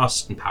ship's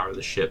thrust and power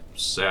the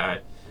ship's,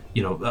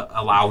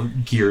 allow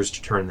gears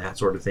to turn, that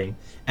sort of thing.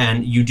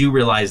 And you do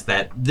realize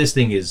that this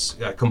thing is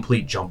a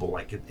complete jumble.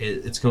 Like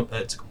it's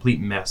a complete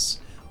mess.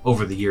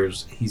 Over the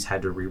years, he's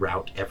had to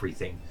reroute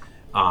everything.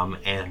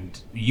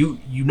 And you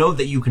know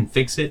that you can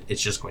fix it.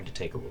 It's just going to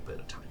take a little bit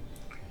of time.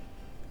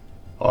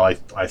 Well,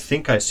 I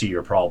think I see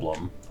your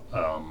problem,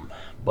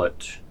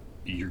 but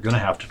you're going to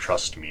have to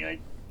trust me.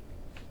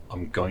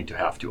 I'm going to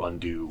have to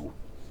undo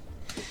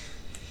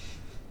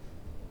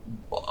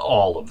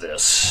all of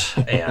this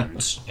and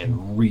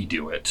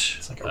redo it.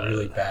 It's like a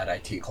really bad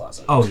IT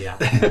closet. Oh yeah.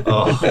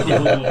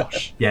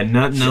 Yeah.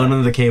 None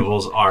of the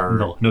cables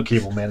are. No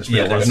cable management.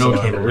 Yeah, there's no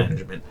whatsoever. cable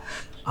management.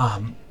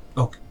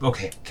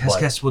 Okay.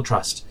 Kes will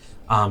trust.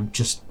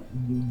 Just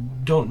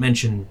don't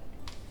mention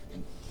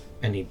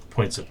any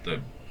points of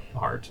the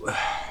heart.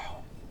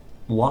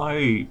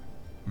 Why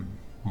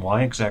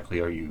exactly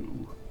are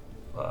you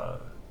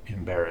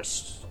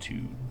embarrassed to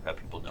have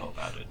people know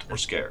about it or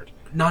scared?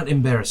 Not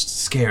embarrassed,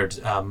 scared.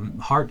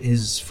 Heart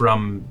is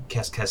from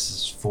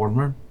Keskes's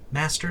former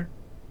master.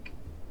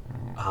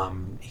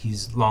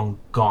 He's long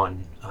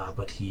gone,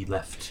 but he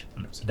left.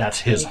 That's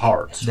his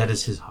heart. That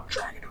is his heart.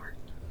 Dragon heart.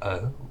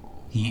 Oh.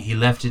 He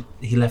left it.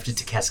 He left it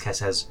to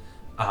Keskes as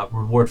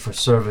reward for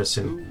service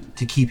and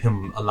to keep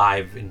him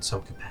alive in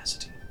some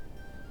capacity.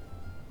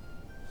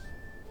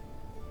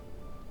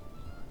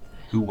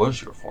 Who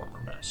was your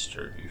former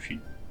master, if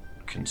you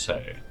can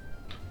say?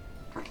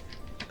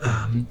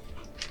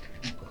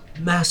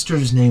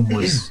 Master's name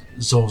was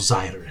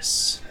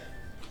Zolzyrus.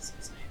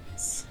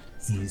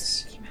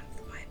 He's...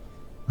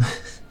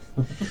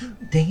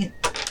 Dang it.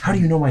 How do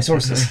you know my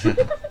sources?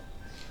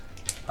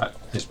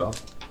 Please spell.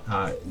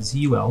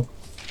 ZULZIRIUS.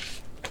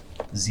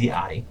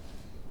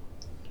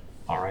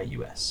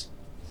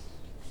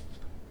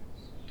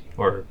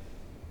 Or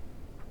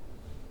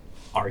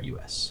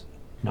RUS.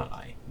 Not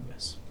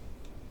IUS.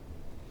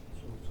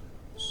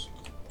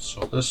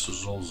 So this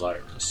is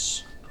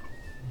Osiris.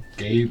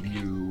 Gave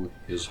you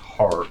his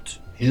heart.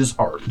 His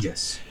heart.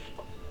 Yes.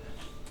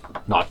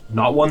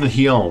 Not one that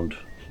he owned.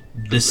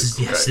 This is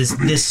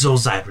this is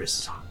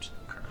Osiris' heart.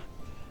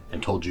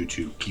 And told you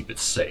to keep it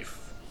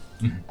safe.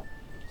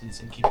 He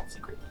said keep it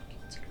secret.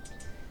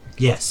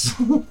 Yes.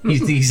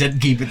 he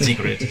said keep it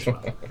secret as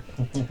well.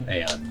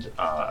 And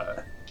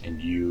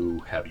you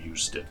have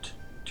used it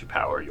to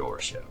power your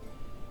ship.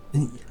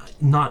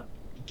 Not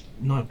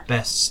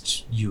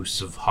best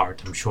use of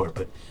heart, I'm sure,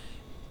 but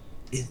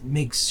it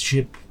makes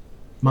ship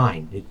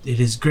mine. It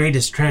is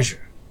greatest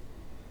treasure.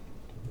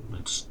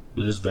 It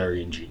is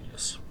very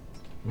ingenious.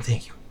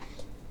 Thank you.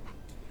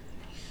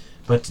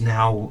 But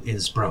now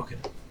is broken.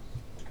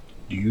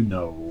 Do you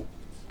know?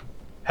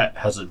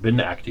 Has it been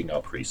acting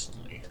up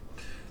recently?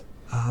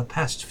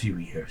 Past few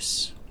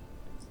years.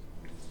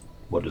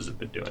 What has it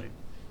been doing?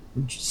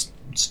 Just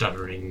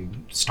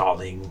stuttering,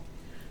 stalling.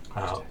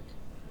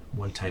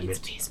 One time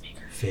it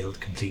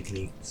failed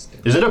completely.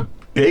 Is it a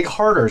big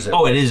heart or is it?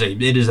 Oh, it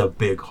is a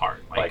big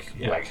heart. Like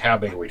how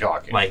big are we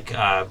talking? Like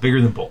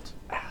bigger than Bolt.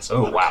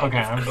 Oh wow. Okay,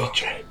 I'm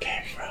looking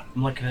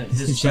at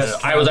his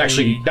chest. That was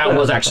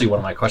actually one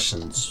of my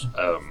questions.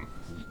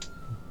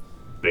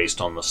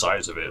 Based on the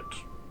size of it,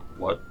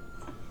 what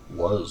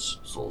was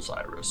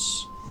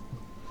Osiris?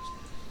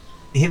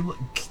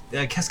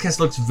 Keskes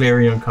looks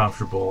very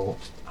uncomfortable,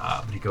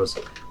 but he goes,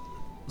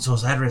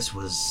 Osiris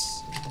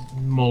was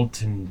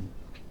molten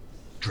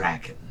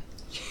dragon.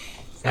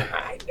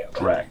 I know.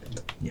 Dragon.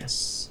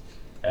 Yes.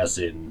 As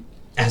in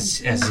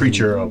As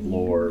creature of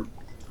lore.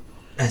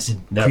 As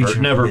in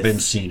Never been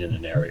seen in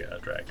Aneria, a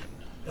dragon.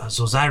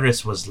 So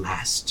Osiris was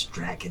last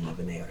dragon of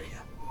Aneria.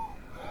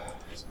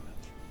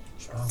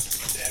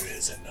 There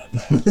is another.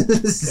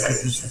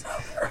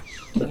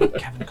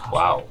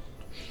 Wow.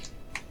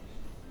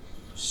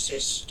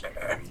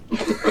 Sister.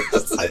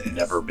 I've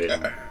never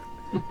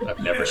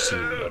seen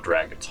a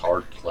dragon's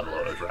heart, let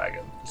alone a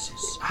dragon.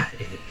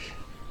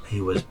 He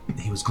was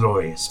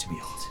glorious to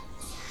behold.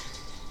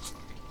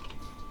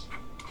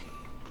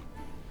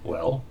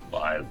 Well,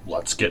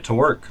 let's get to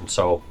work. And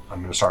so I'm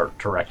going to start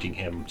directing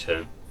him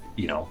to,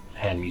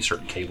 hand me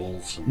certain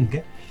cables. And,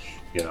 Okay.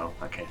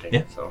 I can't take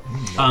Yeah. it. So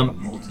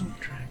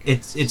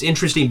It's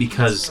interesting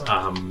because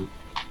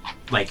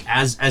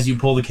as you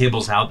pull the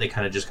cables out, they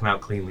kind of just come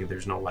out cleanly.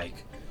 There's no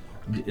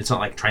it's not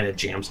like trying to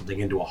jam something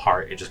into a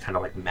heart. It just kind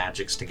of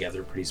magics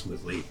together pretty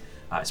smoothly.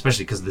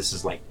 Especially because this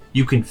is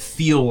you can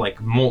feel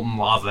molten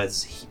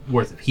lava's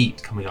worth of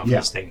heat coming off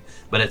this thing,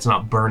 but it's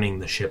not burning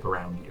the ship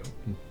around you.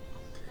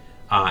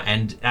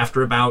 And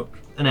after about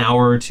an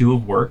hour or two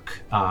of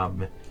work,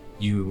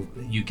 you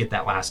get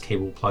that last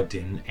cable plugged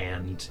in,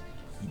 and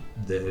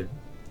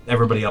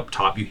everybody up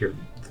top, you hear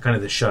kind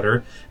of the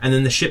shudder, and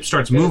then the ship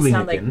starts moving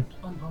again.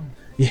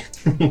 Yeah.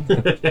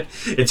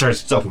 It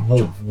starts.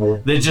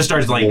 It just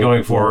starts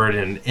going forward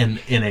and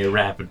in a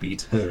rapid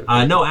beat.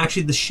 No,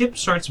 actually, the ship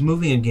starts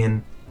moving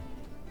again,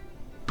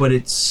 but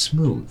it's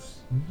smooth.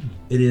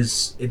 It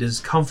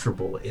is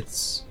comfortable.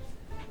 It's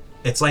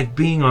it's like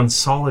being on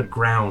solid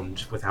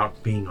ground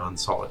without being on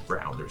solid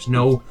ground. There's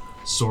no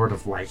sort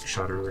of like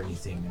shudder or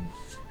anything.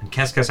 And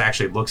Keskas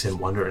actually looks in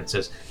wonder and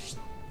says,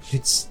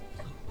 "It's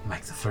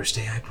like the first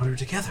day I put her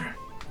together."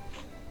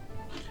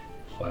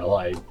 Well,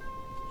 as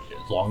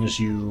long as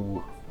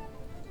you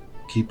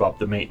keep up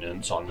the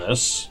maintenance on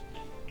this,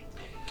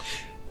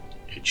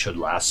 it should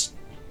last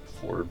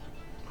for,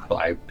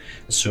 I'm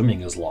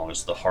assuming, as long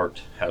as the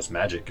heart has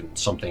magic, and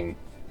something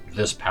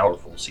this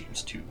powerful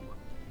seems to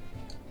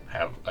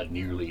have a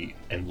nearly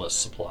endless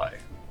supply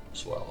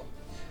as well.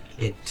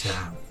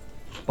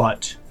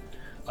 But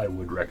I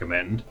would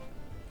recommend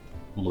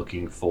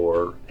looking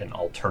for an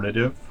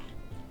alternative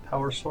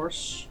power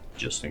source,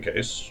 just in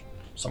case,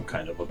 some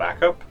kind of a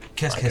backup.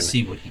 Keskas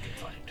see what he can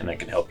find. And I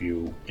can help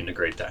you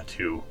integrate that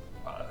too,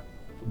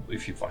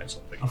 if you find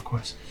something. Of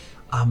course.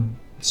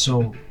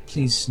 So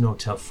please no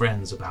tell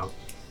friends about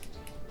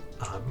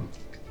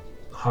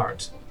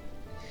Heart.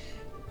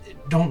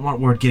 Don't want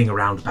word getting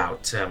around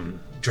about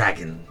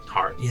Dragon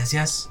Heart. Yes,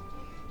 yes?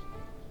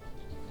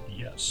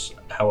 Yes.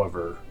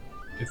 However,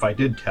 if I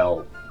did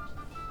tell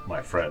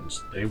my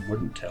friends, they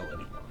wouldn't tell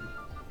anyone.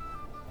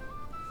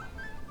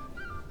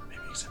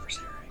 Maybe except for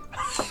Sari.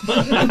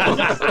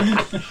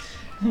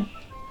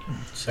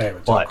 Sari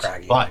would tell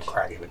Craggy, and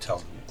Craggy would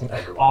tell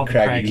everyone. All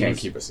Craggy can't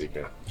keep a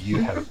secret.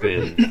 You have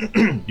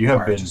been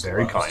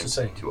very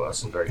kind to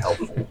us and very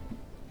helpful.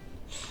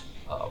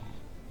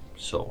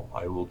 So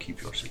I will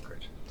keep your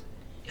secret.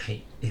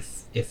 Hey,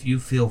 if you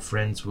feel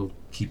friends will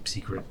keep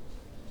secret,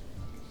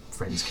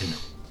 friends can know.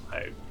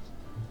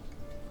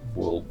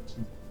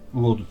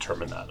 We'll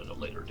determine that at a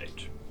later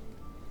date.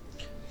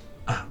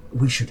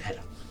 We should head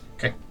up.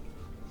 Okay.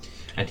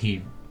 And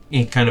he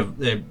kind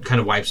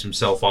of wipes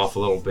himself off a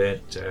little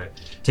bit.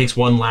 Takes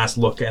one last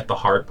look at the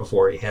heart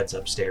before he heads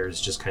upstairs.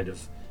 Just kind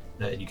of,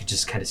 you could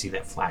just kind of see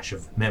that flash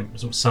of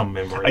some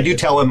memory. I do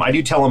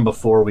tell him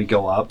before we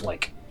go up,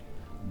 like,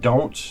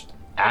 don't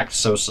act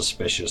so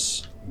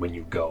suspicious when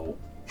you go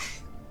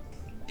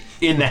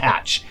in the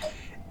hatch.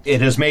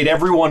 It has made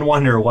everyone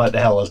wonder what the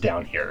hell is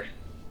down here.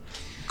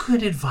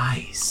 Good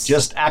advice.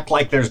 Just act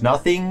like there's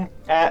nothing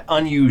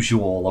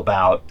unusual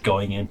about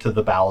going into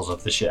the bowels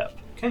of the ship.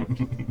 Okay.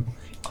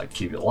 Like,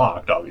 keep it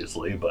locked,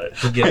 obviously, but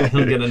he'll get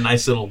a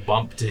nice little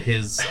bump to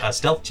his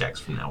stealth checks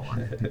from now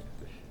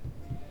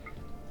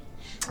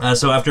on.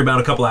 So after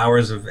about a couple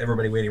hours of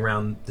everybody waiting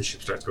around, the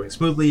ship starts going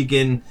smoothly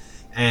again,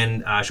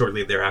 and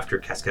shortly thereafter,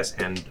 Keskas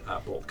and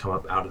Bolt come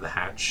up out of the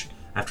hatch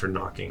after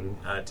knocking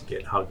to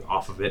get Hug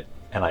off of it.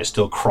 And I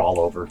still crawl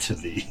over to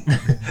the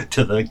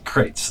to the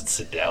crates and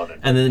sit down.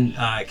 And then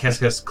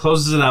Keskas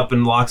closes it up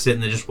and locks it,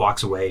 and then just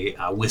walks away,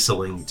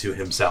 whistling to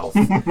himself,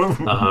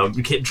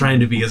 trying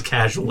to be as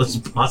casual as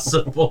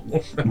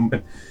possible.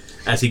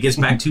 As he gets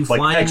back to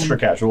flying, extra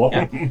casual.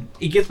 Yeah,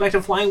 he gets back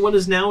to flying what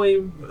is now a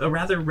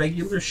rather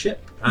regular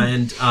ship,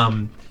 and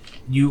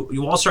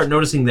you all start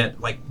noticing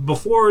that, like,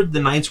 before, the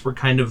nights were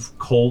kind of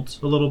cold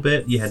a little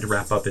bit. You had to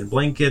wrap up in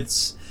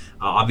blankets.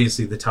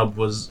 Obviously, the tub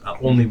was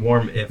only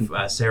warm if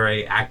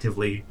Sarai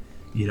actively,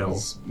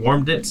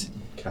 warmed it.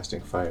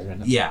 Casting fire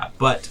in it. Yeah,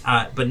 but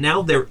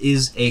now there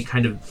is a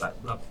kind of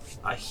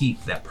a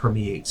heat that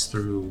permeates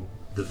through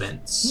the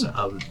vents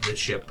of the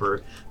ship,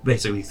 or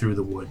basically through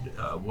the wood,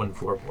 one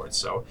floorboard.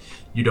 So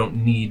you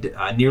don't need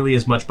nearly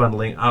as much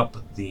bundling up.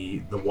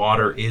 The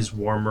water is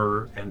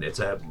warmer, and it's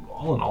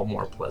all in all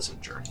more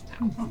pleasant journey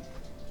now.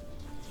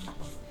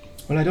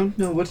 Well, I don't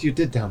know what you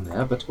did down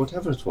there, but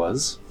whatever it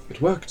was,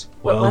 it worked.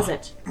 What was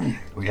it?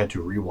 We had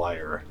to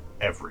rewire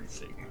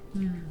everything.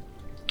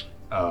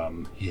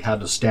 He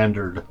had a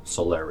standard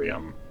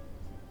solarium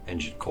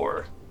engine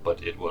core,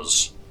 but it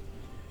was,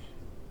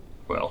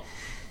 well,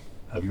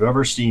 have you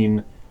ever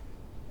seen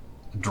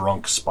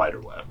drunk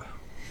spiderweb?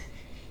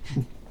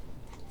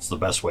 It's the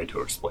best way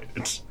to explain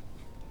it.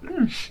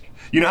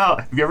 You know how,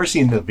 have you ever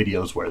seen the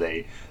videos where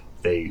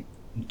they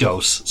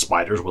dose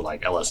spiders with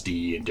like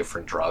LSD and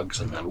different drugs,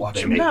 and then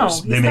they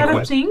make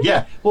a thing?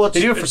 Yeah, well,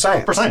 they do it for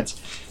science. For science.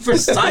 For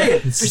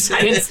science. For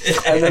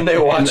science. And then they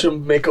watch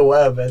them make a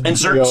web, and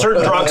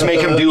certain drugs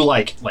make them do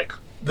like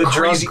the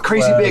crazy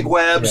big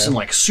webs and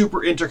like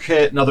super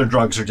intricate, and other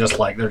drugs are just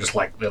like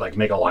they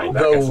make a line.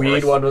 Back the and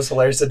weed forth. one was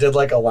hilarious. It did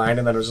like a line,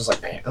 and then it was just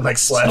like bam, and like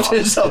slept.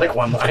 It just had like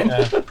one line.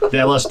 The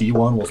LSD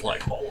one was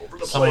like all over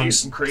the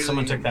place and crazy.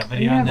 Someone took that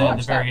video, and then at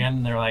the very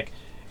end, they're like,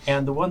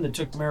 and the one that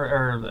took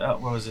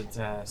what was it,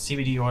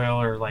 CBD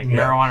oil or like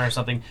marijuana or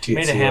something, THC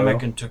made a hammock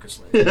oil. and took a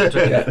sleep.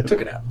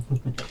 Took it out.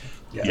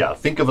 Yeah,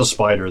 think of a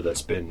spider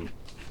that's been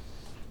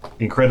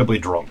incredibly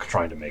drunk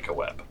trying to make a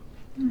web.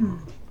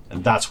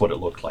 And that's what it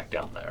looked like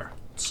down there.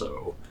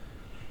 So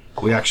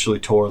we actually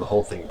tore the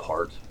whole thing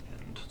apart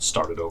and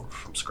started over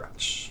from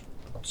scratch.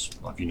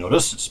 If you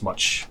notice, it's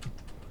much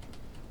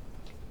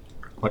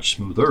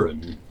smoother,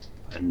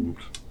 and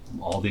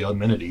all the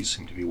amenities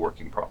seem to be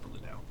working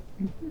properly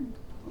now.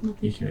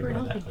 You can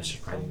ignore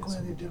that. I'm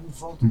glad it didn't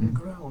fall to the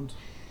ground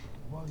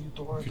while you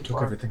tore it You took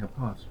apart. everything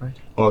apart, right?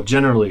 Well,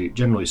 generally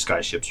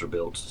skyships are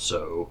built,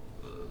 so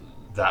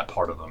that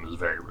part of them is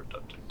very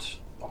redundant.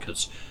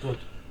 Because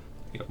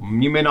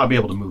you may not be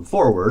able to move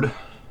forward.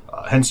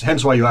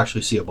 Hence why you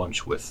actually see a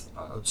bunch with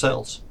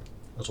sails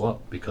as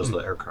well, because the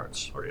air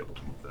currents are able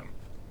to move them.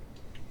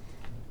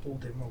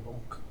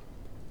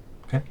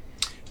 Okay.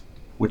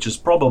 Which is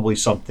probably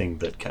something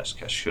that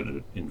Kesk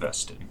should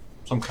invest in.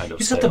 Some kind of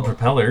He's sail. got the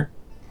propeller.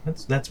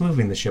 That's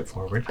moving the ship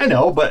forward. I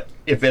know, but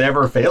if it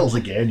ever fails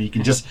again, you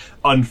can just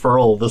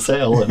unfurl the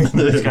sail. And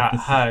He's got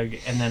Hug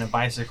and then a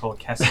bicycle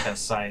Kesk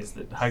size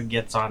that Hug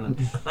gets on. And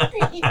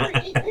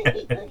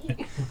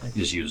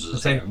just uses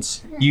his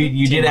hands.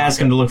 You did ask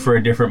him to look for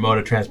a different mode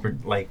of transport,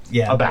 a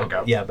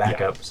backup. Yeah,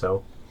 backup. Yeah.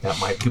 So that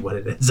might be what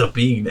it ends up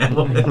being now.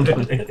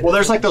 Well,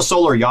 there's like those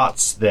solar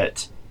yachts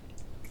that,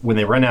 when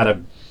they run out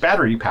of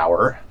battery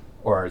power,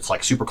 or it's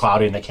like super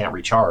cloudy and they can't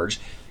recharge,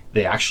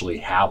 they actually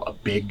have a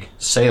big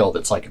sail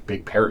that's like a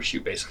big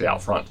parachute basically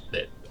out front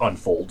that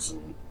unfolds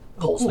and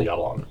pulls the yacht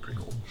along. Pretty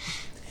cool.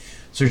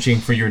 Searching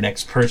for your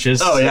next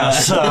purchase. Oh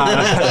yes.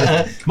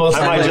 Most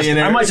I might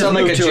just Sound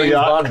move like a to a James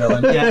yacht. Bond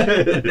villain.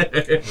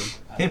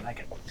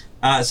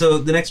 Yeah. So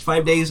the next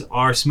 5 days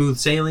are smooth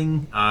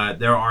sailing.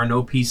 There are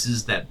no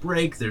pieces that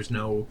break. There's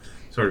no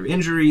sort of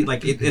injury.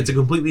 Like it's a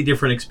completely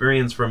different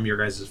experience from your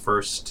guys'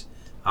 first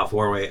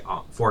foray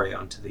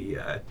onto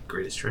the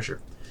greatest treasure.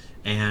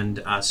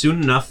 And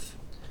soon enough,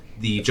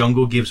 the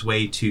jungle gives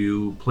way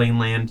to plain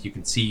land. You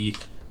can see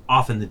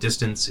off in the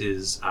distance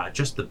is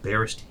just the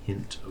barest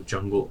hint of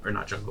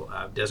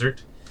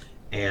desert.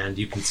 And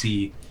you can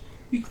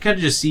kind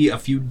of just see a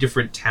few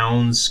different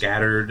towns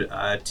scattered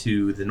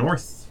to the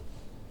north.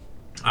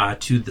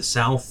 To the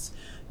south,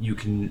 you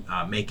can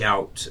make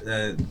out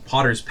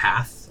Potter's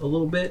Path a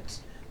little bit,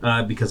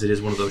 because it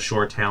is one of those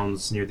shore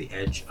towns near the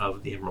edge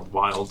of the Emerald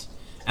Wild.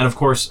 And of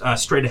course,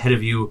 straight ahead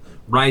of you,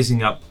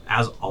 rising up,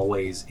 as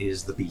always,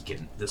 is the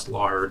beacon. This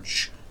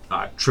large,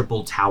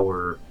 triple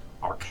tower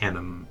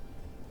Arcanum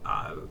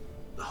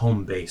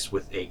home base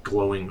with a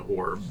glowing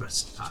orb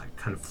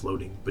kind of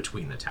floating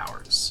between the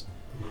towers.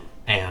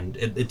 And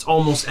it's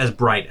almost as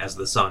bright as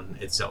the sun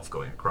itself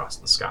going across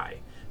the sky.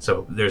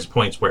 So there's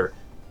points where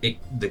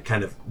the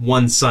kind of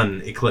one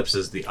sun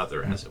eclipses the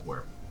other, as it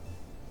were.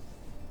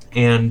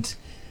 And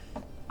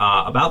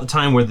about the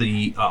time where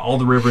all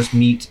the rivers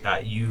meet,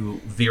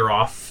 you veer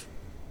off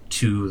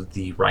to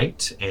the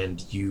right,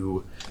 and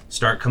you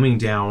start coming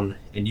down,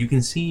 and you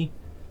can see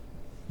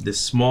this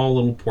small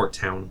little port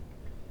town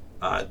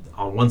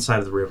on one side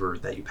of the river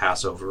that you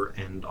pass over,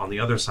 and on the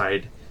other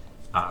side,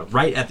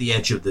 right at the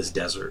edge of this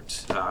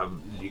desert,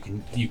 you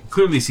can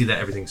clearly see that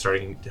everything's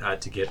starting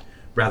to get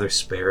rather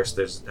sparse.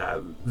 There's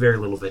very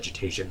little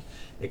vegetation,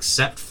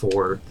 except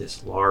for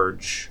this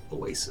large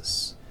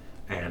oasis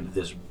and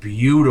this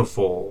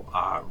beautiful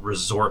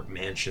resort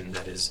mansion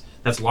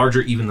that's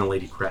larger even than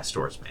Lady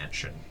Crestor's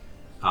mansion.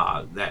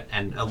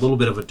 And a little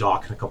bit of a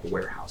dock and a couple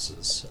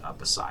warehouses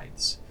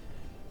besides.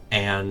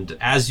 And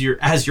as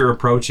you're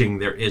approaching,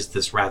 there is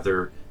this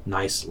rather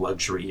nice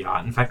luxury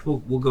yacht. In fact,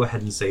 we'll go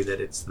ahead and say that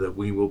it's the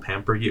We Will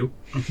Pamper You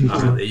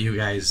that you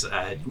guys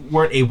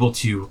weren't able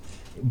to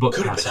book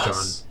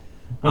passage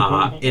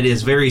on. It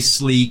is very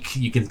sleek.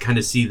 You can kind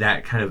of see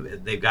that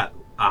they've got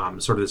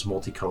sort of this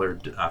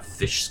multicolored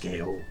fish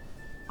scale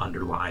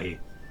underlie,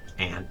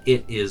 and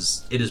it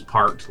is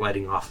parked,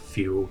 letting off a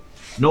few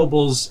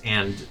nobles,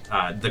 and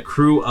the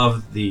crew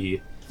of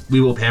the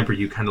We Will Pamper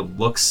You kind of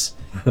looks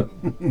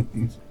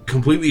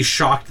completely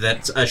shocked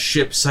that a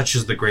ship such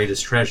as the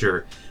Greatest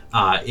Treasure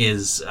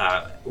is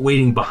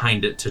waiting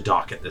behind it to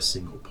dock at this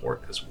single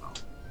port as well.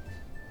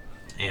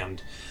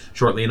 And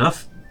shortly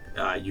enough,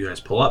 you guys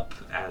pull up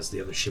as the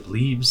other ship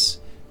leaves,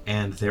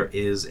 and there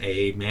is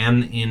a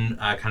man in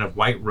kind of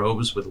white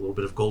robes with a little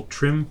bit of gold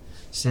trim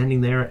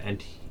standing there,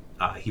 and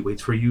he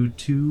waits for you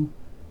to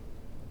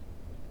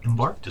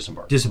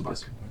disembark.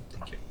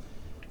 Thank you.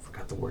 I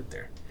forgot the word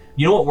there.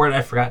 You know what word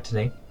I forgot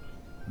today?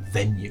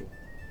 Venue.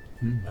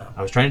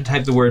 I was trying to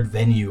type the word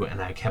venue,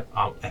 and I kept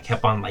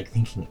on like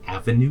thinking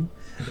avenue,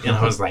 and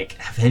I was like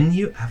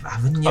avenue.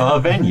 A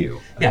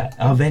venue. Yeah,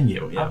 a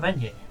venue. Yeah. A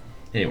venue.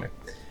 Anyway.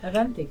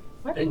 Avanti.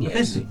 What? Venue.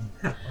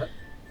 Yeah.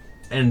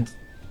 And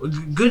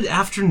good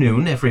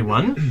afternoon,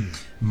 everyone.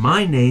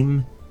 My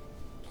name.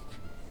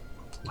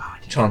 Wow.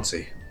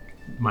 Chauncey.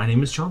 My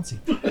name is Chauncey,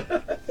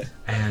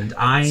 and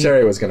I.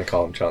 Sari was going to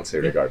call him Chauncey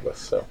regardless,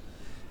 so.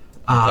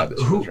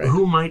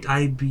 Who might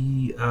I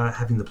be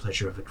having the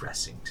pleasure of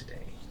addressing today?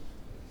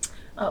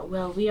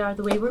 Well, we are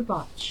the Wayward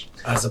Watch.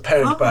 As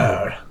apparent by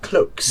our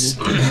cloaks.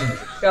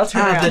 I'll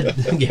turn around.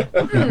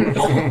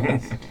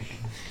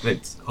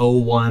 It's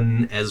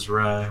 01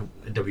 Ezra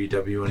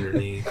WW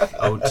underneath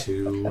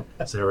 02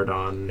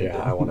 Zeradon. Yeah,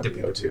 I want to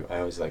be WW. O2. I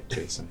always like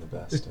Jason the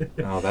best.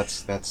 No,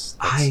 that's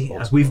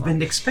We've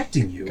been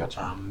expecting you.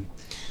 Gotcha.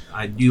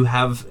 You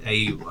have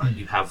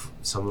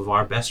some of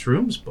our best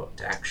rooms booked,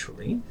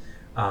 actually.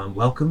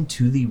 Welcome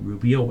to the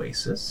Ruby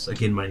Oasis.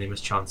 Again, my name is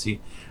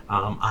Chauncey.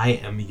 I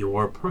am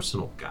your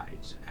personal guide,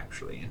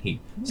 actually. And he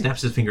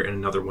snaps his finger, and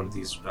another one of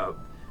these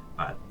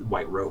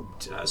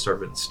white-robed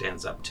servants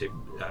stands up to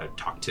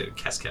talk to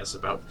Keskes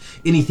about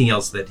anything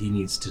else that he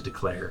needs to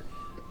declare.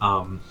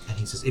 And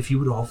he says, if you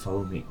would all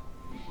follow me.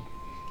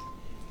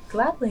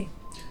 Gladly.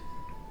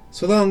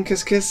 So long,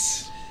 kiss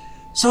kiss.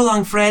 So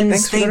long, friends.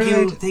 Thanks for the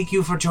ride. Thank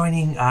you for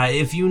joining.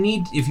 If you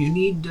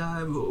need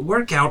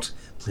workout,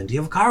 plenty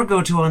of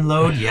cargo to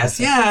unload. Yes,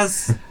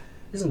 yes.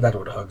 Isn't that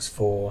what Hug's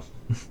for?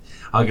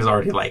 Hug is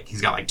already he's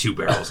got 2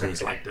 barrels, and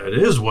he's like, that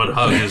is what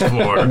Hug is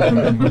for.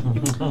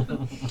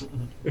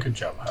 Good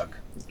job, Hug.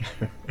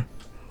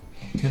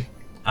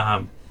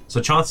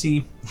 So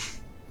Chauncey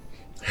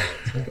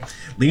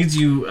leads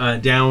you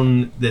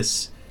down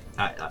this.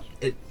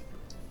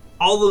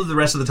 All of the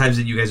rest of the times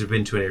that you guys have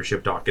been to an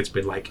airship dock, it's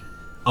been like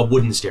a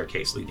wooden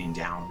staircase leading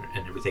down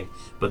and everything.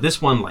 But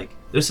this one,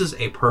 this is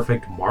a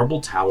perfect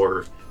marble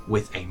tower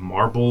with a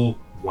marble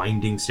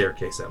winding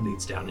staircase that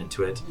leads down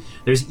into it.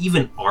 There's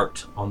even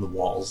art on the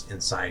walls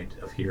inside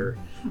of here,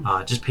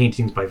 just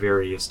paintings by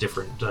various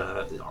different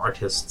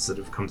artists that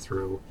have come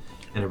through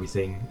and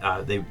everything.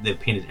 They've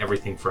painted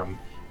everything from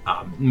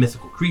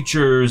mythical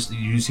creatures.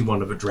 You see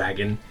one of a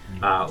dragon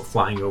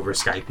flying over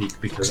Sky Peak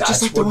because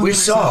That's what we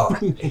saw.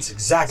 It's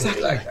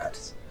exactly like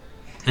that.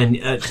 And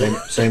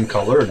Same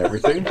color and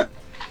everything.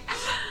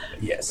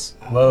 Yes.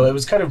 Well, it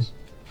was kind of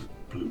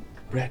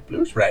red.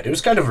 Blue's red. It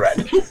was kind of red.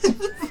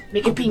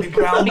 Make it Could it be pink.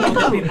 brown?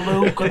 Could it be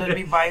blue? Could it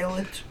be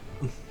violet?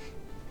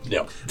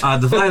 No.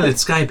 the violet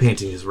sky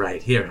painting is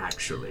right here,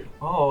 actually.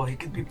 Oh, it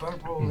could be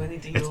purple.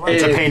 Anything you like.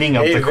 It's a painting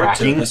of the Victor,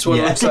 cracking. This one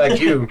Yeah. looks like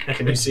you.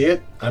 Can you see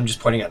it? I'm just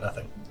pointing at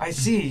nothing. I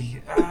see.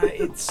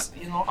 It's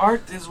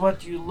art is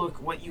what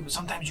you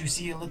sometimes you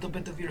see a little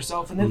bit of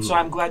yourself in it. So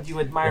I'm glad you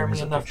admire me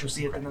enough to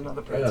see it in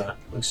another person. Yeah,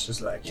 looks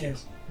just like you.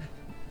 Yes.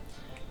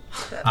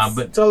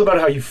 But It's all about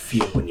how you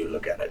feel when you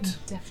look at it.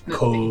 Definitely.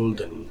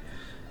 Cold and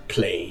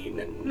plain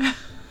and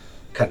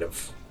kind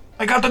of.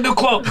 I got the new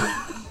cloak.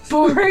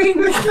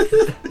 Boring.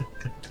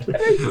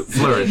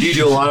 flourish. You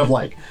do a lot of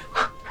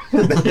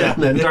and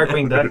then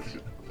Darkwing Duck.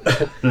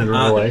 and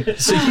run away.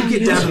 So you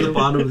get down to the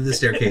bottom of the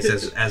staircase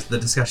as the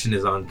discussion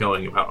is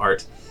ongoing about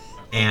art,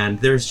 and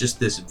there's just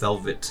this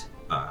velvet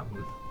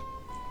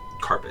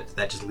carpet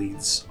that just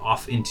leads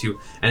off into,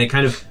 and it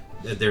kind of,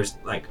 there's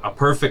a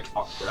perfect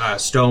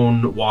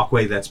stone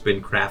walkway that's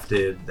been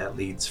crafted that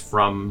leads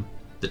from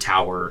the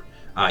tower.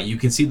 You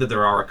can see that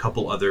there are a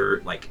couple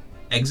other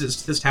exits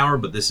to this tower,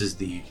 but this is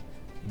the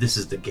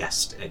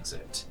guest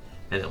exit,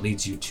 and it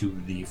leads you to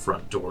the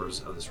front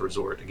doors of this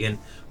resort. Again,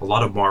 a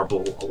lot of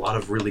marble, a lot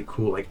of really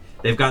cool,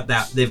 they've got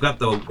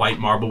the white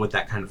marble with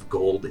that kind of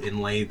gold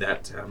inlay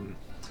that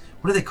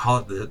what do they call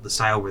it, the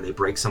style where they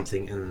break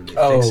something and then they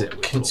fix it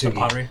with kintsugi.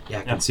 pottery?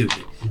 Yeah,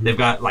 kintsugi. They've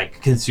got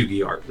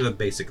kintsugi art,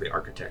 basically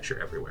architecture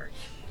everywhere.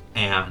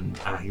 And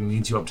he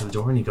leads you up to the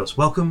door and he goes,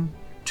 "Welcome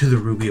to the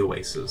Ruby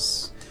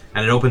Oasis."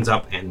 And it opens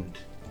up and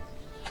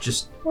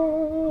just,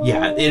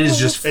 it is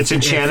just, It's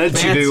enchanted to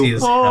fancy do.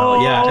 as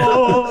hell,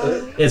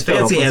 yeah. It's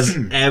fancy as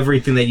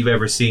everything that you've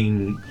ever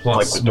seen,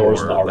 plus Like the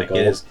doors more. in the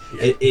It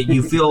is.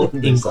 You feel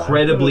There's that.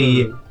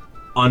 incredibly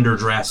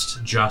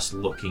underdressed just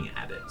looking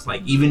at it.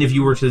 Even if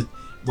you were to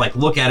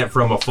look at it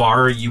from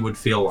afar, you would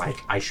feel like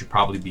I should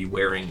probably be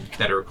wearing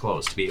better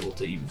clothes to be able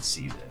to even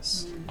see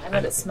this. I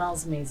bet it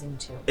smells amazing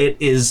too. It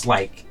is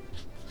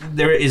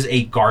there is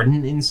a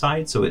garden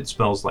inside, so it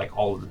smells like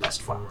all of the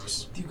best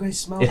flowers. Do you guys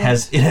smell It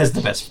that? has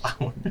the best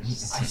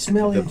flowers. I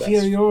smell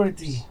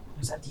inferiority.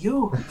 Is that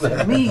you? Is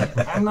that me?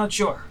 I'm not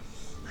sure.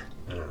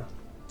 It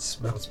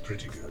smells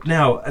pretty good.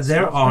 Now, there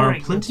Smells are very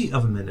good. plenty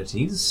of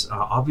amenities.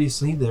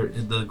 Obviously,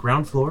 the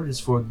ground floor is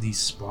for the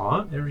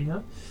spa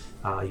area.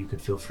 You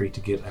could feel free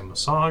to get a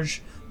massage.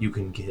 You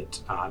can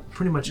get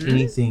pretty much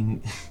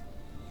anything.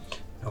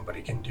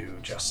 Nobody can do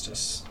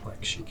justice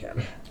like she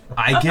can.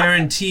 I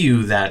guarantee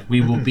you that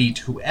we will beat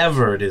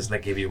whoever it is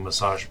that gave you a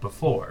massage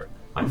before,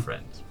 my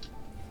friend.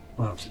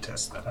 We'll have to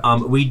test that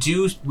out. We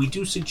do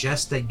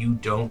suggest that you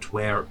don't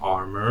wear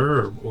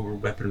armor or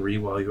weaponry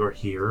while you're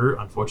here.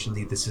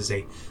 Unfortunately, this is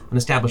an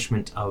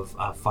establishment of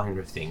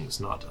finer things,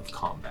 not of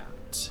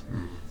combat.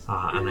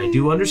 And I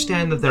do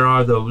understand that there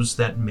are those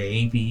that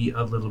may be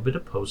a little bit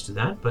opposed to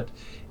that, but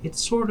it's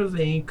sort of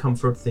a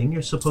comfort thing.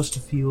 You're supposed to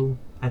feel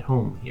at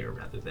home here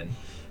rather than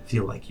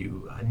feel like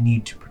you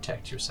need to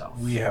protect yourself.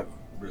 We have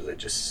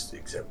religious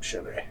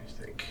exemption, I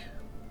think.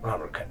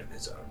 Honor kind of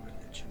is our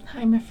religion.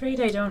 I'm afraid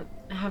I don't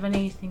have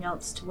anything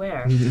else to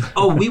wear.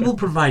 Oh, we will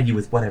provide you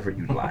with whatever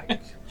you'd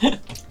like.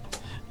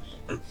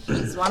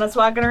 Just want us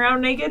walking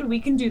around naked? We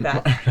can do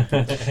that.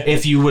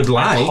 If you would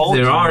like, hold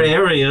there you. are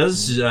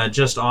areas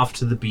just off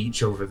to the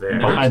beach over there.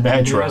 Behind the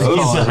hedgerows.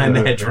 Behind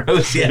the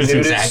hedgerows, yes,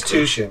 exactly.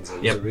 Institutions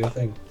is Yep. a real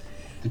thing.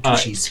 The Uh,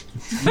 tushies.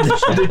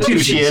 The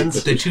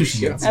Tushians. The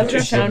Tushians.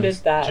 Ezra founded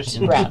that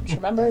branch,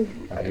 remember?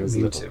 I was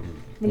little.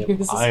 When he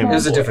was a I'm, It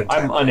was a small boy. different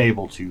I'm time.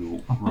 unable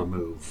to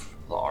remove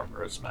the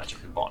armor. It's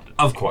magically bonded.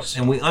 Of course,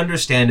 and we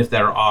understand if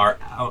there are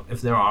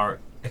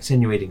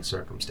extenuating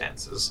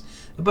circumstances.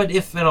 But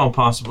if at all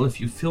possible, if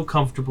you feel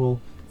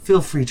comfortable,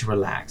 feel free to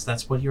relax.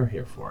 That's what you're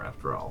here for,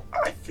 after all.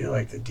 I feel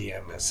like the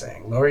DM is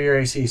saying, lower your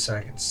AC so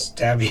I can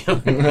stab you. Can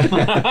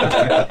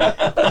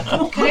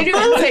I do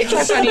an insight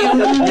check on you?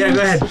 Yeah,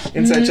 go ahead.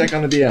 Inside check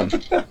on the DM.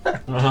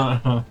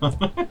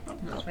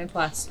 That's my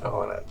plus. I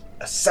want to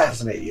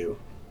assassinate you.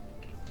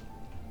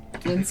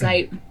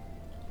 Insight.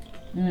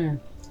 I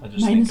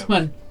just think of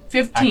 -1.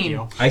 15.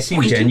 Accio. I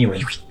seem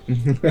genuine. I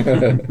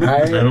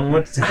don't know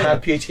what to say.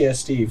 have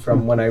PTSD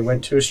from when I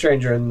went to a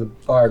stranger in the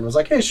bar and was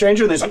like, "Hey,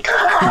 stranger," and he's like,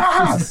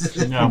 "Ah!"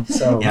 No.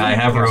 So Yeah, I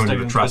have ruined Stick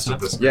the and trust twist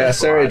of this. Yeah, girl,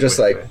 Sarah so I just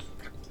would like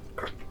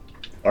say.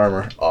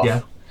 armor off.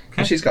 Yeah.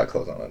 And she's got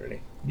clothes on underneath.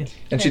 Yeah.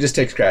 And she just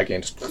takes Craggy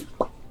and just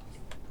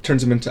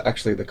turns him into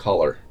actually the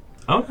collar.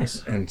 Oh,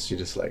 nice. And she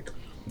just like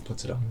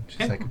puts it on.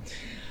 She's Okay. like,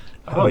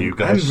 Oh, you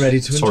guys. I'm ready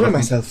to sort enjoy of-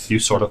 myself. You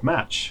sort of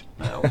match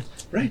now.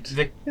 Right.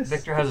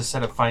 Victor has a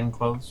set of fine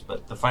clothes,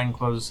 but the fine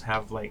clothes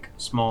have like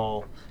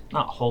small,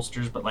 not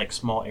holsters, but like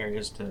small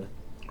areas to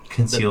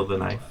Conceal the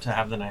knife. to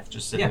have the knife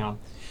just sitting Yeah.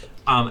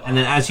 on. And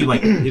then as you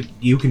like,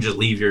 you can just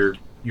leave your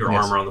Yes.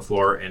 armor on the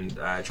floor, and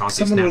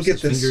Chauncey Someone will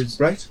snaps get his this, fingers.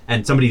 right?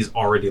 And somebody's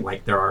already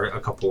like, there are a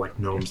couple like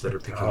gnomes that are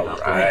picking it up.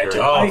 Alright,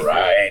 They're-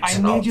 alright. I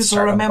And I'll need you to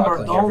start remember,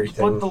 unbuckling don't everything.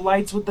 put the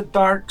lights with the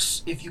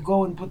darks. If you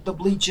go and put the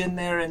bleach in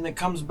there and it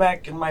comes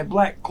back and my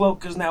black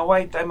cloak is now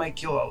white, I might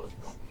kill all of you.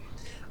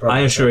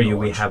 I assure you,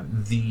 we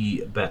have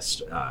the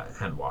best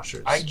hand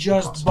washers. I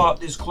just bought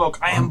this cloak.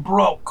 I am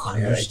broke.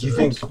 Yeah, you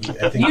think?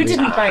 I think You we-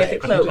 didn't buy the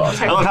cloak. I love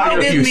how I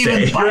you're, didn't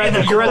even buy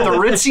the you're at the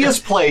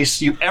ritziest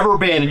place you've ever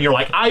been, and you're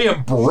like, I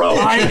am broke.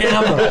 I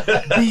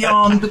am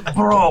beyond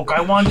broke. I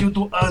want you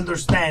to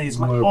understand. It's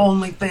my Look.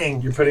 only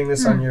thing. You're putting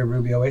this on your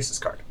Ruby Oasis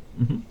card.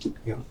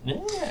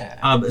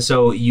 Yeah.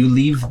 So you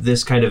leave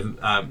this kind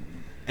of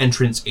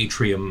entrance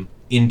atrium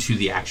into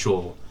the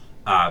actual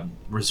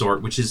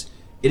resort, which is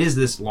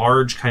this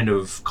large kind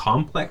of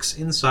complex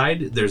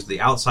inside. There's the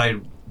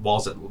outside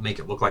walls that make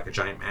it look like a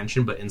giant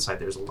mansion, but inside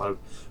there's a lot of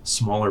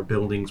smaller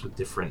buildings with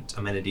different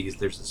amenities.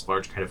 There's this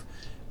large kind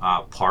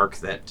of park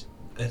that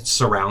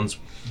surrounds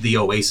the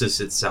oasis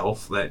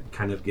itself that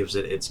kind of gives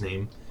it its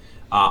name.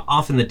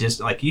 Off in the distance,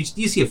 like you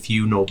see a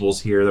few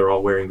nobles here. They're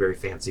all wearing very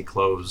fancy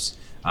clothes,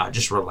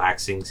 just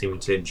relaxing, seeming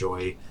to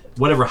enjoy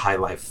whatever high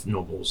life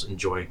nobles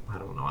enjoy. I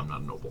don't know. I'm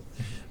not a noble.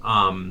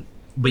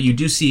 But you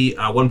do see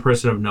one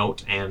person of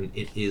note, and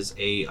it is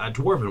a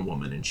dwarven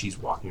woman, and she's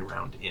walking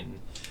around in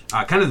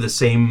kind of the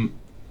same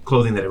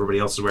clothing that everybody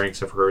else is wearing,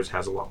 except for hers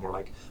has a lot more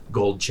like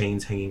gold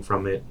chains hanging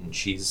from it, and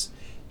she's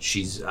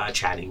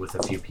chatting with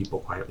a few people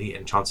quietly.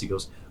 And Chauncey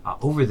goes,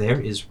 "Over there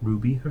is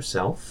Ruby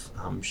herself.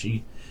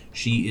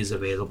 She is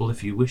available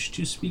if you wish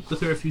to speak with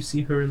her. If you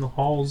see her in the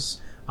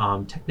halls,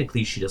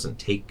 technically she doesn't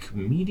take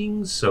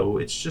meetings, so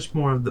it's just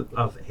more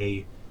of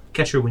a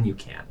catch her when you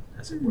can."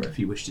 As it were, if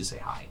you wish to say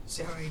hi.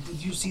 Sarah,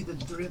 did you see the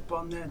drip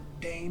on that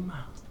dame?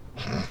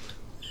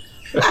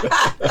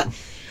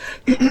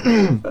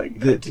 Like,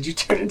 did you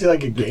turn into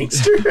like a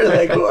gangster?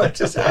 Like, what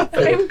just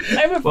happened?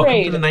 I'm Welcome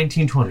afraid. to the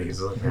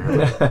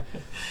 1920s.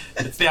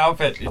 It's the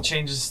outfit. It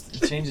changes.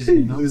 You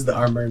You know. lose the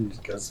armor and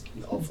it goes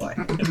all fly.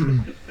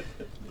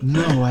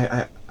 No,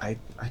 I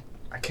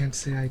can't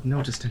say I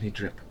noticed any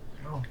drip.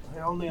 No, I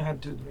only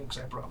had 2 drinks,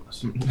 I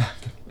promise.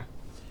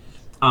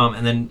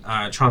 And then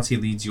Chauncey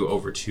leads you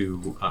over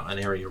to an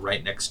area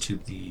right next to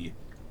the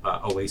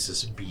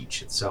Oasis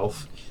beach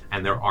itself,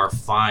 and there are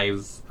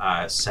 5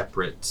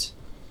 separate.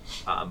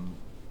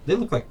 They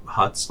look like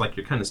huts, like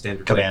your kind of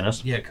standard Cabanas?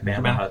 Like, yeah,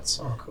 cabana huts.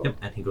 Oh, cool. Yep.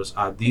 And he goes,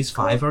 "These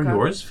 5 are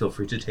yours. Feel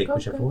free to take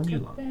whichever one you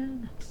love."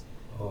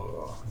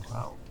 Oh,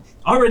 wow.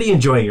 Already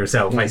enjoying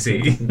yourself, I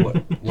see.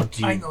 What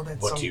do you? I know that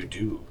what song. do you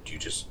do? Do you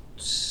just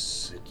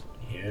sit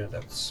here?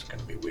 That's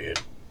gonna be weird.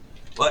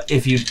 But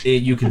if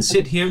you can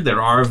sit here,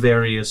 there are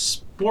various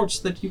sports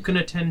that you can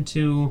attend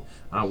to.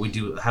 We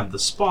do have the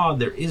spa.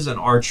 There is an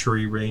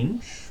archery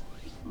range.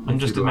 I'm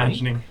just If you'd like.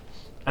 imagining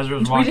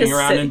Ezra's We walking just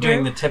around sit and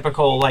doing here? the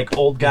typical like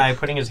old guy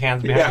putting his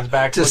hands behind his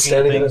back, just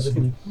looking standing at there.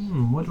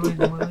 things. What do I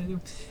do? What do I do?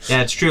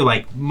 Yeah, it's true.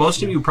 Like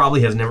most of you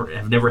probably have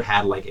never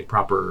had like a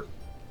proper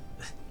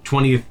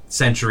 20th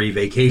century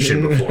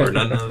vacation before.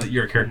 None of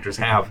your characters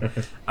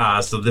have.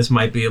 So this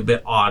might be a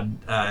bit odd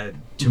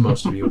to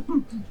most of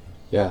you.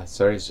 Yeah,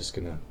 Sarah's just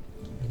gonna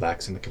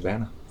relax in the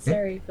cabana.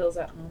 Sarah feels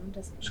at home,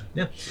 doesn't she?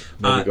 Yeah.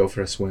 Maybe go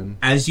for a swim.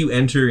 As you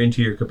enter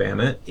into your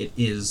cabana, it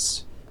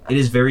is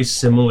very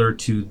similar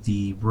to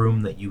the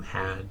room that you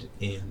had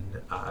in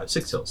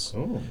Six Hills.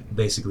 Oh.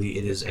 Basically,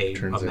 it is a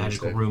Turns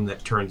magical into- room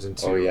that turns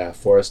into. Oh yeah,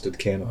 forested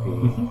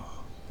canopy.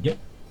 Yep.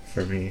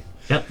 For me.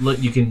 Yep. Look,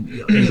 you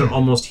can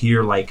almost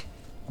hear like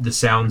the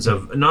sounds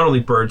of not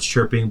only birds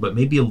chirping, but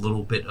maybe a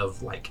little bit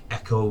of like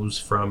echoes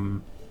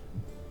from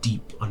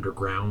deep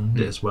underground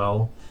as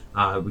well.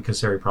 Because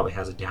Sari probably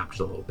has adapted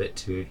a little bit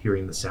to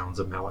hearing the sounds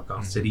of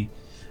Malakoth City.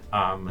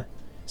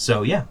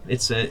 So yeah,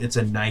 it's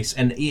a nice,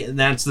 and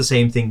that's the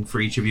same thing for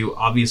each of you.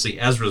 Obviously,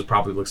 Ezra's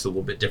probably looks a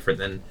little bit different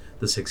than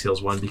the Six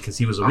Hills one because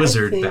he was a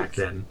wizard back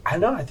then. I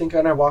know. I think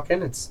when I walk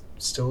in, it's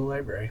still a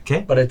library.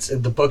 Okay. But it's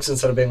the books,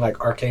 instead of being like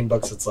arcane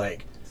books, it's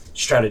like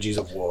strategies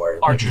of war,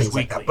 like Archer's things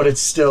like that. Weekly. But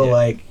it's still Yeah.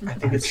 like I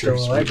think it's still a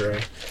Archer's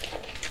library.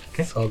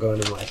 Okay. So I'll go in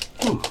and like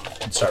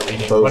and start reading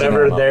Bows and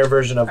whatever arrow. their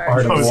version of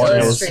Art of War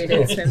is.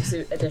 Illustrated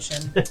swimsuit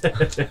edition.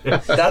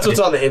 That's what's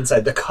on the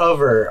inside. The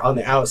cover on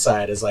the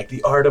outside is like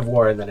the Art of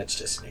War, and then it's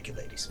just naked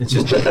ladies. It's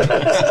just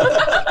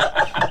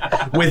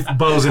with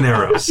bows and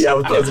arrows. Yeah,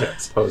 with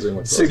those Posing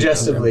with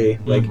suggestively,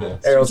 like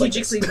arrows like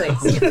this. Strategically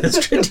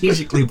placed.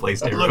 Strategically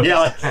placed arrows.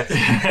 Yeah.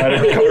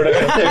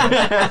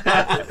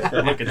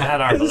 Look at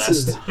that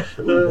arbalest.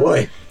 Oh,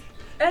 boy.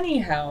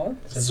 Anyhow,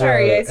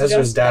 sorry, I Ezra's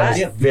suggest dad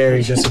that. is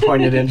very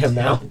disappointed in him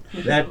now.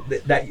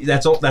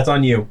 That's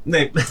on you.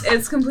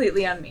 It's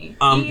completely on me.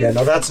 Eve Yeah,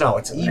 no, that's not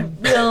what's in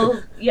there.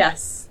 will,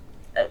 yes,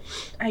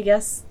 I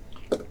guess,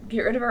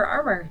 get rid of her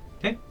armor.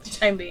 Okay. For the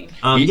time being.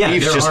 Eve there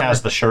just are-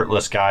 has the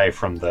shirtless guy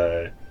from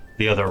the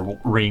other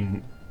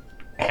ring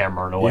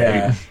hammering away.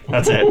 Yeah.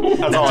 That's it.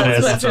 That's all it That's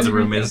is. what That's what the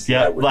room is.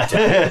 Yeah.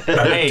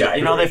 Hey,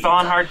 you know they fell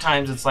on hard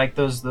times. It's like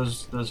those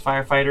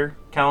firefighter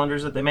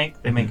calendars that they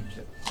make. They make.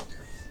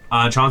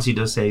 Chauncey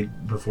does say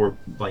before,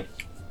 like,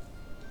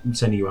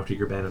 sending you off to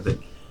your banner that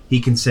he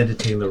can send a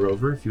tailor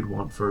over if you'd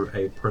want for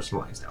a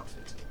personalized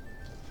outfit.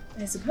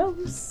 I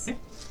suppose.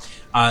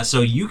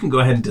 So you can go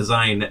ahead and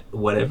design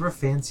whatever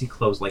fancy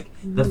clothes, like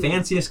the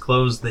fanciest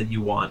clothes that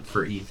you want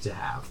for Eve to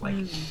have, like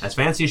as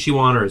fancy as she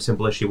want or as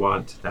simple as she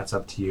want. That's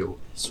up to you.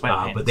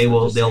 Sweatpants, But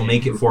they'll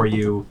make it for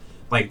you.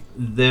 Like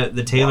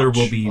the tailor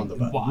will be on the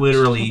butt.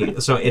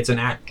 literally. So it's an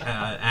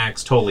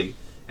axe totally,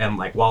 and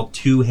like while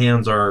two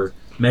hands are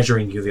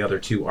measuring you, the other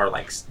two are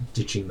like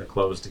stitching the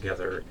clothes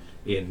together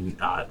in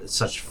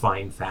such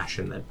fine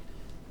fashion that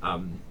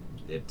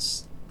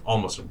it's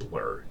almost a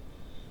blur.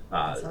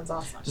 Sounds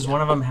awesome. Does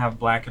one of them have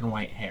black and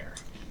white hair?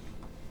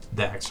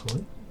 The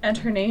actually. And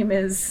her name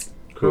is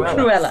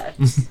Cruella.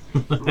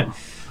 Cruella.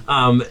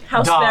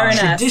 House Dog. Baroness.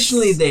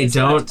 Traditionally, they is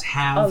don't what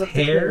have all of the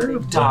hair. clothing-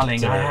 but,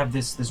 Darling, I have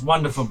this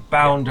wonderful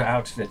bound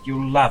outfit.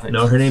 You'll love it.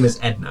 No, her name is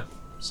Edna.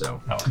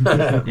 So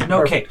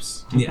No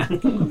capes. yeah,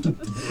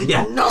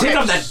 yeah. Take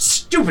off that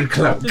stupid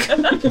cloak.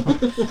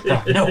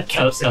 No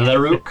capes.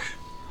 Elaruk,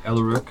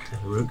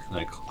 Farouk.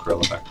 like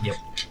Cruella back. Yep.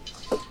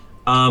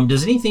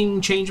 Does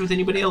anything change with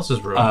anybody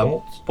else's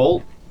room?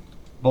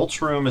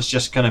 Bolt's room is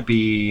just going to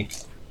be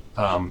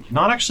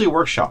not actually a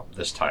workshop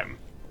this time.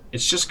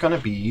 It's just going to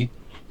be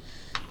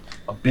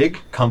a big,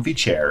 comfy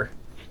chair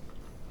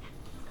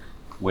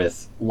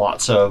with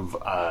lots of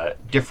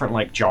different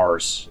like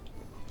jars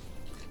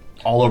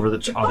all over the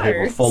table,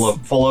 Jars?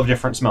 full of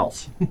different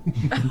smells.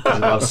 I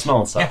love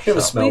smelling stuff. It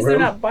was so. smell These are room.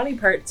 not body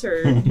parts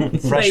or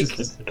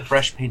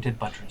Fresh painted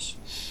buttress.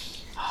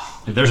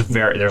 There's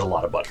a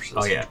lot of buttresses.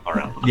 Oh, yeah.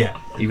 around. Yeah,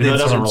 Even though it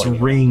doesn't it's really.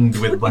 ringed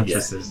with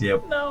buttresses.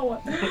 Yep.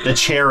 no. The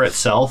chair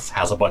itself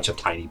has a bunch of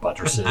tiny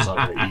buttresses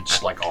under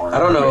each like arm. I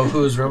don't know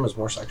whose room is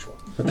more sexual.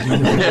 I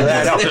don't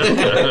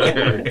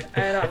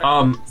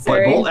know. But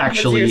Sorry, Bolt what's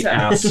actually yours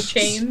have? asks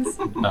chains.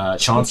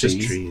 Chauncey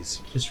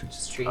trees.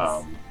 Just trees.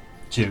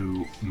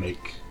 to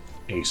make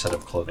a set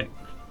of clothing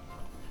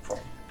for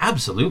him.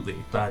 Absolutely,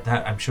 but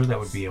I'm sure that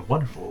would be a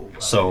wonderful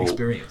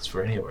experience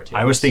for any of our teams.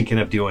 I was thinking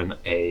of doing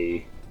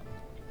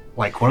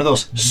one of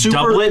those super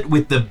doublet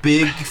with the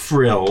big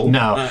frill.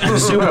 No,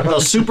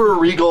 those super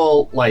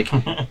regal, like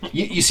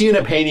you see in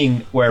a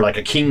painting where like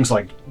a king's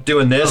like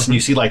doing this, and you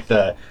see like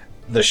the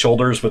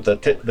shoulders with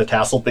the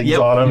tassel things Yep.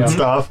 on them and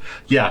stuff.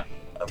 Yeah,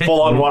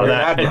 full on one of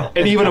that,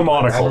 and even a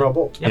monocle. Admiral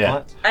Bolt.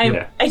 Yeah,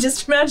 I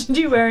just imagined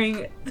you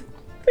wearing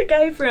the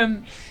guy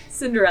from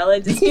Cinderella.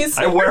 Disney's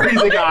I'm wearing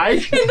the guy. in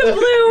the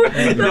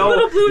blue, the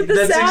little blue with the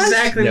That's sash.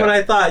 exactly Yeah. what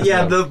I thought.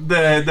 Yeah, Yeah.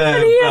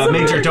 the he has a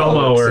Major monocle.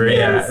 Domo, or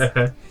Yes.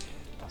 yeah.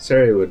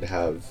 Sari would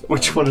have.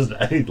 Which one is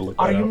that? I need to look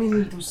Are that you up.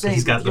 meaning to say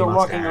He's got that the you're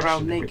walking mustache around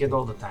and naked everything.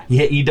 all the time?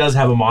 He does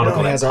have a monocle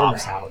he that has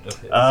pops armor. out of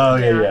his. Oh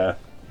yeah.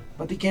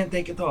 But he can't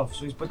take it off,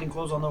 so he's putting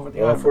clothes on over the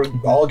Well, if armor.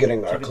 we're all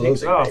getting our If he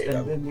takes it clothing off,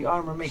 made, then the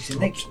armor makes him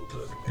naked.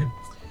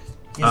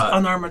 He has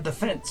unarmored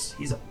defense.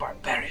 He's a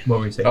barbarian. What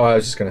were you saying? Oh, I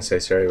was just gonna say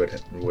Sari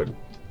would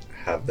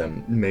have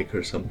them make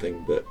her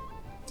something that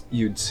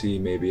you'd see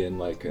maybe in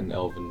like an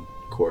elven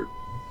court.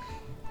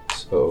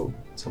 So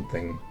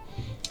something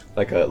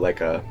like a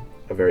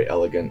very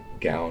elegant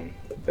gown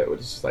that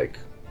was like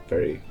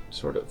very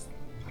sort of,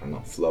 I don't know,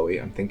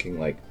 flowy. I'm thinking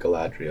like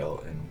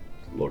Galadriel in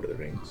Lord of the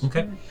Rings.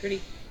 Okay.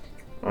 Pretty.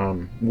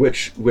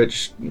 Which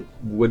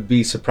would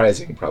be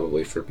surprising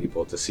probably for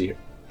people to see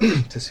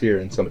to see her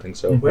in something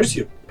so where's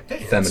your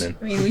feminine.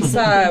 I mean,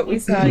 we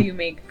saw you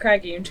make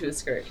Craggy into a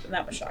skirt, and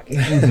that was shocking.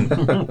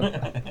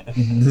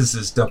 This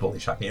is doubly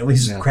shocking. At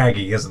least Yeah.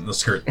 Craggy isn't the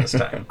skirt this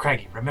time.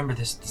 Craggy, remember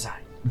this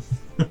design.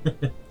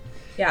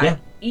 Yeah.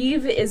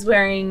 Eve is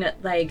wearing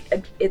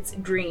it's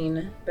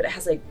green, but it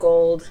has like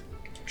gold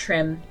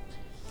trim,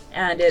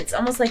 and it's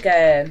almost like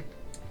a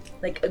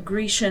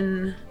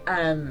Grecian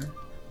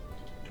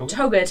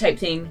toga type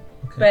thing,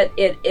 but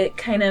it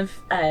kind of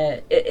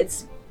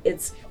it's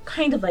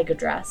kind of like a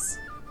dress,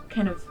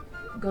 kind of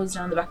goes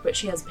down the back, but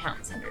she has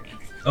pants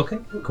underneath Okay,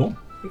 cool.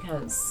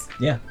 because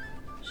Yeah.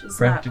 she's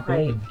Practical not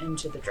and- quite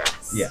into the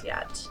dress Yeah.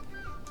 yet.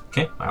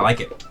 Okay, I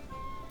like it.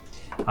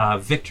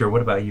 Victor,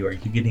 what about you? Are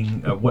you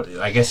getting what?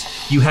 I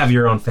guess you have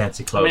your own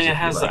fancy I clothes. mean, if it you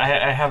has. like.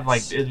 I have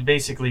it'd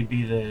basically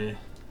be the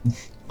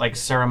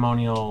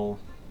ceremonial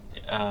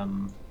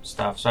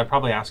stuff. So I'd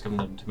probably ask him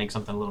to make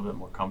something a little bit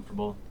more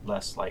comfortable,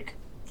 less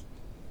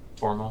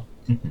formal.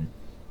 Mhm.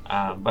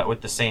 But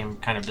with the same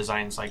kind of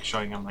designs, like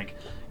showing him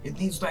it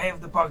needs to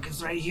have the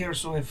pockets right here,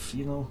 so if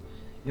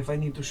if I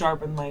need to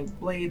sharpen my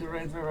blade or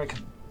whatever, I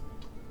can,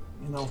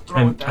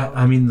 throw it down.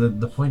 I mean,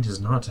 the point is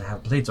not to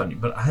have blades on you,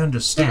 but I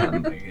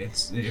understand. Like,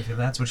 it's if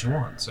that's what you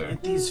want, so. It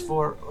is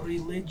for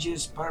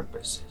religious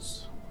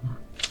purposes.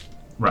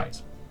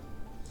 Right.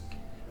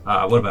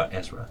 What about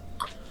Ezra?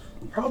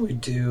 Probably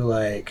do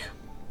like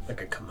a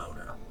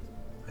kimono,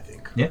 I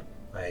think. Yeah.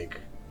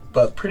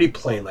 But pretty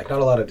plain, like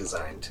not a lot of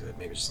design to it.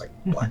 Maybe just like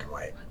black and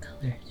white.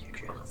 I think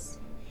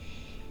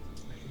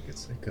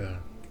it's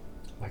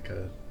like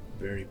a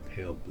very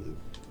pale blue.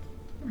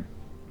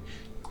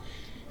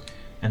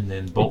 And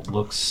then Bolt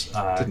looks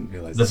Didn't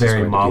realize the this was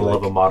very going to be model like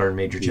of a modern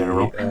major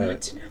general.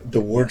 The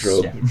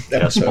wardrobe.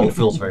 Yes, Bolt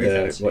feels very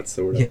fancy. What's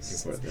the word?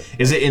 Yes. I'm looking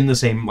for? Is it in the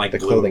same like The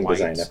blue clothing and white,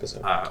 design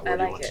episode. What do you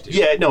like want it. to do?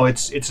 Yeah, no,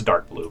 it's a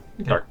dark blue,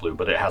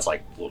 but it has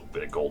like a little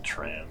bit of gold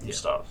trim and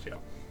stuff. Yeah.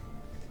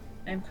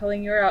 I'm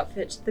calling your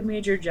outfit the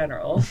Major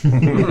General.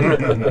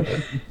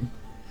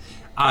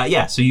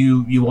 Yeah. So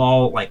you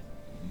all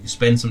you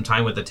spend some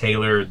time with the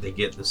tailor. They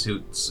get the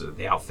suits,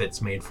 the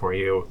outfits made for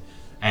you,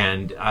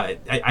 and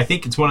I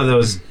think it's one of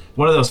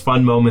those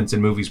fun moments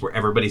in movies where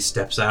everybody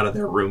steps out of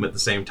their room at the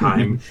same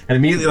time and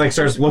immediately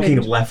starts looking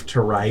left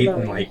to right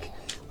and like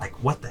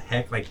what the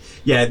heck?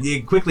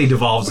 It quickly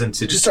devolves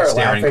into Just just a start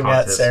staring laughing at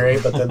contest. Sari,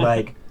 but then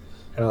kind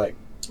of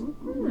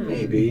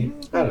maybe,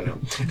 I don't know.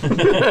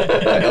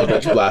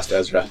 Eldritch Blast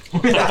Ezra.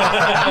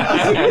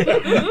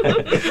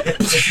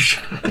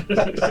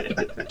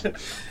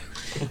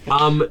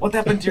 What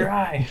happened to your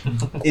eye?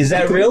 Is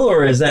that real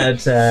or is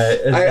that?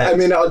 I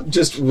mean, I'll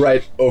just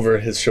right over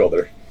his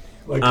shoulder.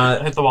 Hit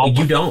the wall.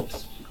 You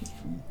don't.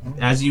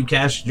 As you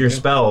cast your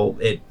spell,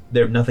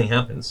 nothing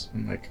happens.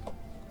 I'm like,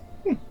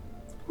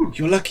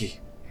 you're lucky.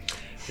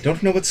 I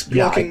don't know what's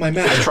blocking my I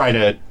magic. try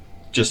to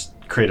just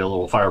create a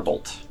little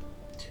firebolt.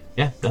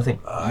 Yeah, nothing.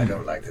 I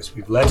don't like this.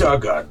 We've let our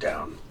guard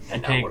down,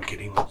 and now take we're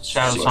getting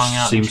Shadow Seems- Song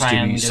out and seems try to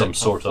and be get some it to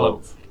sort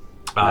float.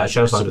 of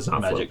Shadow Song does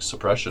not magic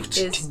suppression.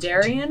 Is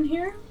Darian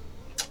here?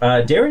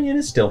 Darian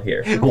is still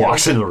here.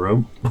 Walks into the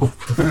room.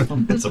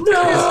 It's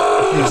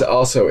a- He's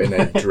also in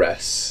a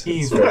dress.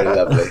 It's very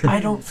lovely. I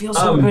don't feel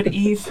so good,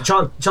 Eve.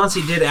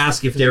 Chauncey did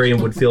ask if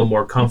Darian would feel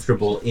more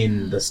comfortable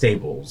in the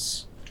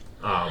stables.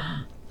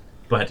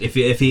 But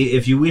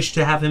if you wish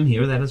to have him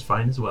here, that is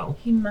fine as well.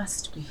 He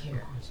must be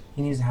here.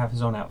 He needs to have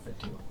his own outfit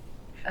too.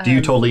 Do you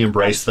totally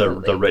embrace the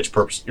rich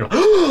purpose? You're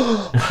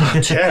like, how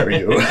dare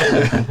you?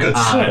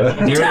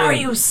 Dare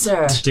you,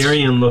 sir?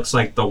 Darian looks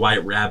like the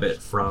White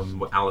Rabbit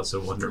from Alice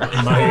in Wonderland.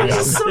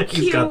 So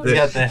He's got cute. the,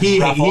 Got the he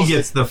ruffles.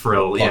 gets the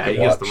frill. Yeah, Pocket he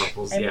gets the watch.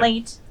 ruffles. I'm Yeah.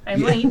 late.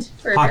 I'm late.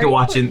 For a Pocket very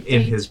watch in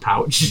important his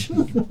pouch.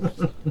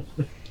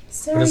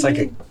 Sir, But it's like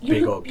a you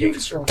big look old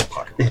gangster beautiful.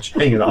 pocket watch.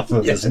 Hanging off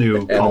of his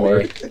new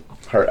collar. Anime,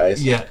 heart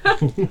ice. Yeah.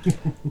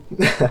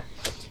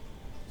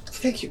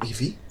 Thank you,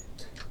 Evie.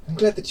 I'm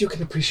glad that you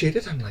can appreciate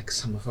it, unlike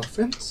some of our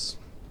friends.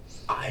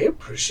 I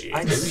appreciate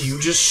it. You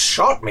just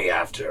shot me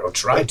after, or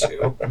tried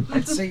to.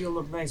 I'd say you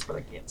look nice, but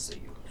I can't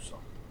see you.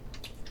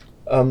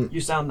 So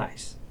you sound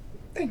nice.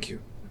 Thank you.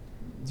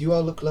 You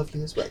all look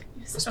lovely as well,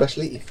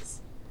 especially Eve.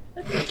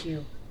 Thank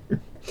you.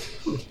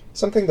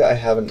 Something that I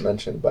haven't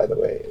mentioned, by the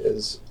way,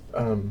 is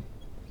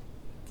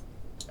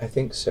I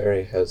think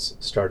Sari has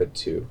started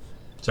to.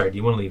 Sorry, do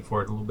you want to lean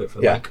forward a little bit for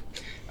the Yeah. mic?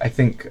 I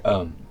think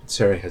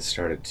Sari has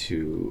started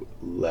to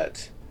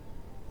let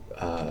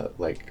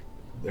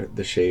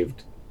the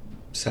shaved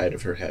side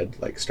of her head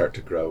start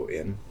to grow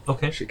in.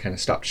 Okay. She kind of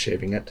stopped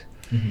shaving it.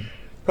 Mhm.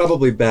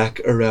 Probably back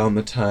around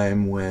the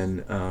time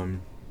when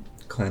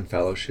Clan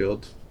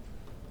Fallowshield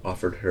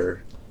offered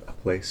her a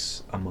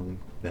place among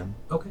them.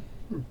 Okay.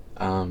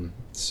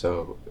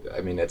 So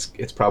I mean, it's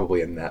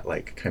probably in that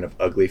kind of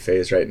ugly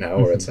phase right now,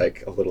 where it's a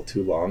little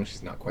too long.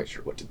 She's not quite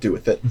sure what to do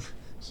with it.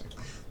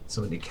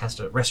 Somebody cast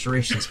a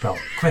restoration spell.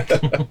 Quick.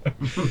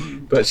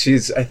 But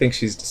I think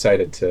she's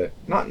decided to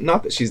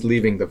not that she's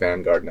leaving the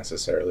Vanguard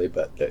necessarily,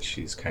 but that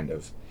she's kind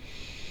of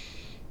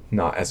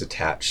not as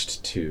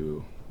attached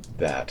to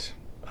that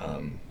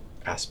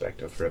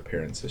aspect of her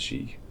appearance as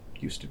she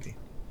used to be.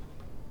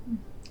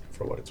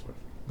 For what it's worth.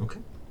 Okay.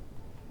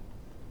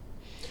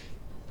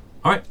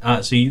 All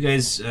right. So you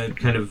guys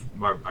kind of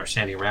are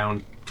standing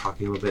around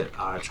talking a little bit.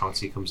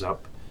 Chauncey comes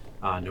up,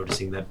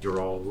 noticing that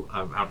you're all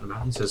out and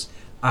about. He says,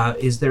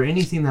 "Is there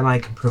anything that I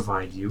can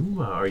provide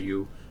you? Are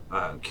you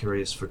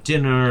curious for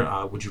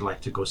dinner? Would you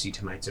like to go see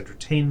tonight's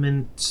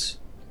entertainment?"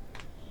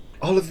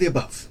 All of the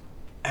above.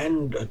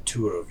 And a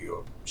tour of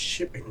your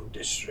shipping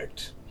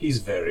district. He's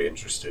very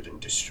interested in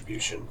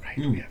distribution.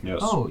 Yes.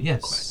 Oh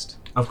yes,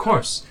 of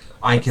course.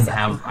 I can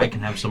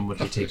have someone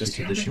to take you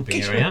to the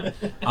shipping area.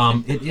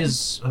 It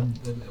is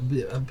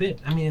a bit.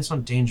 I mean, it's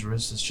not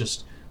dangerous. It's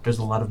just there's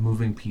a lot of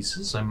moving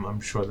pieces.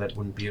 I'm sure that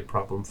wouldn't be a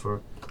problem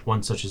for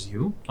one such as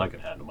you. I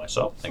can handle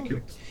myself. Thank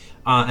you.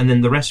 And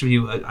then the rest of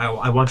you,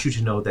 I want you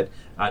to know that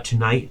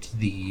tonight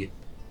the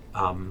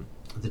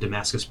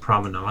Damascus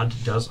Promenade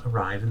does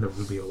arrive in the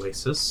Ruby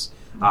Oasis.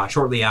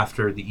 Shortly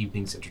after the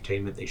evening's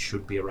entertainment, they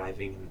should be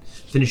arriving and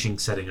finishing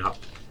setting up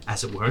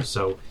as it were.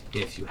 So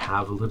if you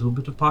have a little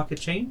bit of pocket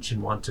change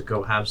and want to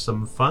go have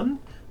some fun,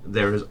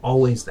 there is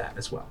always that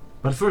as well.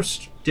 But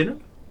first, dinner?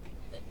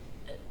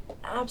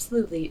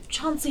 Absolutely.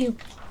 Chauncey,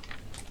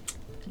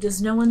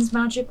 does no one's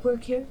magic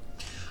work here?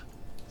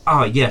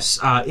 Yes.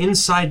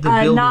 Inside the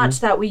building... Not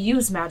that we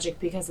use magic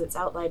because it's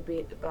outlawed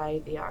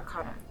by the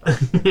Arcanum.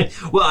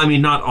 Well, I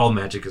mean, not all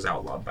magic is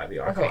outlawed by the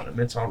Arcanum.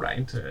 Okay. It's all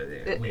right.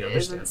 We understand.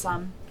 Isn't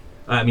some?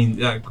 I mean,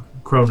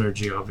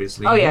 chronergy,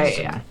 obviously. Oh, yeah, is,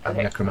 yeah.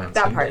 Okay. Necromancy.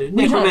 That part. We don't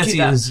Necromancy do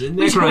that. is We don't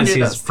do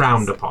necromancy is those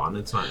frowned things. upon.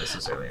 It's not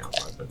necessarily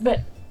outside,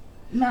 but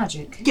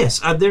magic. yes,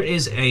 there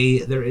is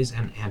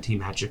an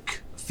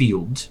anti-magic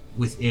field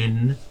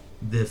within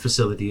the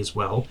facility as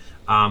well.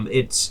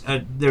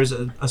 There's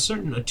a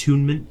certain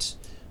attunement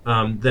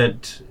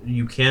that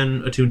you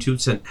can attune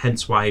to,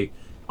 hence why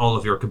all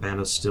of your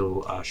cabanas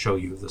still show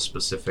you the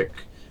specific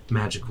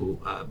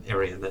magical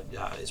area that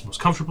is most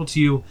comfortable to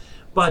you.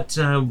 But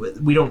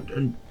we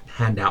don't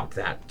hand out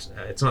that.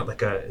 It's not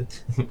like a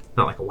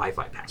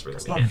Wi-Fi password.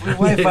 It's not free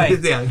Wi-Fi.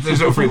 Yeah, there's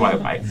no free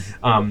Wi-Fi.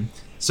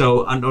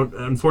 So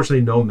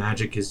unfortunately, no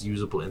magic is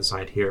usable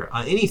inside here.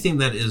 Anything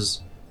that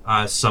is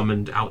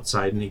summoned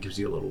outside, and he gives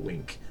you a little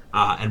wink,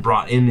 and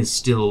brought in is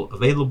still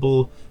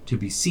available to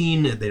be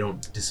seen. They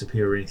don't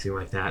disappear or anything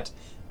like that.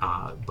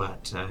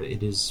 But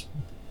it is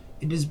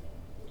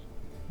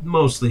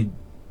mostly.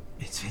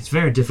 It's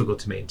very difficult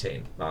to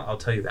maintain. I'll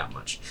tell you that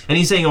much. And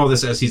he's saying all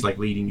this as he's like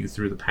leading you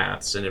through the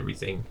paths and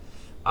everything.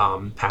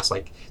 Past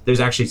like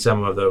there's actually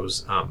some of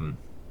those.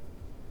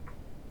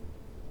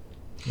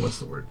 What's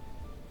the word?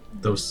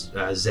 Those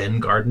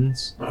Zen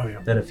gardens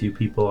that a few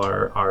people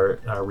are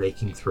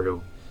raking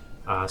through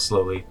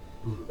slowly.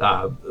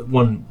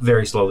 One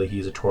very slowly.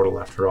 He's a turtle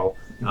after all,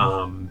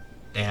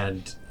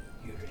 and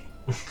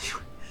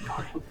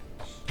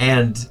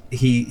and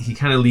he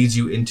kind of leads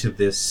you into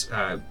this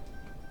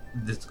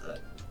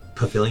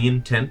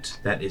pavilion tent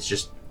that is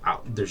just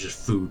out. There's just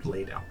food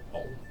laid out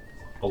all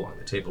along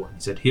the table, and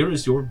he said, "Here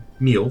is your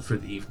meal for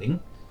the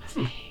evening."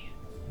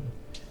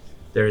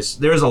 There's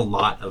a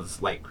lot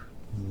of like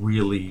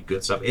really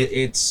good stuff.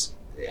 It's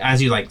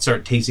as you like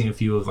start tasting a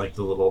few of like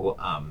the little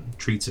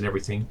treats and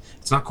everything.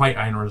 It's not quite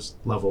Einar's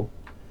level.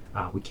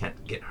 We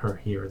can't get her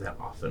here that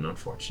often,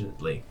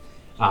 unfortunately,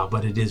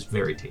 but it is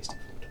very tasty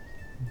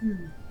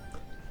food.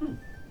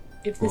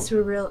 If this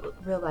were real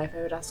life,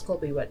 I would ask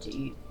Colby what to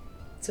eat.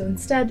 So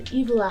instead,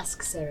 Eve will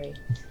ask Sari,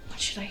 what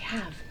should I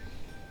have?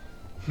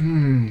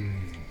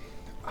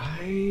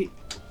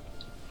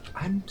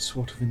 I'm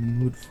sort of in the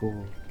mood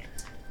for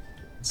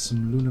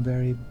some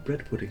lunaberry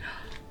bread pudding.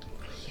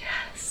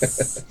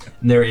 Yes.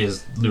 There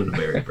is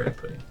lunaberry bread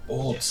pudding.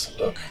 Oops,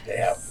 look, they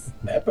have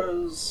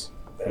peppers.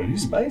 Very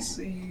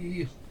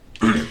spicy.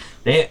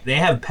 They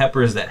have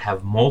peppers that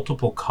have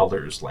multiple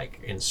colors, like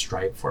in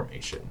stripe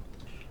formation.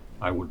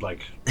 I would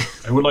like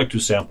to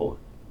sample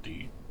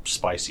the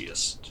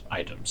spiciest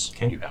items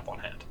Okay. you have on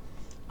hand.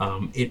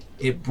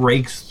 It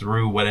breaks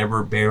through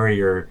whatever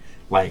barrier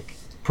like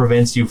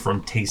prevents you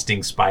from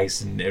tasting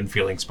spice and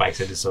feeling spice.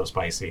 It is so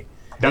spicy.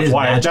 That's It is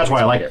why magical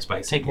I like to it.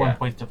 Spicy. Take yeah. 1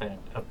 point of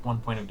 1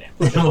 point of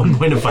damage. 1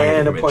 point of fire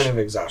And a damage. point of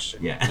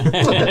exhaustion.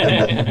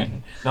 Yeah.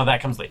 No, that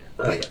comes later.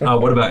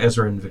 What about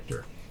Ezra and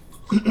Victor?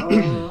 I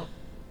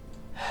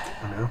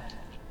don't know.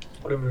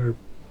 Whatever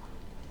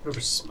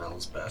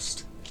smells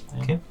best.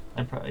 Okay.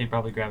 I'd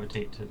probably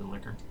gravitate to the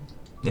liquor.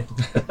 I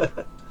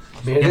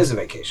mean, it is a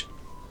vacation.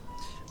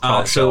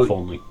 Top So shelf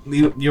only.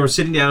 you're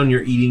sitting down,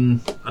 you're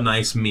eating a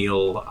nice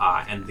meal,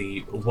 and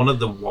one of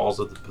the walls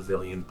of the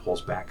pavilion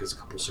pulls back as a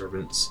couple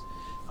servants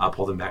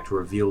pull them back to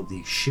reveal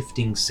the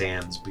shifting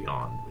sands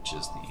beyond, which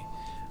is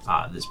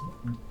this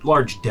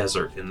large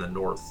desert in the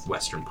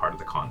northwestern part of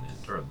the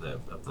continent, or of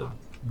the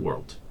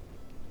world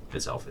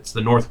itself. It's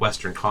the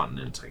northwestern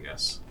continent, I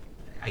guess.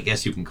 I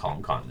guess you can call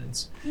them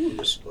continents.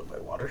 Just split by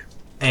water.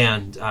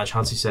 And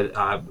Chauncey said,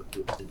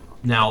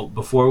 now,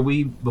 before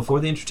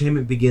the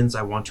entertainment begins,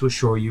 I want to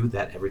assure you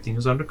that everything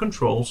is under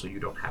control, so you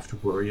don't have to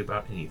worry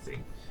about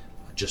anything.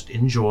 Just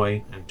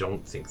enjoy and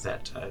don't think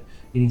that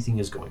anything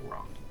is going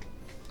wrong.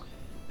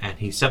 And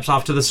he steps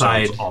off to the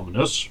side, Sounds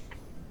ominous.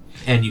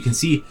 and you can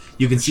see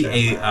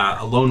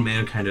a lone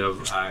man kind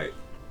of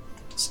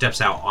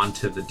steps out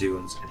onto the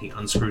dunes, and he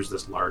unscrews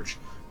this large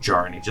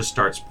jar, and he just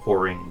starts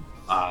pouring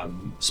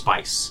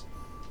spice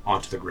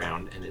onto the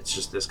ground, and it's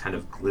just this kind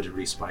of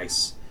glittery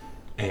spice.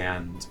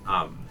 And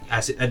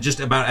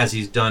just about as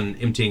he's done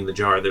emptying the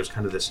jar, there's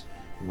kind of this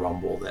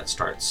rumble that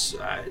starts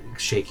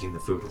shaking the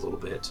food a little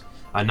bit.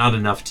 Not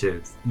enough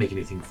to make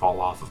anything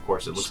fall off, of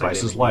course. It looks Spice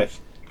like is life.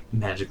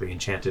 magically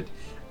enchanted.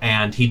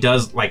 And he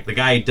does, like, the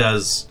guy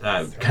does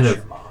kind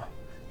of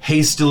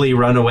hastily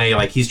run away.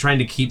 Like, he's trying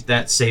to keep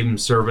that same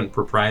servant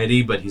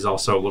propriety, but he's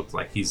also looked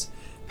like he's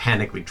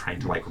panically trying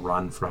to, like,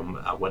 run from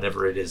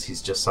whatever it is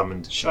he's just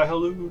summoned.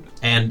 Shai-Halud.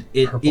 And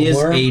it Purple is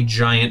worm? a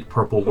giant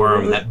purple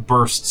worm that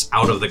bursts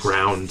out of the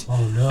ground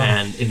Oh no.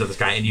 and into the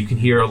sky. And you can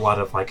hear a lot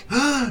of, like,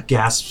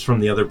 gasps from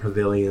the other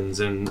pavilions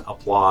and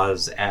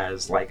applause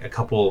as, like, a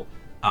couple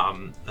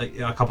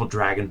a couple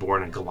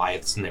dragonborn and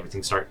Goliaths and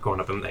everything start going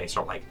up, and they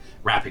start like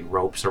wrapping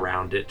ropes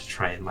around it to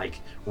try and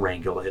like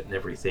wrangle it and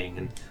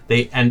everything.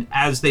 And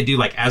as they do,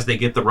 like as they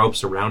get the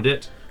ropes around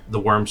it, the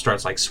worm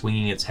starts like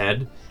swinging its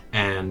head,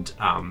 and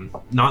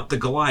not the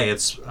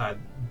Goliaths,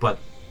 but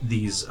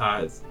these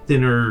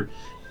thinner,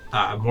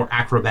 more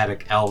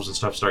acrobatic elves and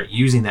stuff start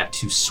using that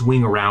to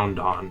swing around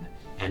on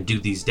and do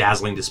these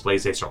dazzling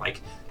displays. They start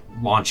like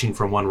launching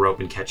from one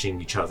rope and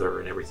catching each other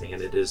and everything,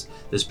 and it is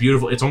this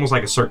beautiful, it's almost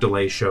like a Cirque du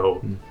Soleil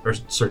show, or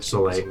Cirque du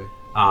Soleil,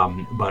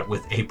 but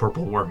with a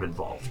purple worm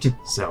involved.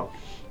 So,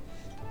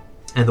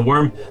 and the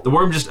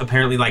worm just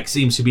apparently like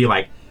seems to be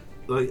like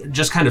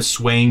just kind of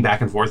swaying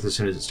back and forth as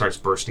soon as it starts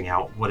bursting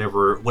out.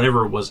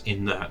 Whatever was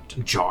in that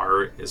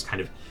jar is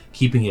kind of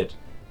keeping it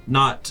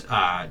not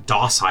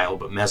docile,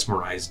 but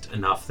mesmerized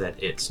enough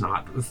that it's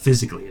not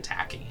physically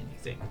attacking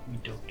anything. We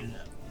don't do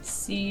that.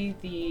 See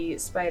the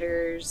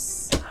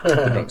spiders.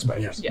 The big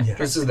spiders. Yeah.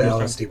 This is the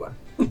LSD one.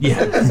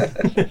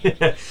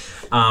 Yeah.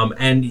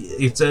 And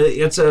it's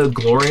a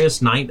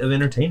glorious night of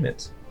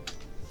entertainment.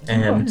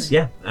 And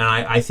and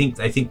I think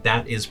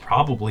that is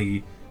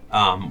probably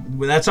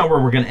that's not where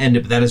we're going to end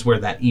it, but that is where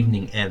that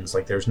evening ends.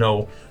 Like there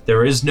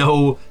is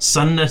no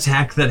sudden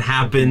attack that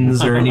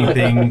happens or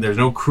anything. There's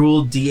no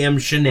cruel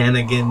DM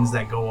shenanigans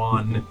that go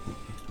on.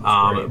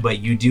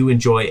 But you do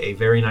enjoy a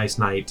very nice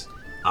night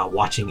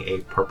watching a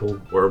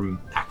purple worm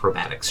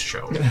acrobatics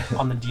show.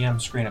 On the DM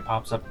screen, it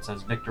pops up and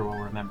says, "Victor will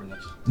remember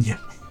this." Yeah.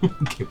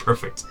 Okay,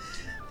 perfect.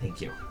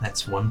 Thank you.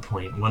 That's 1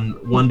 point.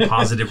 One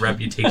positive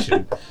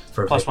reputation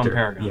for Plus Victor. 1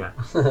 paragon.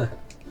 Yeah.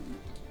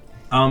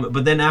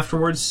 But then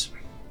afterwards,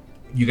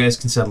 you guys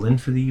can settle in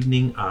for the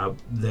evening.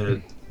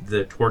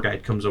 The tour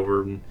guide comes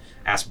over and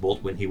asks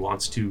Bolt when he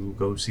wants to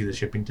go see the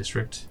shipping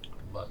district.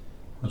 But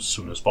as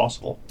soon as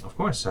possible. Of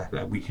course,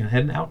 we can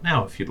head out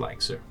now if you'd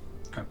like, sir.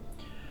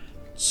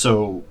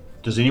 So,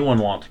 does anyone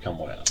want to come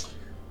with?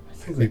 I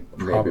think we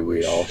probably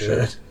we all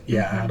should.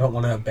 Yeah, I don't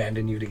want to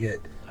abandon you to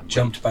get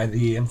jumped by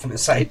the infinite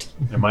sight.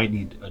 I might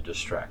need a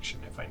distraction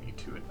if I need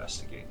to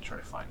investigate and try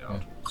to find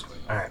out what's going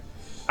on. All right.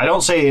 I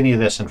don't say any of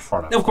this in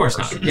front of Of course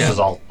her. not, This yeah. is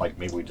all, like,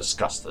 maybe we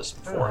discussed this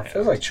I don't know, I beforehand.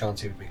 feel like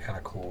Chauncey would be kind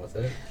of cool with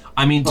it.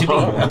 I mean,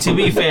 to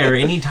be fair,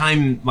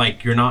 anytime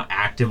like you're not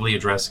actively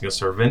addressing a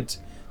servant,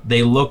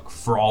 they look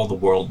for all the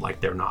world like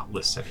they're not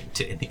listening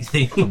to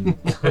anything.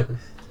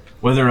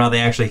 Whether or not they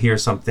actually hear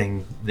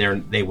something,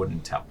 they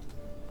wouldn't tell.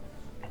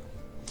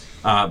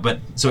 But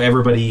so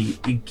everybody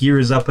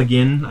gears up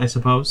again, I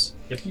suppose.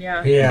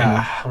 Yeah.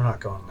 Yeah, I'm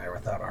not going there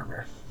without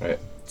armor. Right.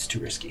 It's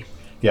too risky.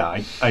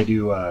 Yeah, I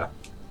do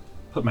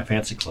put my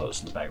fancy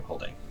clothes in the bag of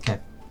holding. Okay.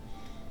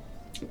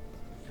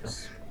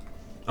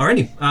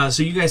 Alrighty,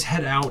 so you guys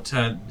head out.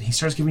 He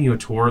starts giving you a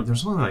tour.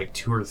 There's only like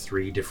 2 or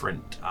 3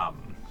 different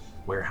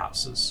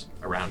warehouses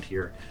around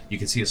here. You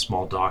can see a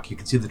small dock. You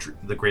can see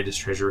the greatest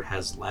treasure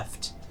has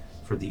left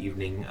for the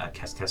evening.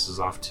 Kes is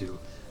off to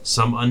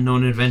some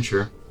unknown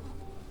adventure.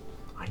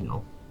 I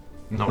know.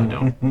 No, I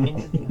don't.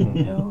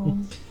 No.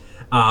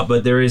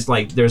 But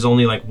there's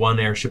only like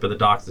one airship at the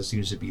dock that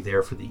seems to be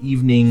there for the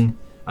evening.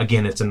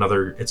 Again, it's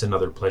another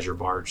pleasure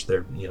barge.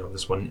 There,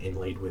 this one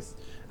inlaid with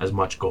as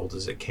much gold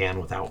as it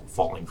can without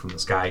falling from the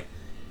sky.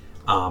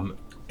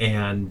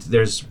 And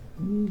there's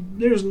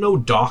no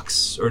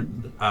docks, or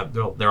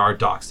there are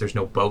docks. There's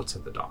no boats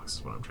at the docks.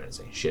 Is what I'm trying to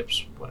say.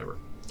 Ships, whatever.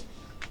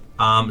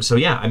 So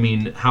yeah, I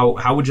mean,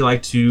 how would you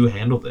like to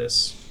handle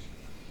this?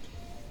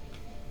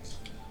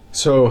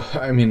 So,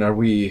 I mean, are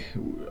we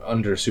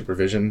under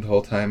supervision the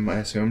whole time, I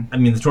assume? I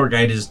mean, the tour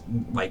guide is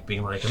like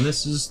being like, and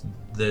this is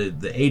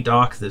the A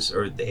dock,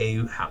 or the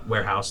A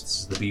warehouse, this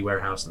is the B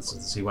warehouse, this is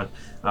the C one.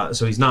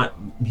 So he's not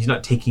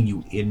taking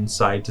you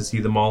inside to see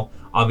them all.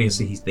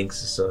 Obviously, he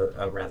thinks it's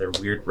a rather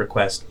weird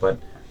request, but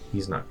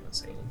he's not going to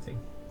say anything.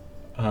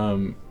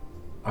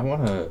 I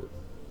want to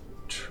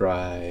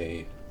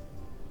try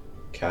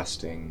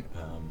casting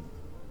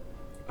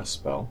a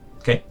spell.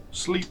 Okay.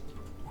 Sleep.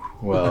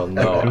 Well,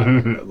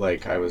 no,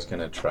 like I was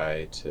gonna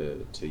try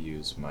to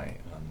use my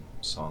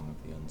Song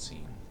of the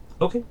Unseen.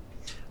 Okay.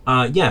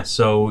 Yeah.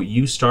 So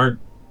you start,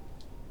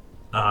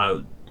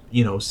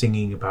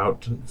 singing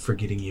about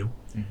forgetting you,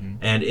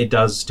 and it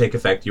does take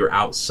effect. You're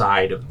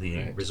outside of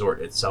the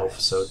resort itself,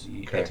 so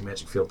the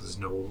anti-magic field is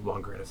no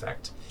longer in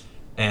effect.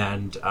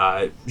 And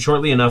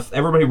shortly enough,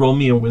 everybody roll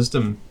me a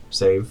wisdom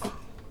save.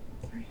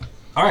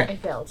 All right. I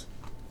failed.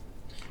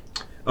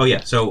 Oh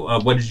yeah.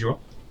 So what did you roll,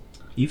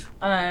 Eve?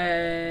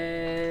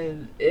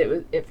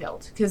 It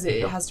failed because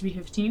it has to be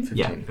 15.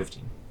 Yeah,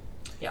 15.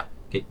 Yeah.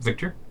 Okay,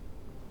 Victor.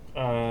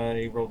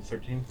 I rolled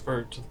 13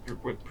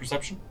 with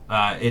perception.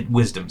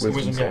 Wisdom.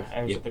 Wisdom, save. yeah.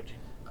 I was Yeah. at 13.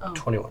 Oh,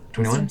 21.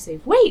 21? wisdom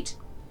save. Wait.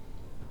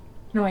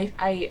 No,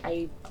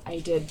 I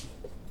did.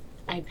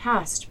 I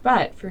passed,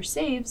 but for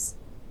saves,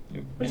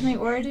 what does my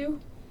aura do?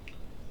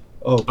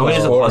 Oh, Oh, it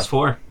is a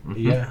 +4.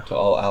 Yeah. to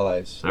all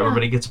allies. So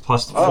everybody gets a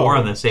 +4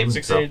 on the saving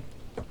 6 throw. 8.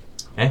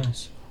 Okay.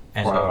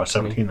 And Wow,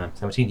 17 then.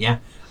 17, yeah.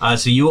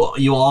 So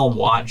you all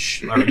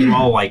watch, or you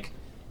all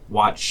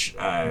watch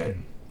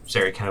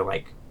Sarah kind of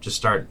just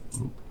start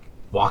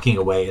walking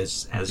away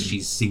as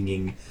she's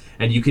singing.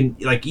 And you can,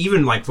 like,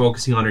 even, like,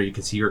 focusing on her, you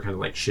can see her kind of,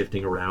 like,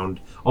 shifting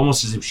around,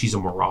 almost as if she's a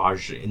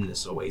mirage in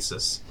this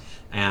oasis.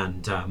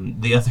 And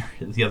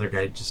the other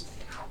guy just,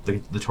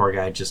 the tour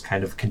guide just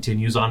kind of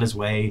continues on his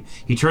way.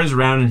 He turns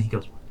around and he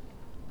goes,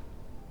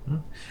 huh?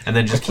 And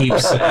then just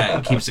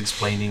keeps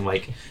explaining,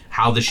 like,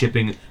 how the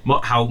shipping,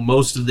 how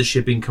most of the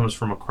shipping comes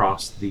from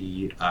across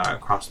the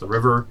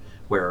river,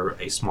 where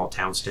a small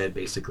townstead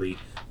basically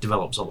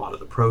develops a lot of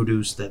the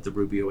produce that the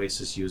Ruby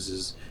Oasis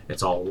uses.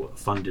 It's all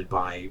funded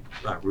by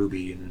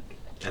Ruby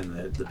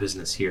and the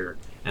business here.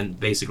 And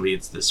basically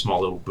it's this small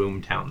little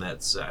boom town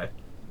that's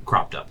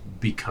cropped up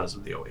because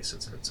of the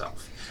Oasis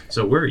itself.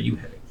 So where are you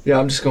heading? Yeah,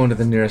 I'm just going to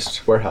the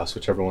nearest warehouse,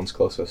 whichever one's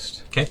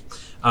closest. Okay.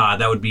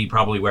 That would be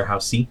probably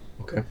Warehouse C.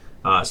 Okay.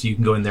 So you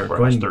can go in there. Warehouse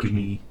Go ahead and 13. give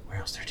me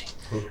Warehouse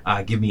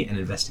 13. Give me an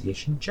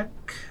investigation check.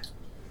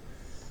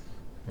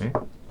 Okay.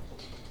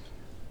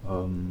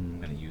 I'm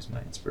going to use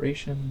my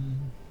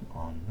inspiration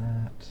on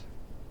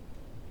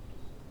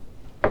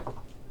that.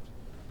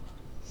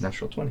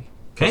 Natural 20. Okay.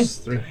 Plus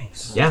 3.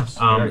 Nice. Yeah.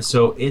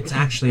 So it's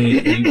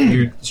actually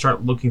you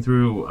start looking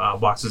through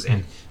boxes,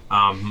 and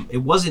it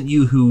wasn't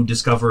you who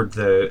discovered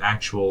the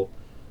actual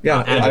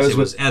Yeah, address. I was It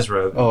was with.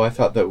 Ezra. Oh, I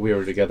thought that we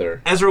were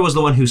together. Ezra was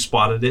the one who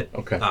spotted it.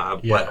 Okay.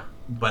 Yeah.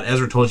 But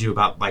Ezra told you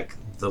about, like,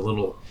 the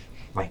little,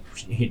 like,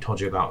 he told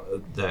you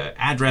about the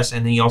address,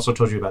 and then he also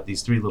told you about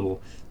these 3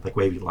 little, like,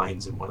 wavy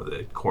lines in one of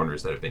the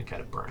corners that have been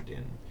kind of burned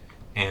in.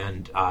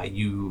 And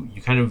you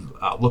kind of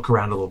look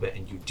around a little bit,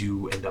 and you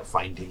do end up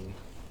finding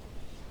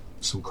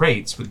some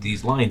crates with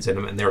these lines in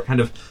them, and they're kind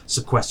of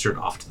sequestered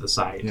off to the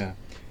side. Yeah.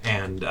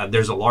 And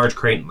there's a large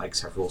crate and, like,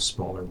 several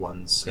smaller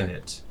ones in Okay.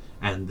 it,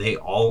 and they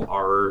all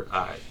are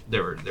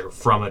their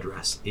from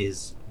address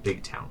is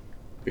Big Town.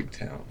 Big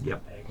town.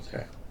 Yep.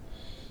 Okay.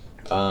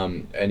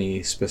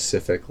 Any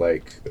specific,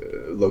 like,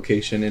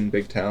 location in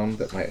Big Town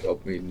that might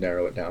help me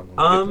narrow it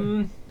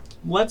down?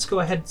 Let's go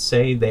ahead and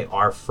say they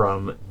are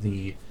from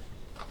the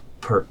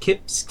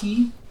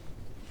Perkipsky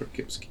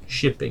Perkipsky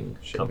Shipping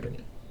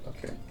Company.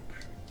 Okay.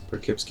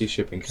 Perkipsky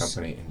Shipping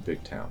Company in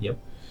Big Town. Yep.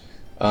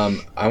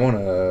 I want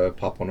to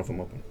pop one of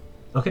them open.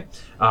 Okay.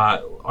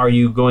 Are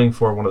you going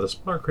for one of the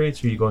smaller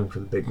crates, or are you going for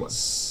the big one?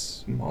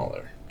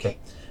 Smaller. Okay.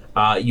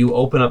 You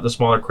open up the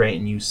smaller crate,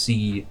 and you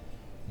see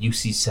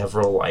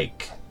several,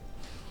 like,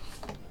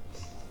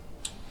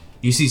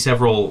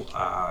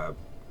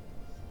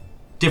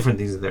 different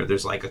things in there.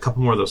 There's, like, a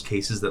couple more of those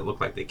cases that look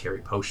like they carry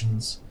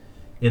potions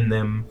in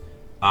them.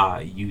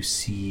 You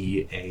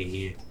see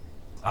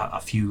a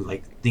few,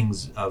 like,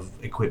 things of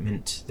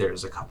equipment.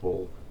 There's a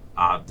couple.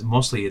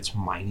 Mostly it's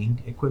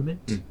mining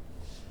equipment. Mm.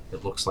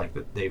 It looks like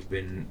that they've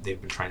been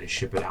trying to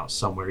ship it out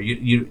somewhere.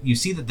 You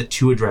see that the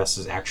 2 address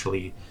is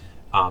actually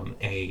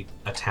a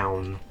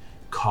town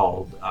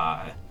called.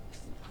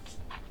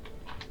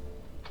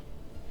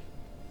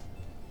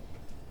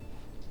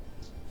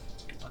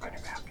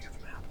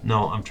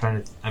 No, I'm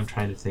trying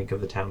to think of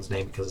the town's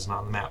name because it's not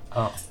on the map.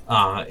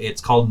 Oh. It's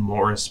called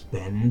Morris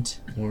Bend.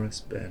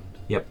 Morris Bend.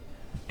 Yep.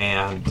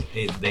 And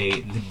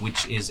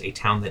which is a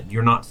town that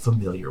you're not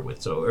familiar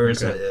with, or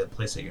it's Okay. a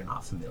place that you're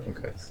not familiar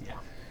Okay. with. Yeah.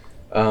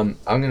 I'm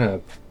gonna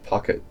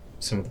pocket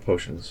some of the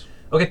potions,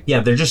 Okay. Yeah,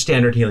 they're just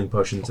standard healing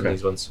potions in Okay.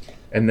 these ones.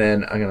 and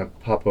then I'm gonna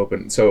pop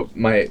open. So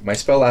my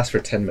spell lasts for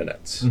 10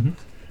 minutes. Mhm.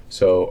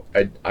 So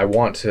I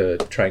want to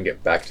try and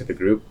get back to the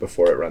group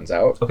before it runs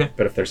out. Okay.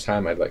 But if there's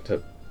time, I'd like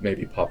to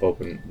maybe pop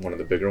open one of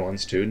the bigger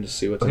ones too, and just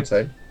see what's Okay.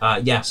 inside.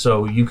 Yeah,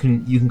 so you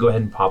can go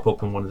ahead and pop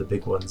open one of the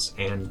big ones,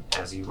 and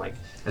as you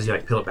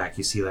peel it back,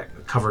 you see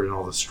that covered in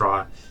all the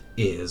straw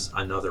is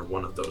another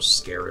one of those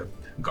scarab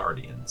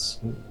guardians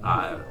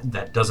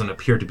that doesn't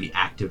appear to be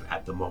active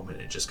at the moment.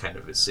 It just kind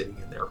of is sitting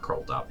in there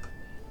curled up.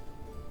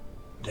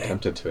 Damn.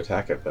 Tempted to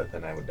attack it, but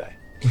then I would die.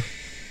 Maybe,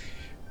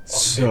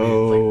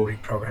 So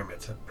like, reprogram it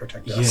to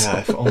protect us. yeah,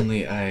 if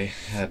only I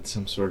had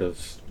some sort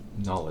of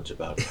knowledge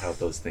about how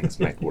those things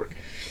might work.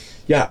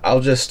 Yeah, I'll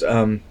just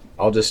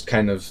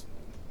kind of,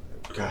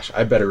 gosh,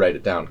 I better write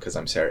it down because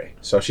I'm Sari.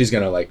 So she's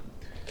gonna, like,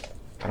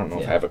 I don't know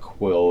if I have a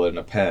quill and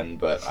a pen,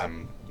 but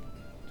I'm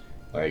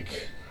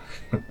like,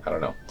 I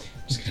don't know.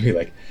 I'm just gonna be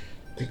like,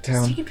 Big Just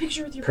Town, take a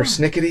picture with your phone.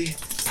 persnickety,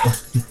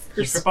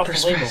 Just rip off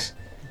the label.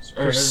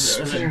 Or is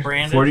it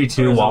branded?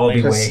 42 Or is it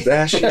Wallaby like- Way.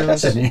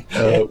 pistachios,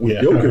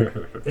 with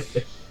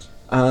yogurt.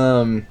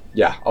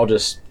 Yeah, I'll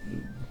just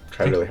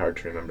try really hard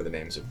to remember the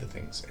names of the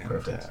things, and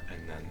Perfect.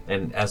 and then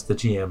And as the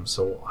GM,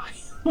 so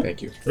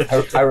thank you.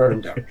 I wrote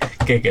him down.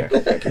 okay, good.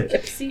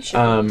 Poughkeepsie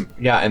Shipping.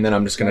 Yeah, and then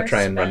I'm just gonna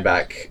try and run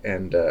back,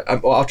 and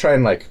I'll try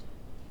and like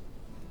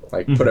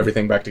put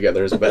everything back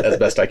together as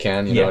best I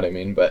can. You Yeah. know what I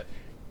mean? But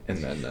and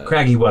then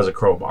Craggy was a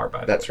crowbar, by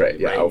the That's way. right.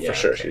 Yeah. Oh, for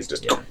sure. She's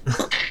just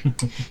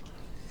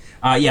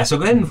Yeah, so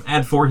go ahead and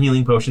add 4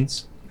 healing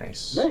potions.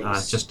 nice.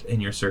 Just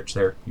in your search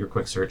there, your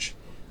quick search.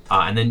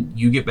 And then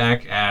you get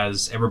back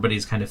as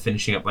everybody's kind of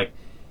finishing up. Like,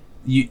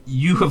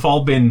 you have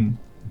all been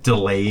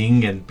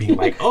delaying and being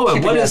like, oh,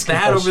 and what is Asking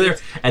that over there?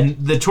 questions. And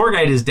the tour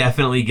guide is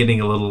definitely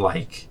getting a little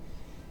like,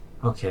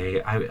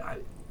 okay,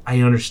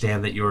 I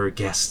understand that you're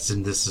guests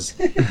and this is,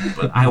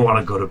 but I want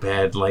to go to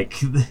bed. Like,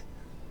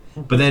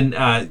 but then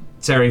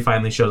Sari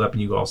finally shows up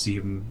and you all see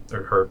him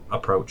or her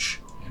approach.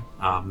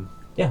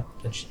 Yeah,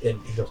 and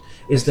he goes,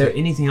 "Is there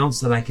anything else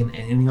that I can?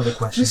 Any other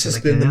questions?" This has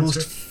that I been can the answer?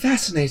 most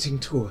fascinating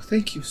tour.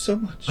 Thank you so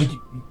much.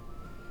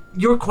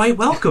 You're quite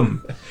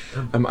welcome.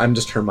 I'm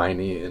just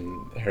Hermione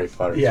in Harry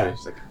Potter. Yeah.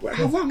 She's like, "Well,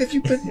 how long have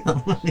you been here?"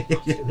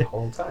 The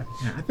whole time.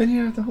 Yeah, I've been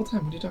here the whole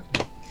time. What are you talking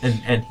about?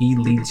 And he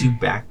leads you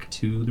back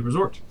to the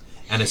resort.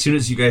 And as soon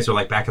as you guys are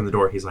like back in the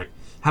door, he's like,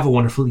 "Have a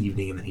wonderful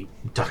evening," and then he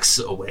ducks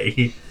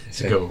away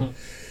to go.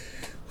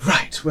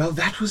 Right. Well,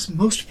 that was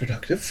most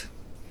productive.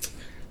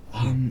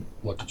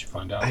 What did you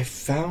find out? I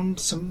found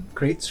some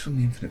crates from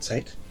the Infinite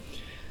Site.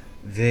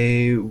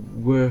 They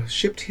were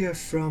shipped here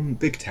from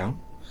Big Town,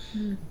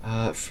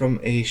 from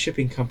a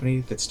shipping company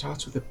that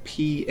starts with a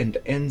P and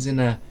ends in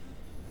a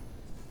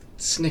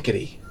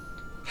snickety.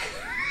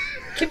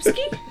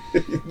 Kipski?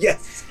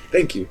 Yes,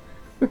 thank you.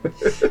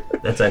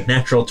 That's a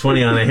natural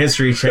 20 on a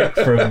history check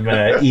from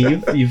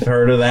Eve. You've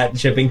heard of that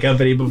shipping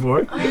company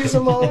before? I use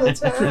them all the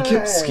time.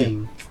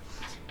 Kipski.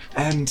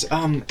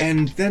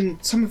 And then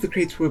some of the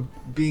crates were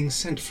being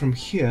sent from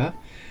here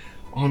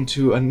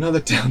onto another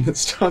town that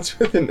starts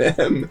with an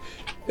M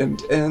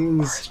and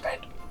ends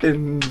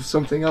in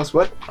something else.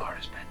 What?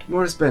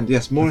 Morris Bend.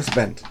 Yes, Morris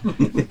Bend.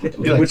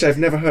 Which I've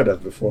never heard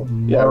of before.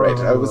 Yeah, right.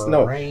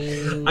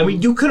 I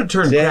mean, you could have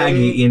turned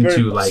Craggy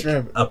into like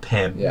a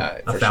pen, Yeah,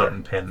 a for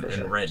fountain sure. pen, For and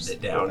sure. written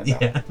it down.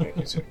 Yeah.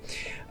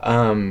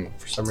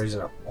 For some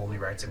reason, it only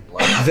writes in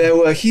blood. There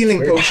were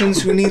healing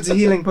potions. Who needs a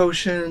healing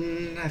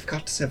potion? I've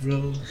got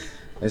several.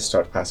 I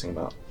start passing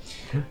them out.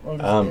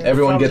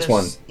 Everyone gets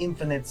one.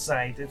 Infinite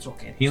sight. It's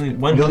okay. Healing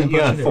one. You healing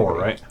got potion 4,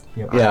 every- right?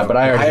 Yep. Yeah, but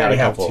I already had a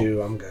have couple.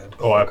 2. I'm good.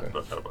 Oh, I've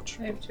got a bunch.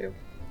 I have 2.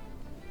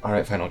 All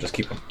right, fine. I'll just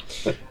keep them.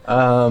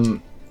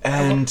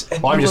 And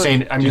Well, I'm just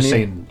saying. I'm Do you just need-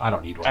 saying. I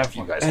don't need one. If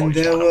you guys And want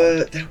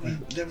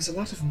there was a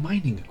lot of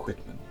mining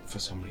equipment for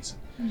some reason.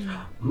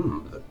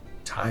 The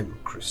time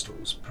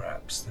crystals,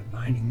 perhaps. They're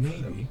mining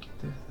for them. Maybe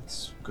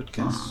that's a good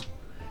guess.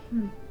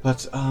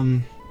 But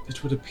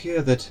it would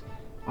appear that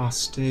our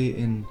stay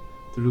in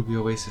the Ruby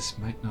Oasis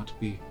might not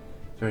be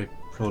very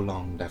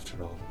prolonged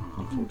after all,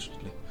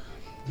 unfortunately.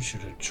 We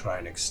should try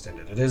and extend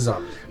it. It is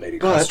on Lady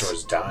But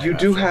Castor's dime. you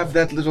do after all. have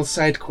that little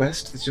side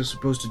quest that you're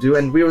supposed to do,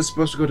 and we were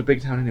supposed to go to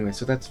Big Town anyway,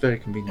 so that's very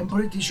I'm convenient.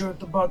 pretty sure at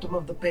the bottom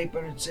of the paper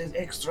it says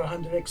extra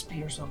 100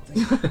 XP or something.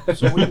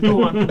 So we do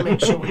want to make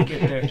sure we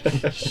get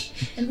there.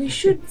 And we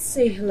should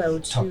say hello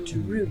Talk to to-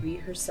 Ruby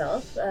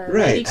herself. Right,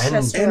 Lady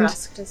Chester and-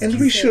 asked us and to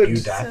we say should- You,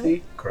 so.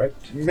 Daffy,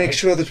 correct? Make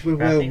sure that we're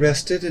well Crafting.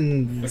 rested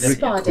and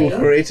Spa day.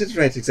 recuperated.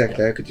 Right,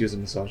 exactly. I could use a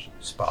massage.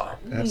 Spa.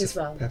 Me as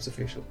well. Perhaps a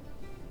facial.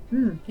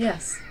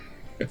 Yes.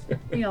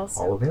 Me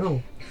also. All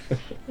available.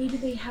 Maybe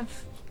they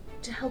have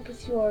to help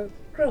with your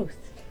growth.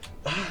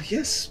 Ah,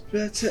 yes,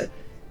 but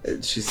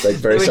she's like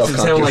very It makes it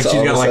self-conscious. sound like she's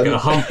all got of like sudden. a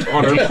hump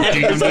on her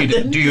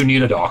head. do you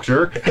need a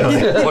doctor?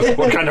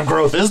 What kind of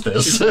growth is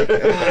this?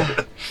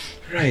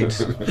 Right.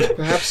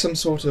 Perhaps some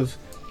sort of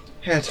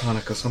hair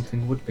tonic or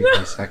something would be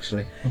nice,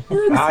 actually.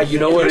 You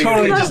know what?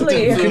 Totally You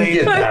lovely. can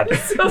get that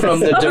So from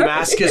the sorry.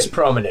 Damascus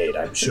Promenade.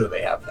 I'm sure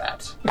they have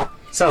that.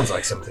 Sounds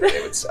like something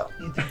they would sell.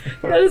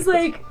 That is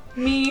like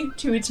me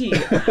to a T.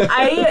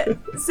 I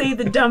say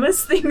the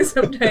dumbest things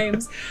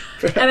sometimes,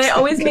 and I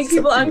always make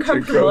people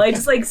uncomfortable. I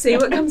just like say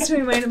what comes to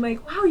my mind. I'm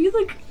like, wow, you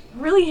look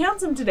really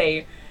handsome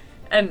today.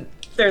 And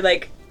they're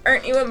like,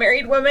 aren't you a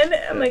married woman?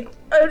 I'm like,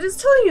 I was just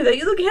telling you that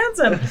you look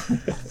handsome.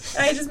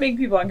 I just make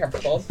people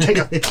uncomfortable. Take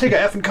a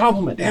effing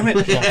compliment, damn it!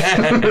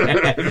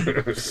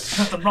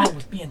 Nothing wrong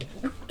with being.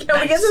 Can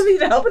we get something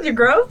to help with your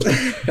growth?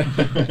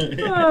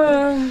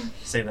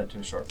 Say that to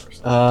a short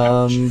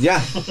person. Yeah.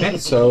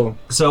 So,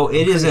 So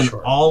it is an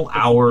Sure. all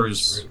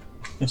hours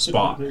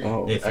spa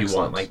oh, if you excellent.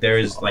 want. Like there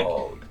is like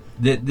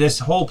this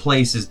whole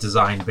place is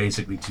designed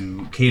basically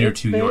to cater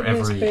to your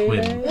every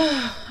whim.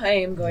 I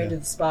am going to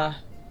the spa.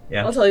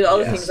 Yeah. I'll tell you all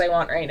the Yes. things I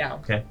want right now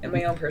Okay. in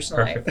my own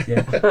personal Perfect.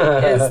 life.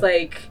 Yeah. Is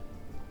like,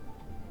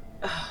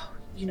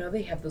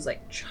 they have those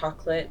like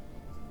chocolate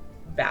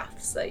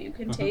baths that you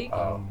can take.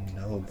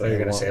 No, But you're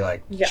gonna say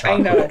like Yeah, I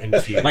chocolate know.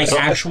 infused Like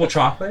actual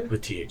chocolate?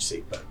 with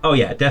THC, but Oh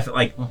yeah,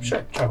 definitely. Like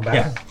sure, come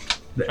back.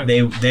 yeah,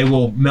 they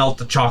will melt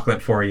the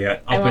chocolate for you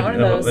up I want one of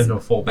those, into a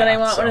full bath. But I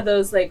want so. one of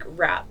those like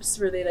wraps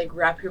where they like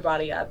wrap your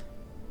body up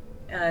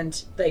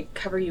and like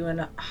cover you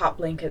in hot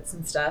blankets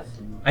and stuff.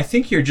 I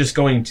think you're just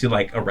going to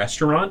like a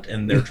restaurant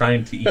and they're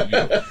trying to eat you.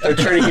 They're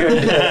turning you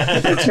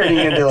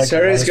into like.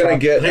 Sarah's gonna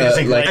get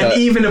like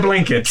And even a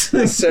blanket.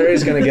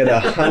 Sarah's gonna get a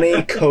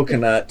honey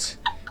coconut,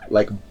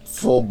 like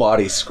full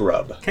body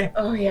scrub,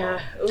 Oh yeah.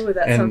 Ooh,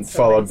 that and sounds so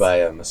followed nice. by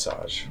a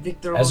massage.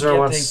 Victor Ezra will get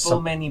wants a full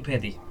some-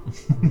 mani-pedi.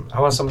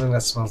 I want something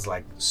that smells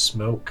like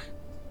smoke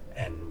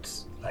and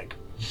like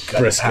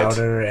Brisket.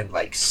 gunpowder and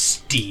like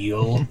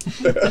steel,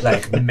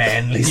 like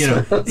manly.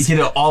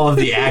 all of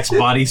the Axe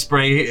body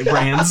spray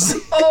brands.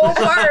 Oh,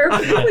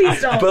 Barb,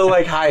 please don't. but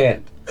like high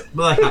end.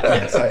 But like,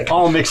 yes,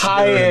 All mixed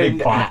High together in a end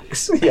big pot.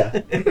 axe.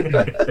 Yeah.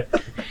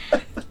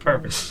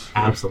 Perfect.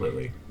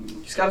 absolutely.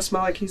 He's got to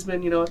smell like he's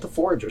been, at the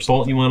forge or something.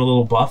 Bolt, you want a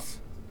little buff?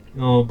 A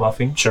little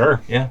buffing?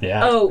 Sure. Yeah.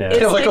 Yeah. Oh, yeah.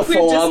 it's Like like a we've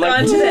full-on, just like,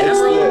 gone to the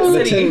Emerald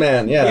The City. Tin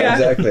Man, Yeah.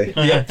 exactly.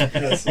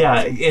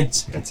 Yeah,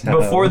 it's how-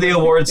 before the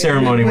award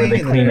ceremony where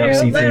they clean up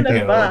Atlanta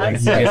C-3PO. Like,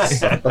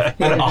 vibes. you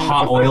get a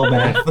hot oil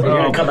bath. You're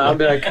going to come out and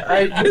be like,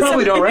 you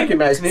probably don't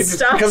recognize me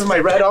Stop. because of my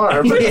red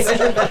arm.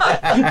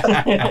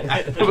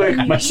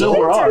 My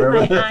silver arm.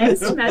 My eyes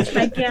to match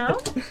my gown.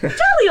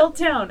 Jolly old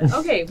town.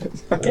 Okay.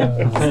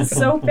 This is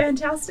so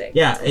fantastic.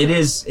 Yeah, it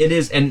is,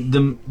 and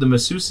the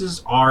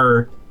masseuses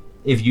are,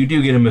 if you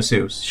do get a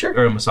masseuse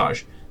or a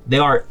massage, they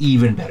are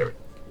even better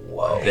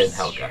than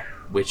Helga,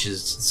 which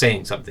is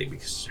saying something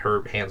because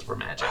her hands were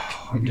magic.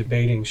 I'm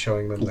debating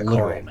showing them the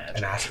Literal coin magic.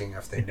 and asking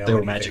if they know They were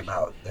anything magic.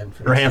 about them.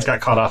 Her hands got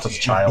cut off as a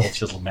child. She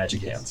has little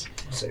magic hands.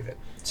 Save it.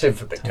 Save it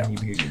for Big Town.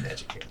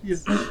 Magic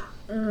hands.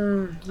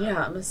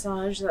 Yeah,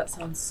 massage. That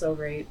sounds so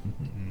great.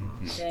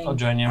 Dang. I'll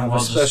join you. I have We'll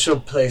a just special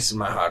place in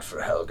my heart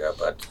for Helga,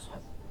 but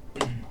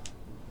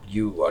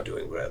you are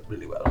doing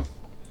really well.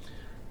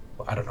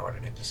 I don't know what her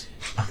name is.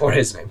 Or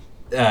his name.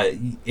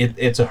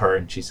 It's a her,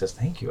 and she says,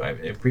 "Thank you. I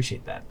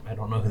appreciate that. I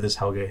don't know who this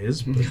Helga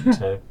is,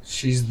 but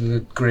She's the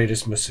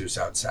greatest masseuse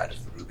outside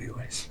of the Ruby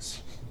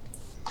Oasis.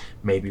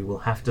 maybe we'll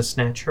have to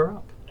snatch her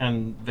up."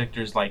 and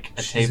Victor's like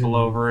a She's table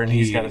in over, and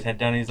he's got the- his head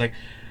down. And he's like,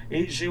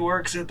 she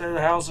works at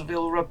the House of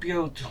Il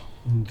Rapiot.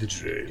 The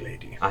jury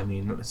lady. I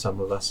mean, some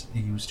of us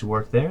used to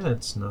work there.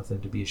 That's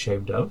nothing to be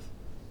ashamed of.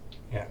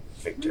 Yeah,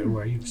 Victor,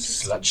 why are you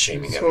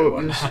slut-shaming So-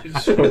 everyone?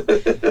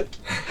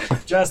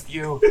 Just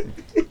you.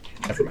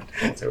 Never mind.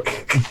 I'll say what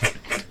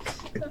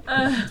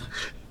I want.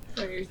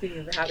 So you're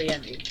thinking of a happy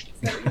ending. Is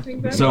that what you're thinking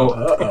about? So,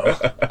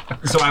 Uh-oh.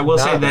 so I will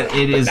say that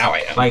it is now I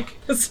am. like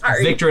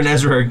Sorry. Victor and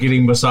Ezra are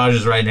getting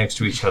massages right next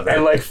to each other.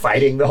 And like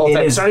fighting the whole It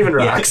time. is- It's not even yeah.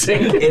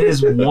 relaxing. It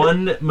is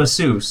one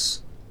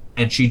masseuse,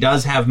 and she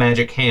does have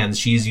magic hands.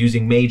 She's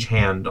using mage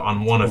hand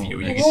on one of you.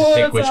 You get to Oh,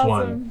 pick that's which awesome.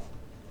 one.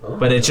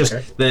 But it's just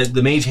Okay.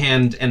 the mage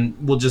hand, and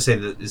we'll just say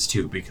that it's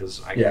two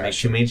because I can Yeah, make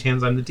sure. two mage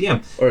hands. I'm the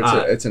DM. Or it's,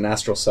 Uh, it's an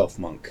astral self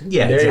monk.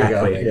 Yeah, There you go.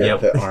 exactly. Yeah. Yep.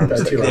 The arms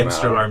That's that two come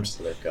extra out, arms.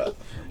 so they've got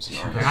arms and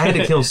arms. I had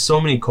to kill so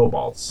many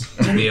kobolds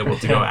to be able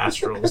to go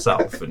astral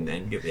self and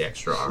get the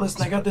extra arms.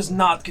 Listen, I got this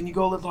knot. Can you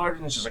go a little harder?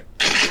 And it's just like,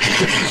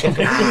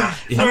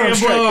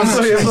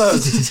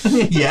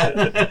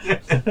 Yeah.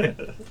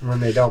 When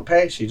they don't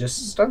pay, she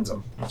just stuns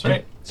them. that's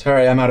right.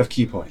 Sorry, I'm out of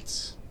key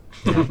points.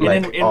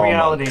 And in all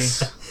reality,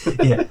 monks.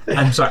 Yeah.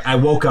 I'm sorry. I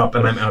woke up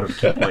and I'm out of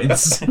key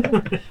points.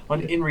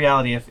 when in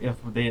reality, if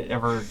they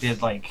ever did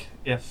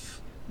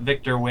if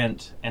Victor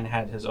went and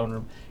had his own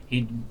room,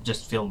 he'd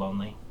just feel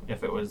lonely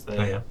if it was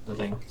the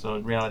thing. So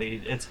in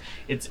reality,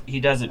 it's he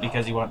does it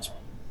because he wants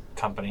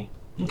company,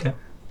 Okay.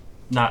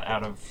 not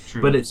out of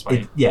true But it's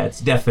spite.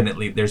 it's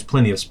definitely there's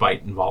plenty of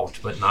spite involved,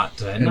 but not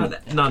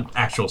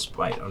actual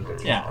spite.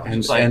 Yeah. And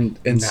It's like,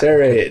 and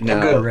Sarah Good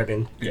now,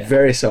 ribbon. Yeah.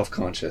 very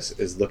self-conscious,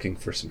 is looking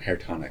for some hair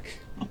tonic.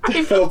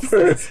 To help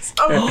her.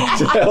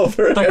 To help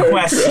her The hair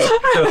quest.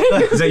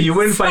 grow. So you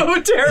wouldn't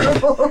find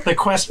terrible. the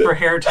quest for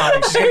hair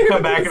tonic. She's gonna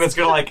come back and it's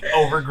gonna like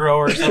overgrow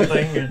or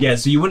something. Yeah,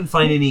 so you wouldn't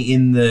find any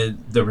in the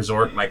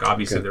resort. Like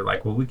obviously Okay. they're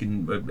like, well, we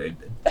can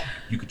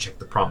you could check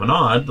the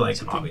promenade. Like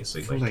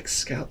obviously, For like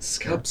scalp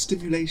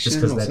stimulation just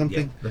because or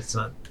something. that's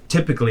not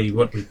typically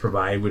what we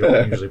provide. We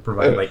don't usually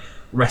provide like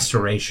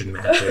restoration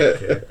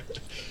magic.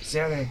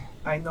 Sarah,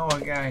 I know a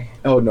guy.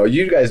 Oh no,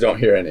 you guys don't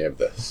hear any of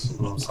this.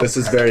 This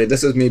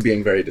is me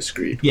being very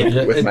discreet.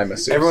 Yeah. with my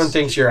masseuse. Everyone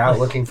thinks you're out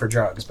looking for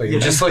drugs, but you're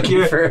just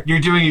looking for. You're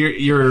doing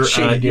your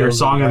Shady deals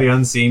song with of the that.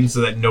 unseen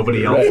so that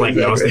nobody else Right,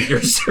 knows exactly. that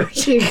you're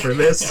searching for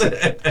this.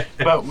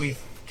 But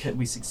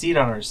we succeed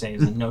on our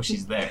saves and know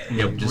she's there. Yep,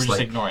 We're just just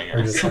like- ignoring her.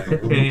 We're just like,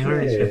 Okay, all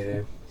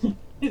right,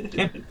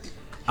 okay.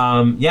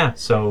 Yeah,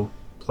 so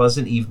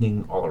pleasant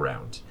evening all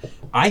around.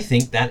 I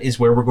think that is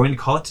where we're going to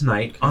call it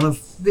tonight on a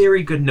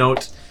very good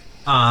note.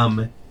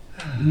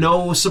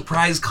 No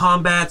surprise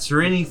combats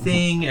or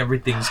anything.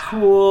 Everything's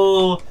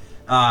cool.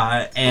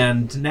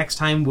 And next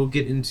time we'll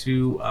get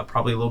into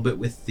probably a little bit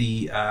with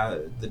the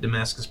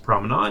Damascus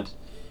Promenade,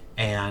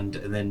 and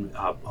then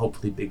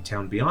hopefully Big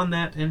Town beyond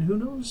that, and who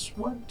knows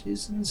what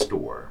is in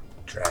store.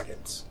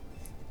 Dragons.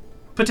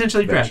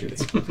 Potentially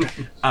dragons.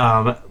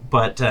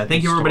 But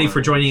thank you everybody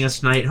for joining us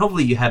tonight.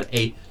 Hopefully you had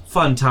a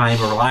fun time,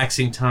 a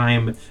relaxing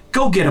time.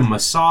 Go get a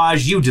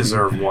massage. You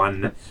deserve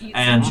one. Eat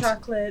And- some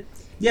chocolate.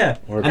 Yeah.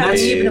 Or And Have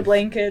that's, even a bathe,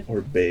 blanket.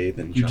 or bathe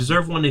in you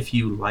deserve one if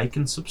you like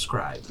and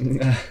subscribe.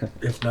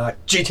 If not,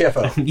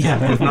 GTFO.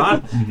 Yeah, if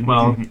not,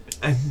 well, go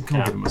Yeah.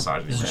 get a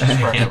massage. It's I just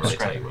can't really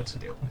prescribed. tell you what to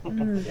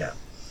do. Yeah.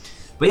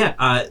 But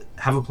yeah,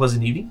 have a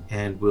pleasant evening,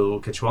 and we'll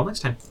catch you all next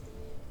time.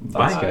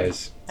 Thanks, Bye.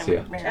 guys. See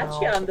ya.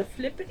 Catch you on the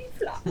flippity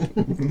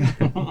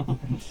flop.